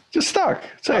 Just stuck.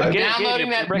 Say I'm it. downloading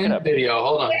that bring it up. video.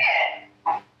 Hold on.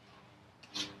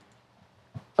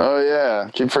 oh yeah,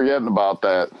 keep forgetting about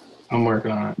that. I'm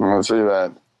working on it. Let's see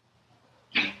that.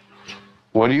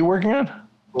 What are you working on?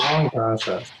 Long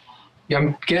process. Yeah,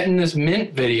 I'm getting this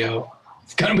Mint video.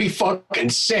 It's gonna be fucking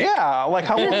sick. Yeah, like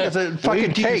how long does it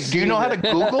fucking take? Do you know how to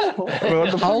Google?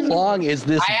 How long is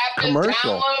this I have to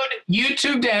commercial? download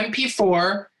YouTube to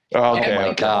MP4 Okay.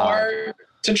 and MP4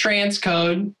 to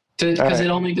transcode because it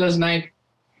only does 9.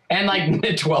 And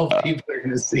like 12 people are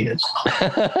gonna see it.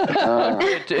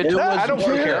 I don't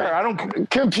care. I don't.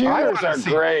 Computers are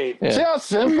great. Yeah. See how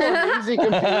simple and easy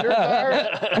computers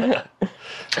are?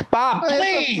 Bob, It's a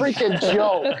please. freaking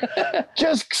joke.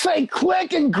 Just say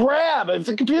click and grab. If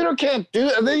the computer can't do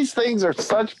it, these things are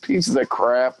such pieces of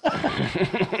crap.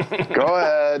 Go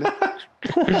ahead.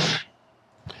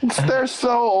 They're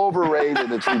so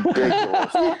overrated. It's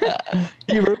ridiculous.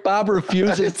 Bob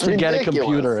refuses to get a ridiculous.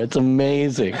 computer. It's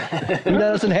amazing. He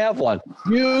doesn't have one.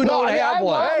 You don't have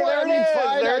one. Hey, there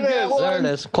it is. There it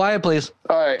is. Quiet, please.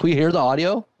 All right. Can we hear the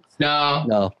audio? No.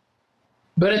 No.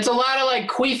 But it's a lot of like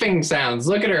queefing sounds.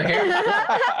 Look at her hair.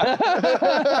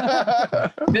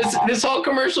 This whole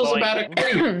commercial's about a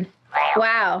queef.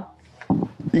 Wow.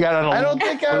 You got I don't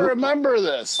think I remember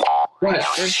this. What?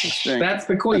 Interesting. That's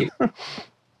the queef.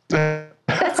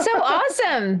 That's so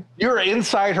awesome. You were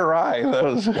inside her eye. That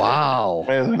was Wow.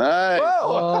 amazing. Nice.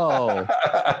 Whoa.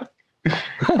 Oh.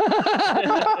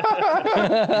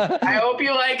 I hope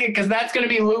you like it because that's going to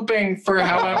be looping for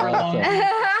however long.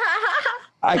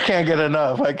 I can't get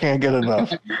enough. I can't get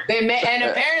enough. And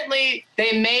apparently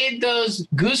they made those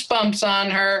goosebumps on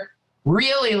her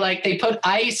really like they put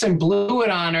ice and blew it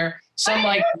on her.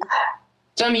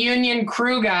 Some union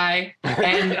crew guy,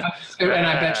 and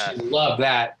I bet she loved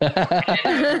that.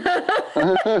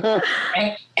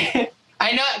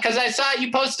 I know because I saw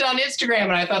you posted on Instagram,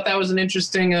 and I thought that was an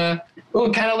interesting. It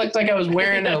kind of looked like I was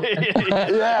wearing a.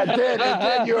 Yeah, it did. It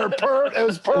did. You were it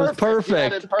was perfect. You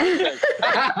had it perfect.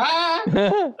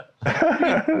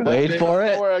 Wait for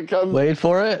it. Where it comes. Wait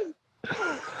for it.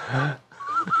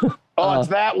 Oh, it's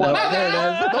that one. There it is.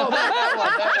 No,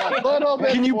 that one. Little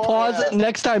bit Can you more, pause yeah. it?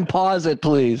 Next time, pause it,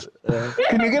 please.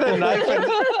 Can you get a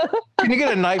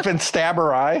knife and stab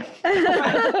her eye?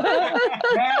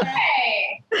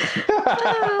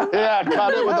 Yeah,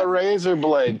 cut it with a razor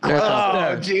blade. Oh,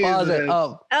 Pause Jesus. it.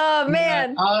 Oh. Oh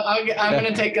man. I'm going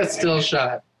to take a still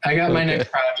shot. I got my next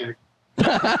project.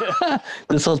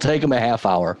 This will take him a half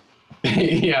hour.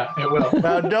 Yeah, it will.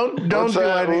 Now, don't What's do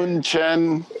that? any, Un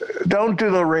Chen. don't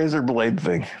do the razor blade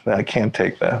thing. I can't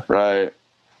take that. Right.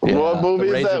 Yeah, What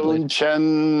movie the is that? razor blade. Un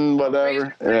Chen,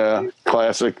 whatever. Yeah,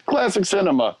 classic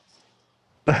cinema.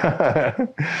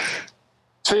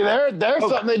 See, there's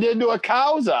something they did to a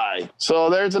cow's eye. So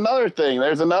there's another thing.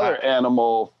 There's another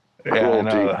animal Yeah, I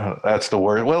cruelty. know. That's the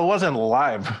word. Well, it wasn't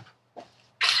live.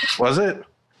 Was it?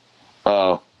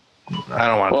 Oh. I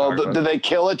don't want to Well, talk about did they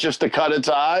kill it just to cut its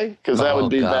eye? Because that Oh, would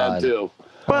be God. bad too.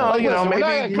 Well, you know, Listen, we're not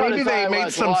maybe gonna cut its they eye while made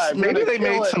it's some alive. We're maybe gonna they kill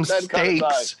made it, some then cut its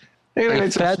steaks. Maybe they They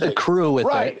made some fed the steaks. crew with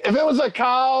Right. it. If it was a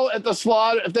cow at the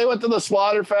slaughter, if they went to the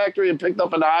slaughter factory and picked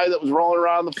up an eye that was rolling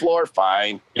around the floor,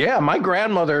 fine. Yeah, my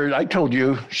grandmother, I told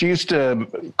you, she used to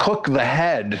cook the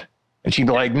head. And she'd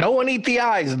be like, "No one eat the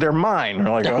eyes; they're mine."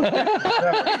 We're like, "Oh,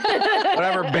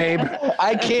 whatever, babe."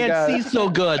 I can't Yeah. see so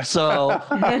good, so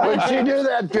Would she do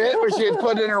that bit where she'd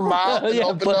put it in her mouth and Yeah,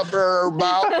 open put- up her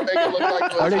mouth and make it look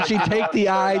like it was or did like she take the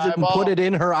an eyes and eyeball? put it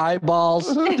in her eyeballs?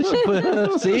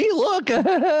 See, look.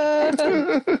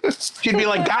 She'd be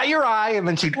like, "Got your eye," and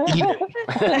then she'd eat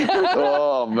it.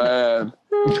 Oh man!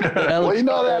 Well, you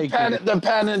know that the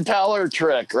Penn and Teller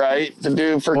trick, right? To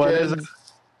do for What kids, is it?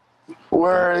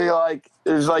 where he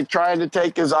is trying to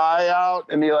take his eye out,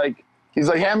 and he's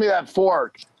like, "Hand me that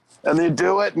fork," and you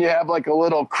do it, and you have like a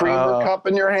little creamer cup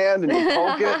in your hand, and you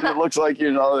poke it, and it looks like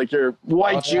like your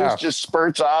white juice just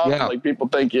spurts out, Yeah. and like people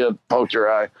think you poked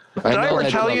your eye. Did I ever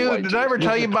tell you? Did I ever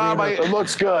tell you, Bob? It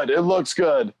looks good. It looks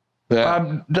good.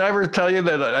 Bob, did I ever tell you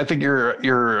that I think your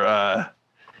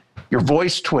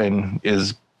voice twin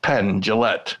is Penn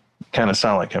Jillette? Kind of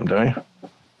sound like him, don't you?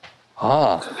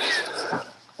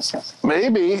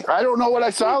 Maybe. I don't know what I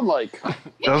sound like.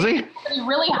 Does he?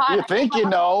 Really hot. You think you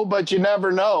know, but you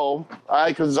never know.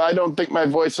 Because I don't think my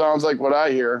voice sounds like what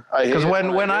I hear. Because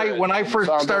when I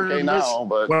first started when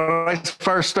I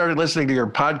first started listening to your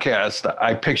podcast,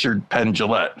 I pictured Penn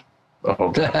Jillette.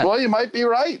 Oh, Well, you might be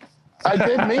right. I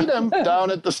did meet him down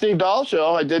at the Steve Dahl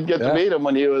show. I did get to meet him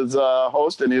when he was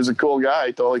hosting. He was a cool guy,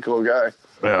 totally cool guy.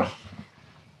 yeah.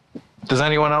 Does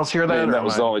anyone else hear that? And or that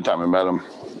was am the only time I met him.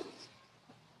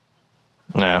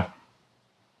 Yeah.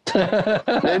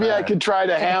 Maybe I could try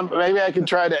to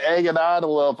egg it out a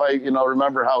little if I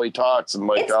remember how he talks and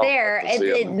like. It's there.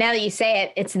 Now that you say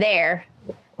it, it's there.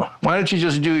 Why don't you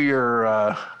just do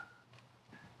your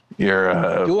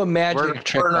Do a magic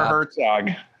trick. Werner Bob.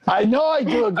 Herzog? I know I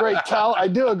do a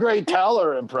great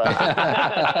Teller impression.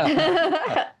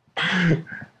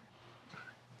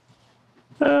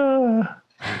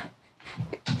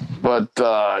 But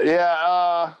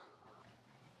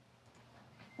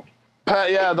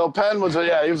Penn was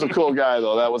he was a cool guy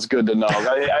though. That was good to know.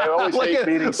 I always hate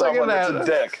meeting someone that's a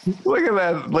dick. Look at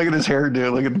that. Look at his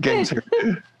hairdo. Look at the gang's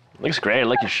hairdo. Looks great. I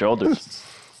like your shoulders.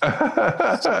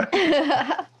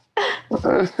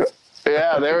 Yeah,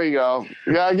 Yeah, there we go.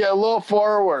 You gotta get a little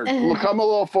forward. Come a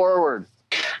little forward.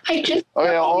 I just. Oh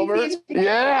yeah, over.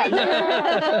 Yeah.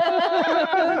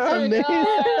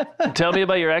 Tell me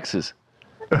about your exes.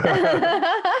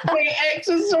 My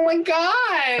exes, oh my gosh.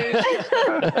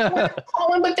 I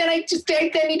call him, but then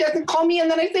then he doesn't call me,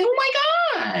 and then I say, oh my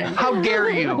God. How dare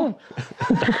you?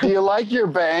 Do you like your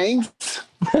bangs?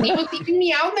 He was leaving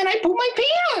me out, and then I pooped my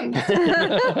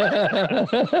pants.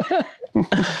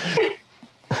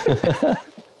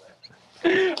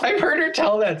 I've heard her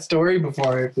tell that story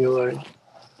before, I feel like.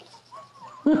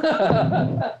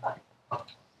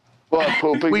 Well,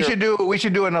 pooping. We should do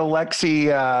an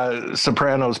Alexi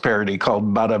Sopranos parody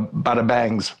called Bada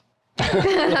Bangs.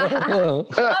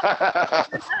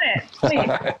 Wait.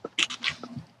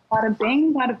 Bada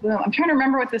bing, bada boom. I'm trying to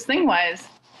remember what this thing was.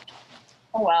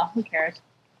 Oh well, who cares?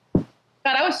 God,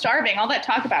 I was starving. All that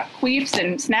talk about queefs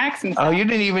and snacks and stuff. Oh, you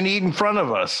didn't even eat in front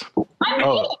of us. I'm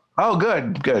eating. Oh,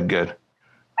 good.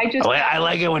 I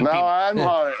like it when No, people.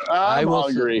 I'm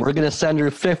hungry. We're gonna send her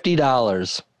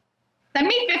 $50. Send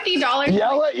me $50.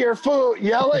 Yell at your food.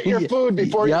 Yell at your food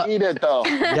before you eat it, though.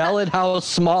 Yell at how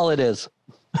small it is.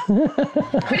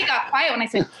 Everybody got quiet when I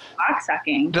said cock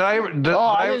sucking. I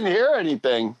didn't hear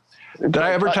anything. Did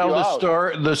I ever tell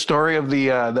the story of the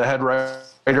head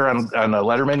writer on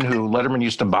Letterman, who Letterman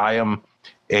used to buy him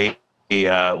a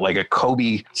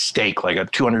Kobe steak, like a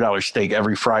 $200 steak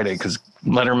every Friday, because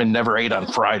Letterman never ate on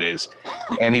Fridays,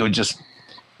 and he would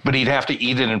but he'd have to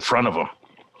eat it in front of him.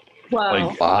 Whoa.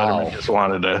 Like Letterman just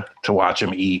wanted to watch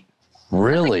him eat.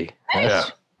 Really? Yeah.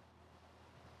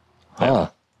 Huh.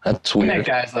 That's We weird. met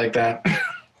guys like that.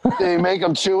 Did he make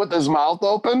him chew with his mouth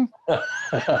open? Bob,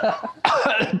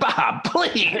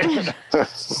 please.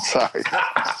 Sorry.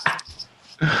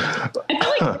 I feel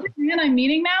like every man I'm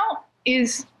meeting now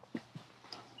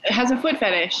has a foot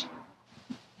fetish.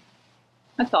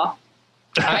 That's all.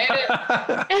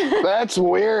 That's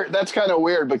weird. That's kind of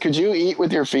weird. But could you eat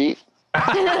with your feet?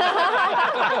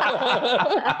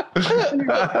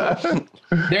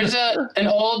 There's an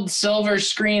old silver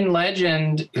screen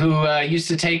legend who used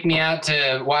to take me out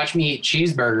to watch me eat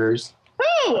cheeseburgers.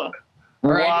 Who?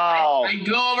 Wow. I'd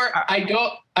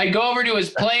go over to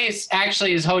his place,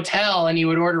 actually his hotel, and he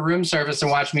would order room service and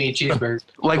watch me eat cheeseburgers.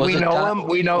 Like Was we it know Don- him.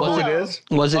 We know who it is.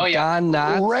 Was it Oh, yeah. Don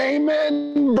Knotts?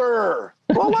 Raymond Burr.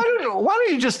 Well, why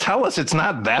don't you just tell us it's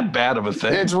not that bad of a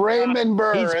thing? It's Raymond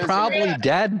Burr. He's isn't probably it?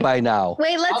 dead by now.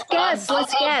 Wait, let's guess.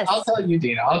 Let's guess. I'll tell you,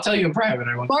 Dina. I'll tell you in private.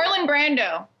 I won't. Marlon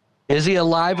Brando. Is he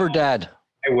alive or dead?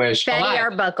 I wish. Fatty Alive.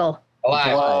 Arbuckle.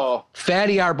 Alive. Oh,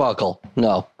 Fatty Arbuckle.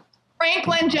 No. Frank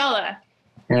Langella.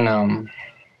 No.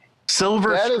 Silver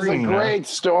that is a screen. huh? great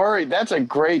story. That's a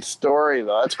great story,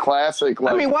 though. That's classic.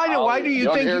 I mean, why do you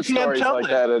don't think hear you can't stories tell like it?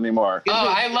 that anymore? Oh,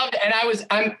 I loved it,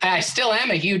 and I still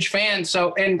am a huge fan.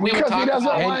 So, and we would Because he talk doesn't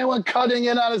about. want anyone cutting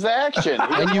in on his action. He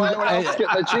doesn't want anyone else getting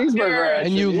the cheeseburger action.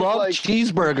 And you He's love like,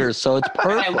 cheeseburgers, so it's I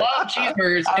perfect. love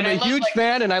cheeseburgers. I'm and I a love, huge like,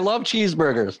 fan, and I love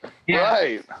cheeseburgers. yeah,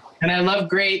 right. and I love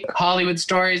great Hollywood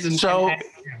stories. And So-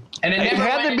 and it It never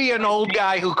had to went- be an old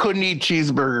guy who couldn't eat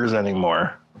cheeseburgers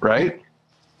anymore, right?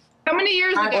 How many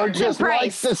years ago? Or just likes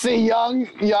Price. to see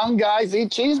young guys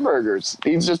eat cheeseburgers.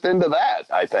 He's just into that,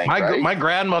 I think. right? My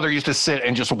grandmother used to sit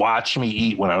and just watch me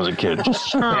eat when I was a kid.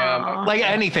 Just Yeah. like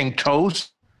anything,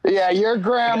 toast. Yeah, your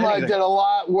grandma Anything. did a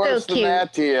lot worse So than cute.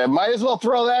 that to you. Might as well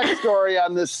throw that story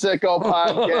on this sicko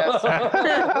podcast.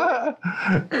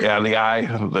 Yeah, the eye,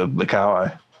 the cow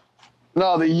eye.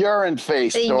 No, the urine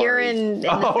face The story. urine in the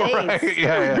Oh, face. right.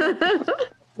 Yeah.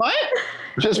 What?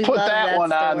 Just We put love that that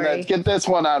one on. story. Get this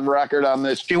one on record on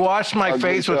this. She washed my Ugly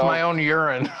face with show. my own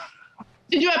urine.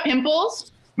 Did you have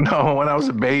pimples? No, when I was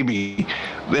a baby.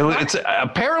 It's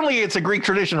apparently it's a Greek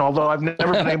tradition, although I've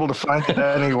never been able to find it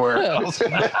anywhere else.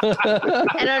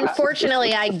 And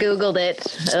unfortunately, I Googled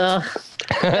it. Ugh.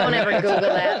 Don't ever Google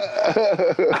that.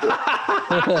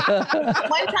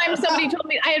 One time somebody told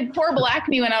me I had horrible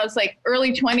acne when I was like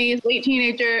early 20s, late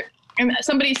teenager. And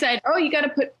somebody said, "Oh, you gotta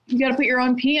put your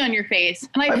own pee on your face."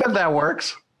 And I bet that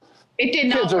works. it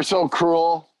did Kids not. are so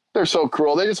cruel. They're so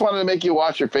cruel. They just wanted to make you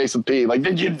wash your face with pee. Like,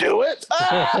 did you do it?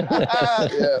 Yeah.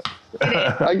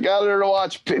 I got her to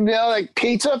watch, like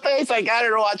pizza face. I got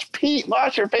her to watch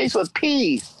wash her face with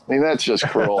pee. I mean, that's just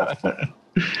cruel.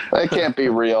 That can't be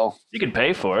real. You can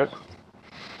pay for it.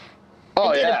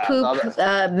 Oh, Did yeah. a poop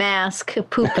mask, a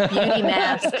poop beauty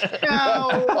mask.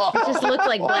 No. It just looked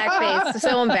like blackface.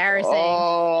 So embarrassing.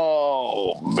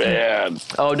 Oh, man.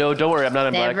 Oh no, don't worry, I'm not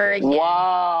in black. Never again.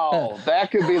 Wow. That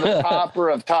could be the topper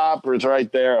of toppers right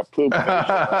there. A poop facial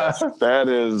mask. That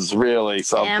is really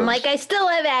something. And I'm like, I still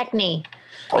have acne.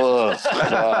 Ugh.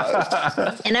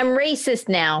 And I'm racist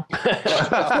now.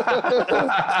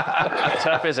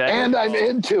 Tough as ever. And I'm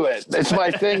into it. It's my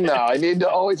thing now. I need to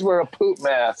always wear a poop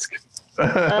mask.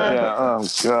 Yeah. Oh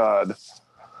God.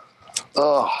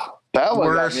 Oh, that one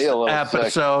got Worst me a little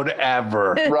episode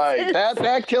ever. sick. Right.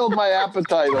 That killed my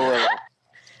appetite a little.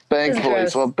 Thankfully.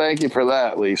 gross. So thank you for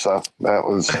that, Lisa. That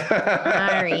was.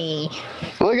 Sorry.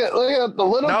 Look at the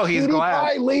little No, he's cutie glad.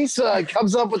 pie Lisa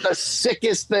comes up with the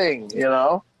sickest thing, you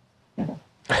know?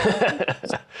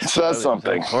 Says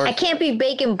something. I can't be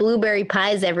baking blueberry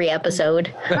pies every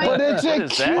episode. But it's a What is that?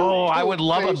 cute Oh, I would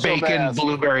love a facial bacon mask.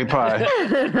 blueberry pie.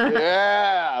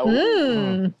 Yeah.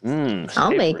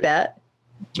 I'll make that.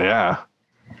 Yeah.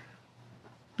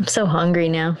 I'm so hungry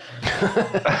now.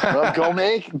 Well, go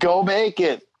make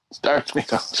it. Start me.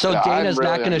 So Yeah, Dana's I'm not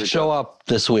really going to hungry, show up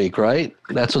this week, right?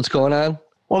 That's what's going on?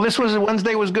 Well,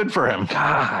 Wednesday was good for him.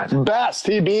 God. Best.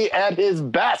 He'd be at his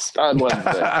best on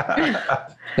Wednesday.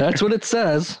 That's what it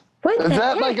says. What Is the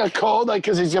that heck? like a code? Like,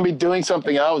 because he's going to be doing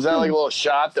something else? Is that like a little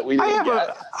shot that we I didn't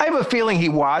have I have a feeling he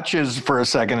watches for a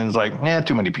second and is like,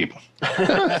 too many people.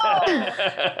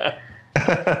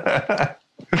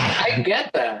 I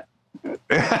get that.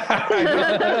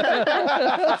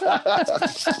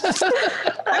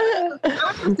 I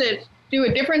was to do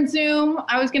a different Zoom.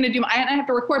 I was going to I have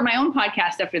to record my own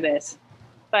podcast after this,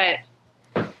 but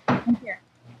I'm here.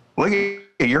 Look at you,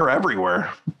 you're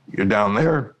everywhere. You're down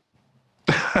there.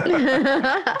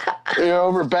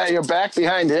 You're back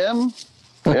behind him?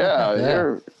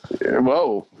 Yeah. You're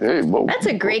whoa. Hey, whoa. That's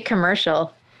a great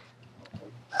commercial.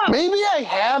 Maybe I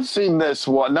have seen this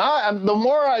one. Now, the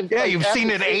more I've You've seen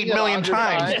it 8 million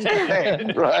times.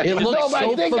 Right. It looks but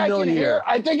so familiar.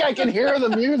 I think I can hear the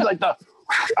music, like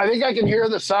I think I can hear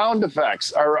the sound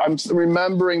effects. Or I'm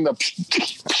remembering the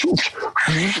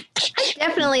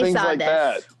Definitely things saw like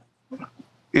this.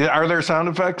 that. Are there sound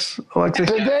effects, Alexi?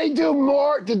 Did they do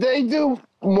more? Did they do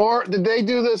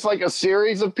this like a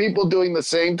series of people doing the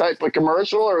same type of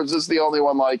commercial, or is this the only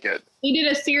one like it? We did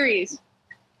a series.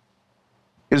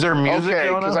 Is there music Okay,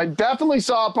 going because on? I definitely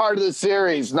saw a part of the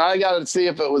series. Now I got to see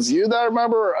if it was you that I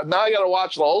remember. Now I got to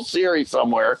watch the whole series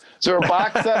somewhere. Is there a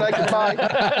box set I can buy?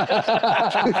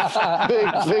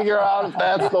 Figure out if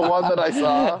that's the one that I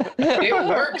saw. It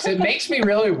works. It makes me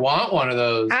really want one of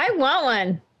those. I want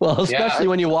one. Well, especially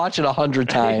when you watch it 100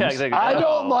 times. Yeah, exactly. I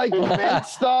don't like mint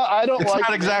stuff. I don't It's like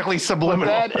not exactly mint,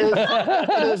 subliminal. but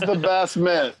that is the best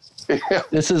mint.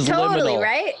 This is Totally, liminal.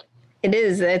 right? It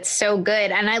is. It's so good.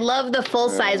 And I love the full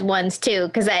size ones too,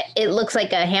 because it looks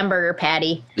like a hamburger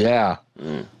patty. Yeah.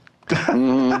 Really-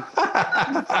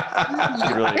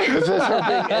 Is this her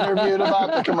being interviewed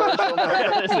about the commercial?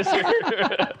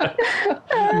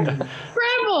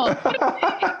 Incredible.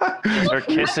 Or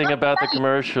kissing about the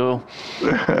commercial.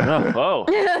 Oh.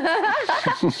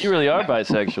 You really are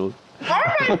bisexual. All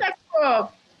right, that's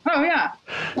cool. Oh, yeah.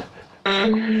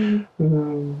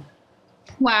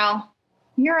 Wow.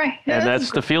 You're right. And that's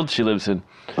the field she lives in.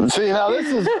 See, now this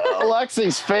is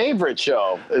Alexi's favorite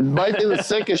show. It might be the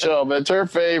sickest show, but it's her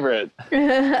favorite.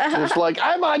 Just like,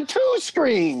 I'm on 2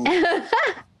 screens.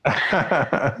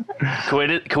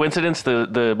 Coincidence,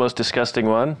 the most disgusting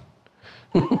one?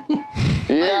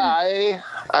 Yeah,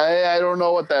 I don't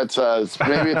know what that says.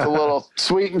 Maybe it's a little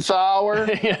sweet and sour.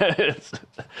 Yes.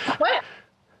 What?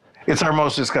 It's our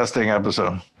most disgusting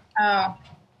episode, Oh.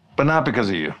 but not because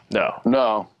of you. No.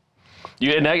 No.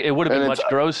 It would have been And much it's-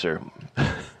 grosser.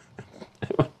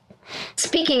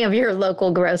 Speaking of your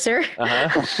local grocer,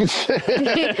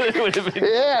 It would have been-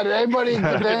 Yeah, did anybody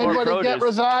produce. get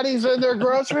Rosati's in their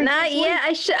groceries? not yet.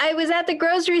 I was at the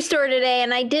grocery store today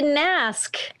and I didn't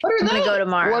ask. What are I'm gonna those? go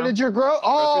tomorrow. What did your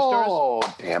Oh,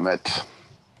 damn it.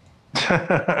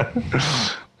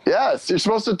 Yes, you're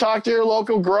supposed to talk to your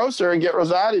local grocer and get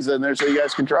Rosati's in there so you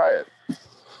guys can try it.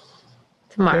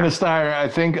 tomorrow? Dennis Steyer, I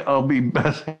think I'll be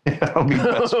best. I'll be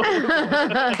best.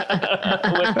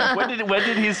 when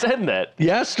did he send that?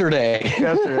 Yesterday.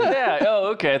 Yeah. Oh,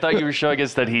 okay. I thought you were showing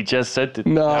us that he just sent it.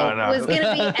 No. Was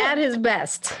gonna be at his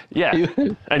best. Yeah.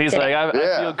 And he's like, I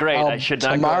Yeah. feel great. I should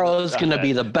not. Tomorrow is going to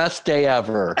be the best day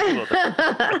ever.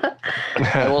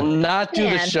 I will not do the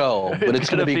Man. show, but it's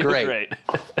going to be great.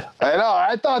 I know.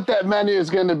 I thought that menu was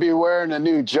going to be wearing a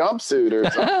new jumpsuit or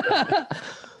something.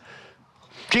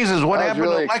 Jesus, what I was happened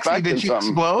really to Lexi? Did expecting she something.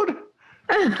 explode?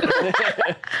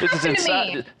 This is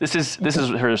inside. This is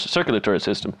her circulatory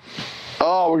system.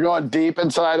 Oh, we're going deep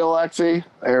inside Alexi.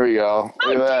 There we go. How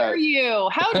Look at dare that. you?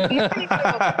 How dare you?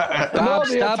 Bob,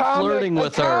 stop flirting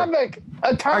with her.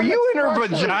 Are you in her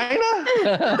vagina?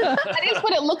 That is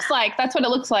what it looks like. That's what it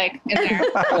looks like in there.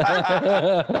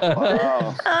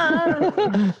 Wow.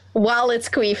 While it's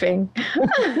queefing.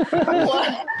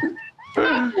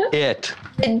 It.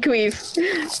 Mid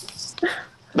queef.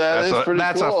 That's pretty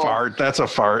That's cool. a fart. That's a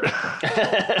fart.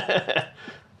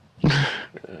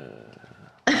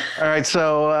 All right,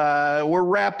 so we're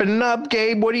wrapping up.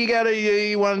 Gabe, what do you got?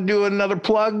 You want to do another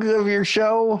plug of your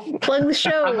show? Plug the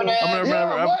show. I'm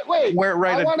gonna Wait. wear it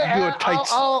right. I wanna Do a add- tight.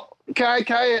 can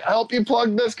I help you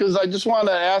plug this? Because I just want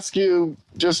to ask you,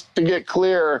 just to get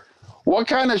clear, what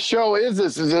kind of show is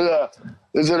this? Is it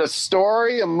a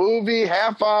story, a movie,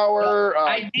 half hour,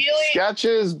 Ideally,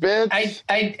 sketches, bits?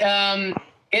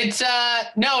 it's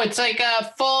like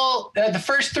a full. The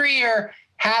first 3 are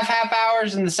half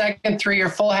hours, and the second 3 are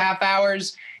full half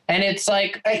hours. And it's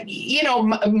like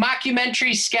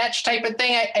mockumentary sketch type of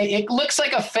thing. It looks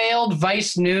like a failed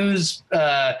Vice News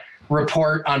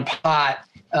report on pot,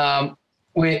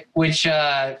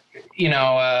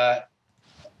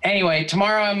 Anyway,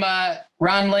 tomorrow I'm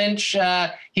Ron Lynch.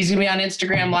 He's gonna be on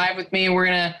Instagram Live with me. We're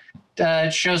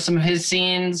gonna show some of his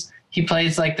scenes. He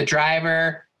plays like the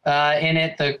driver in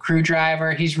it, the crew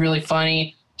driver. He's really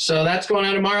funny. So that's going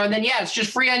on tomorrow. And then it's just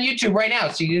free on YouTube right now,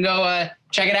 so you can go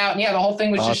check it out. And the whole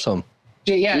thing was Awesome.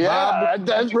 Yeah,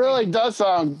 that really does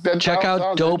sound. Check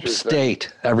out Dope interesting.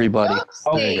 State, everybody.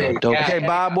 Oh, There you go. Dope yeah. Okay,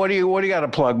 Bob, what do you got to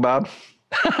plug, Bob?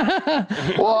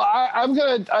 Well, I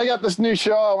got this new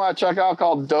show I want to check out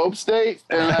called Dope State,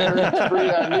 and I heard it's free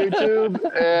on YouTube,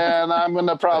 and I'm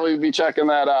gonna probably be checking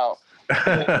that out.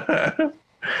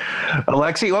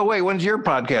 Alexi, wait, when's your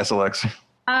podcast, Alexi?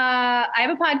 I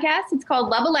have a podcast. It's called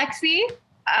Love Alexi.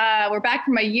 We're back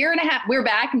from a year and a half. We're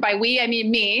back, and by we, I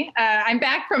mean me. I'm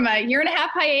back from a year and a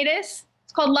half hiatus.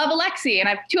 It's called Love Alexi, and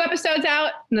I have 2 episodes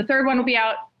out, and the 3rd one will be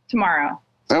out tomorrow.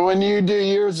 And when you do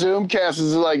your Zoomcast,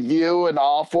 is it like you and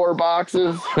all 4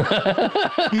 boxes? Well,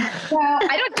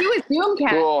 I don't do a Zoom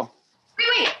cast. Cool.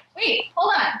 Wait,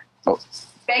 hold on. Oh.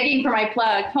 Begging for my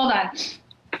plug. Hold on.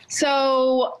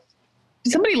 So,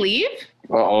 did somebody leave?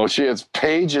 Oh, she has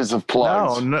pages of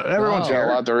plugs. No, everyone's Got a here.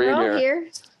 lot to read We're all here.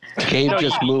 here. Gabe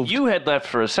just moved. You had left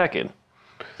for a second.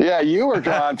 Yeah, you were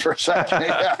gone for a second.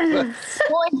 Yeah. Well,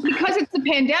 because it's the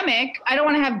pandemic, I don't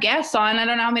want to have guests on. I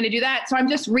don't know how I'm going to do that. So I'm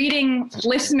just reading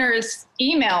listeners'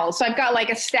 emails. So I've got like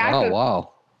a stack Oh, of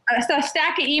wow. a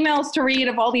stack of emails to read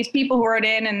of all these people who wrote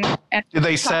in and Do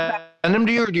they send them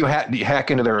to you, or do you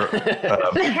hack into their?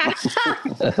 Do you have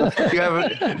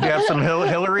some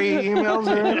Hillary emails?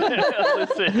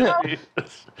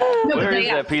 Where is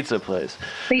that pizza place?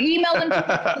 they email them.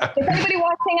 If anybody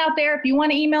watching out there, if you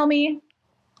want to email me,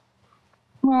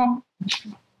 well,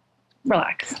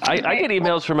 relax. I get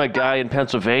emails from a guy in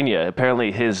Pennsylvania.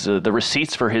 Apparently, his the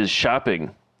receipts for his shopping,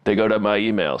 they go to my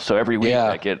email. So every week Yeah.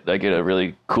 I get a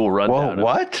really cool rundown. Whoa, of-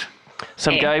 what?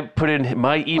 Some guy put in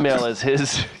my email as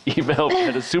his email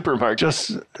at a supermarket.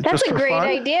 That's just a for great fun?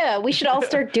 idea. We should all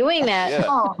start doing that.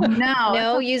 Oh no!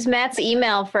 No, use Matt's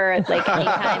email for like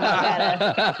anytime you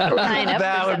gotta sign up.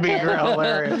 That would be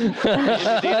hilarious.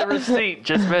 If you need a receipt,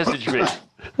 just message me.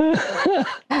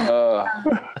 All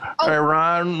right,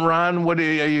 Ron, what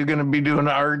are you going to be doing?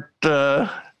 Art? No,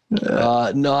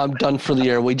 I'm done for the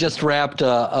year. We just wrapped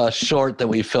a short that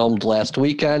we filmed last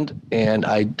weekend, and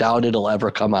I doubt it'll ever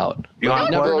come out. You You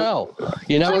want never to know.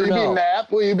 You never know.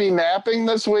 Will you be napping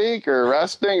this week or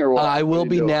resting or what? I will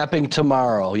be napping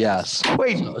tomorrow. Yes.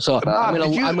 Wait, So Bob,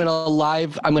 I'm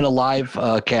gonna live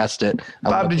cast it.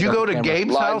 I'm Bob, gonna did you put go up to camera.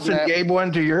 Gabe's Live house and nap. Gabe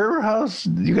went to your house?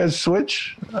 You guys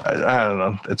switch? I don't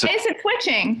know. Is it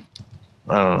switching?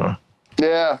 I don't know.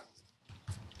 Yeah.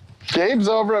 Gabe's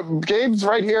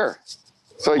right here.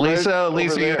 It's like Lisa, right over you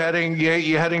there.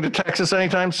 heading to Texas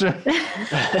anytime soon?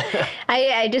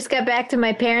 I just got back to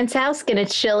my parents' house, gonna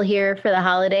chill here for the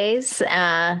holidays.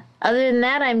 Other than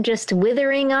that, I'm just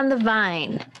withering on the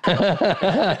vine.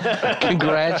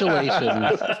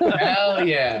 Congratulations. Hell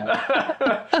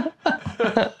yeah.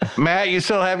 Matt, you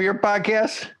still have your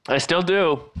podcast? I still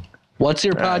do. What's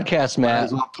your podcast,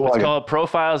 Matt? It's called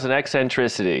Profiles and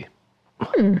Eccentricity.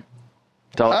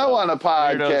 It's all- I want a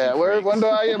podcast. Weirdos and When do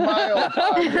I get my own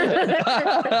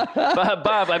podcast?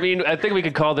 Bob, I mean, I think we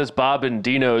could call this Bob and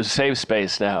Dino's safe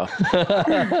space now.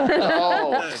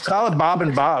 Oh, Call it Bob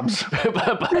and Bob's.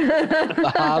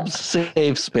 Bob's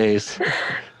Safe Space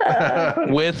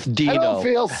with I Dino. don't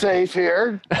feel safe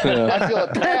here. I feel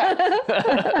attacked.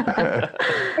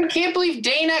 I can't believe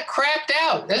Dana crapped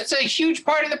out. That's a huge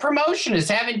part of the promotion is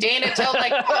having Dana tell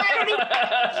like, why are you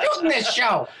shooting this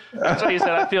show? That's what he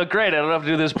said. I feel great. I don't have to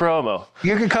do this promo.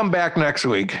 You can come back next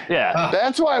week. Yeah.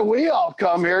 That's why we all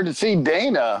come here to see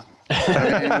Dana.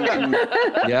 I mean,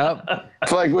 Yep.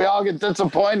 it's like we all get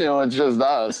disappointed when it's just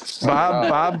us.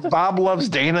 Bob loves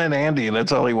Dana and Andy.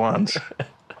 That's all he wants.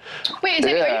 Wait,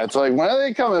 is Yeah, it's like, when are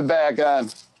they coming back on?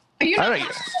 are you I not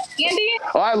don't- Andy?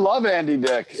 Oh, I love Andy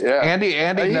Dick. Yeah. Andy He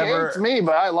never. hates me,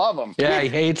 but I love him. Yeah, he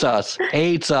hates us.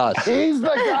 Hates us. He's the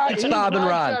guy. It's He's Bob and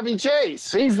like Ron. Chevy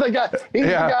Chase. He's the guy. He's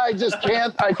Yeah. the guy.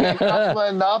 I can't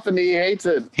compliment enough, and he hates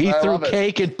it. He I threw love it.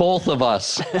 cake at both of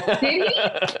us. Did he?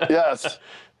 Yes.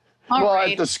 All Well,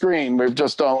 right. at the screen, we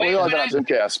just don't. Wait, We all but don't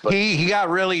cast, but He got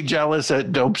really jealous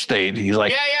at Dope State. He's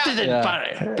like, Yeah, yeah. this isn't Yeah.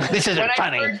 funny. This isn't When I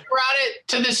funny. first brought it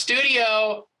to the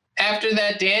studio after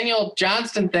that Daniel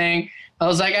Johnston thing, I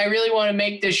was like, I really want to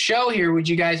make this show here. Would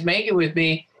you guys make it with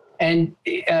me? And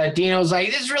Dino was like,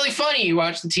 this is really funny. You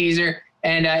watch the teaser.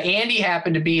 And Andy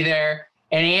happened to be there.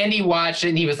 And Andy watched it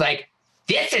and he was like,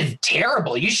 this is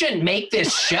terrible. You shouldn't make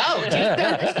this show.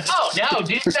 Oh, no,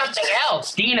 do something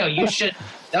else. Dino, you should.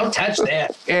 Don't touch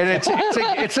that. And it's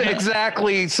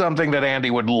exactly something that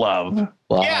Andy would love.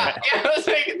 Wow. Yeah, I was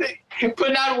like,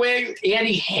 putting on wigs.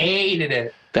 Andy hated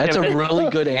it. That's a really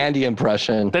good Andy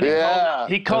impression. Then Yeah.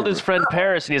 he called his friend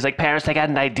Paris, and he's like, Paris, I got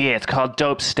an idea. It's called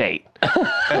Dope State. It's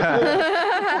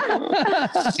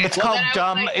called then I was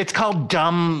dumb. like- It's called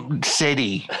Dumb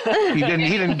City. He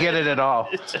didn't get it at all.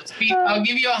 I'll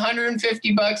give you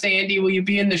 $150, Andy. Will you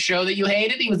be in the show that you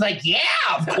hated? He was like, yeah,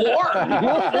 of course.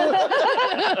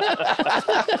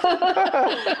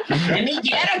 Let me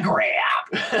get a grab.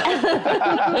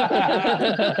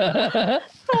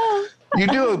 You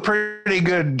do a pretty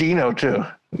good Dino too.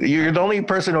 You're the only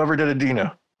person who ever did a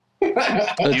Dino.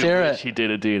 Let's hear it. He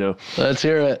did a Dino. Let's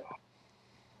hear it.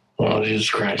 Oh, Jesus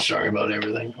Christ. Sorry about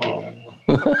everything. Oh.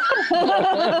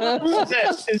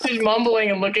 It's just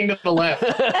mumbling and looking to the left.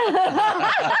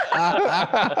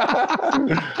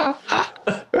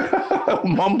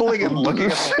 Mumbling and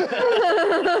looking at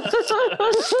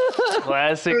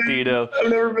Classic Dino. I've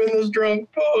never been this drunk.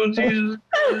 Oh, Jesus.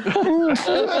 I'm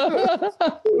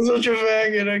such a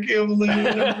faggot. I can't believe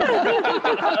it.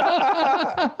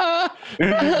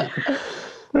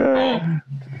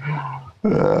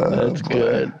 That's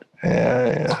good.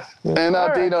 Yeah.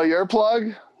 and Dino, your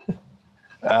plug.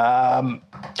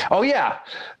 Oh yeah.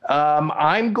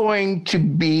 I'm going to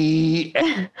be.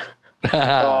 Oh,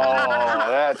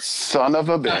 that son of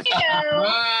a bitch.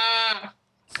 Ah.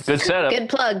 Good setup. Good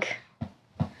plug.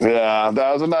 Yeah,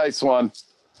 that was a nice one.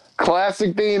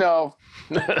 Classic Dino.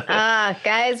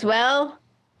 Guys, well,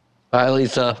 Bye,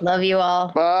 Lisa. love you all.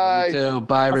 You Bye. too.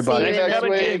 Bye, everybody. See you next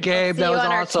week. Gabe, See that you was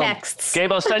on our awesome. texts.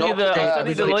 Gabe, I'll send you the, Don't I'll send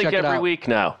you the forget, link check it every out. week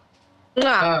now.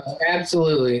 Mwah.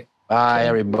 Absolutely. Bye,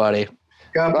 everybody.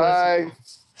 God bless. Bye.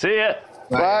 See ya.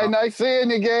 Bye. Nice seeing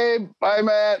you, Gabe. Bye,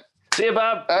 Matt. See ya,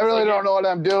 Bob. I really don't know what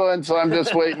I'm doing, so I'm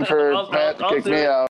just waiting for I'll Matt to do kick me it. out.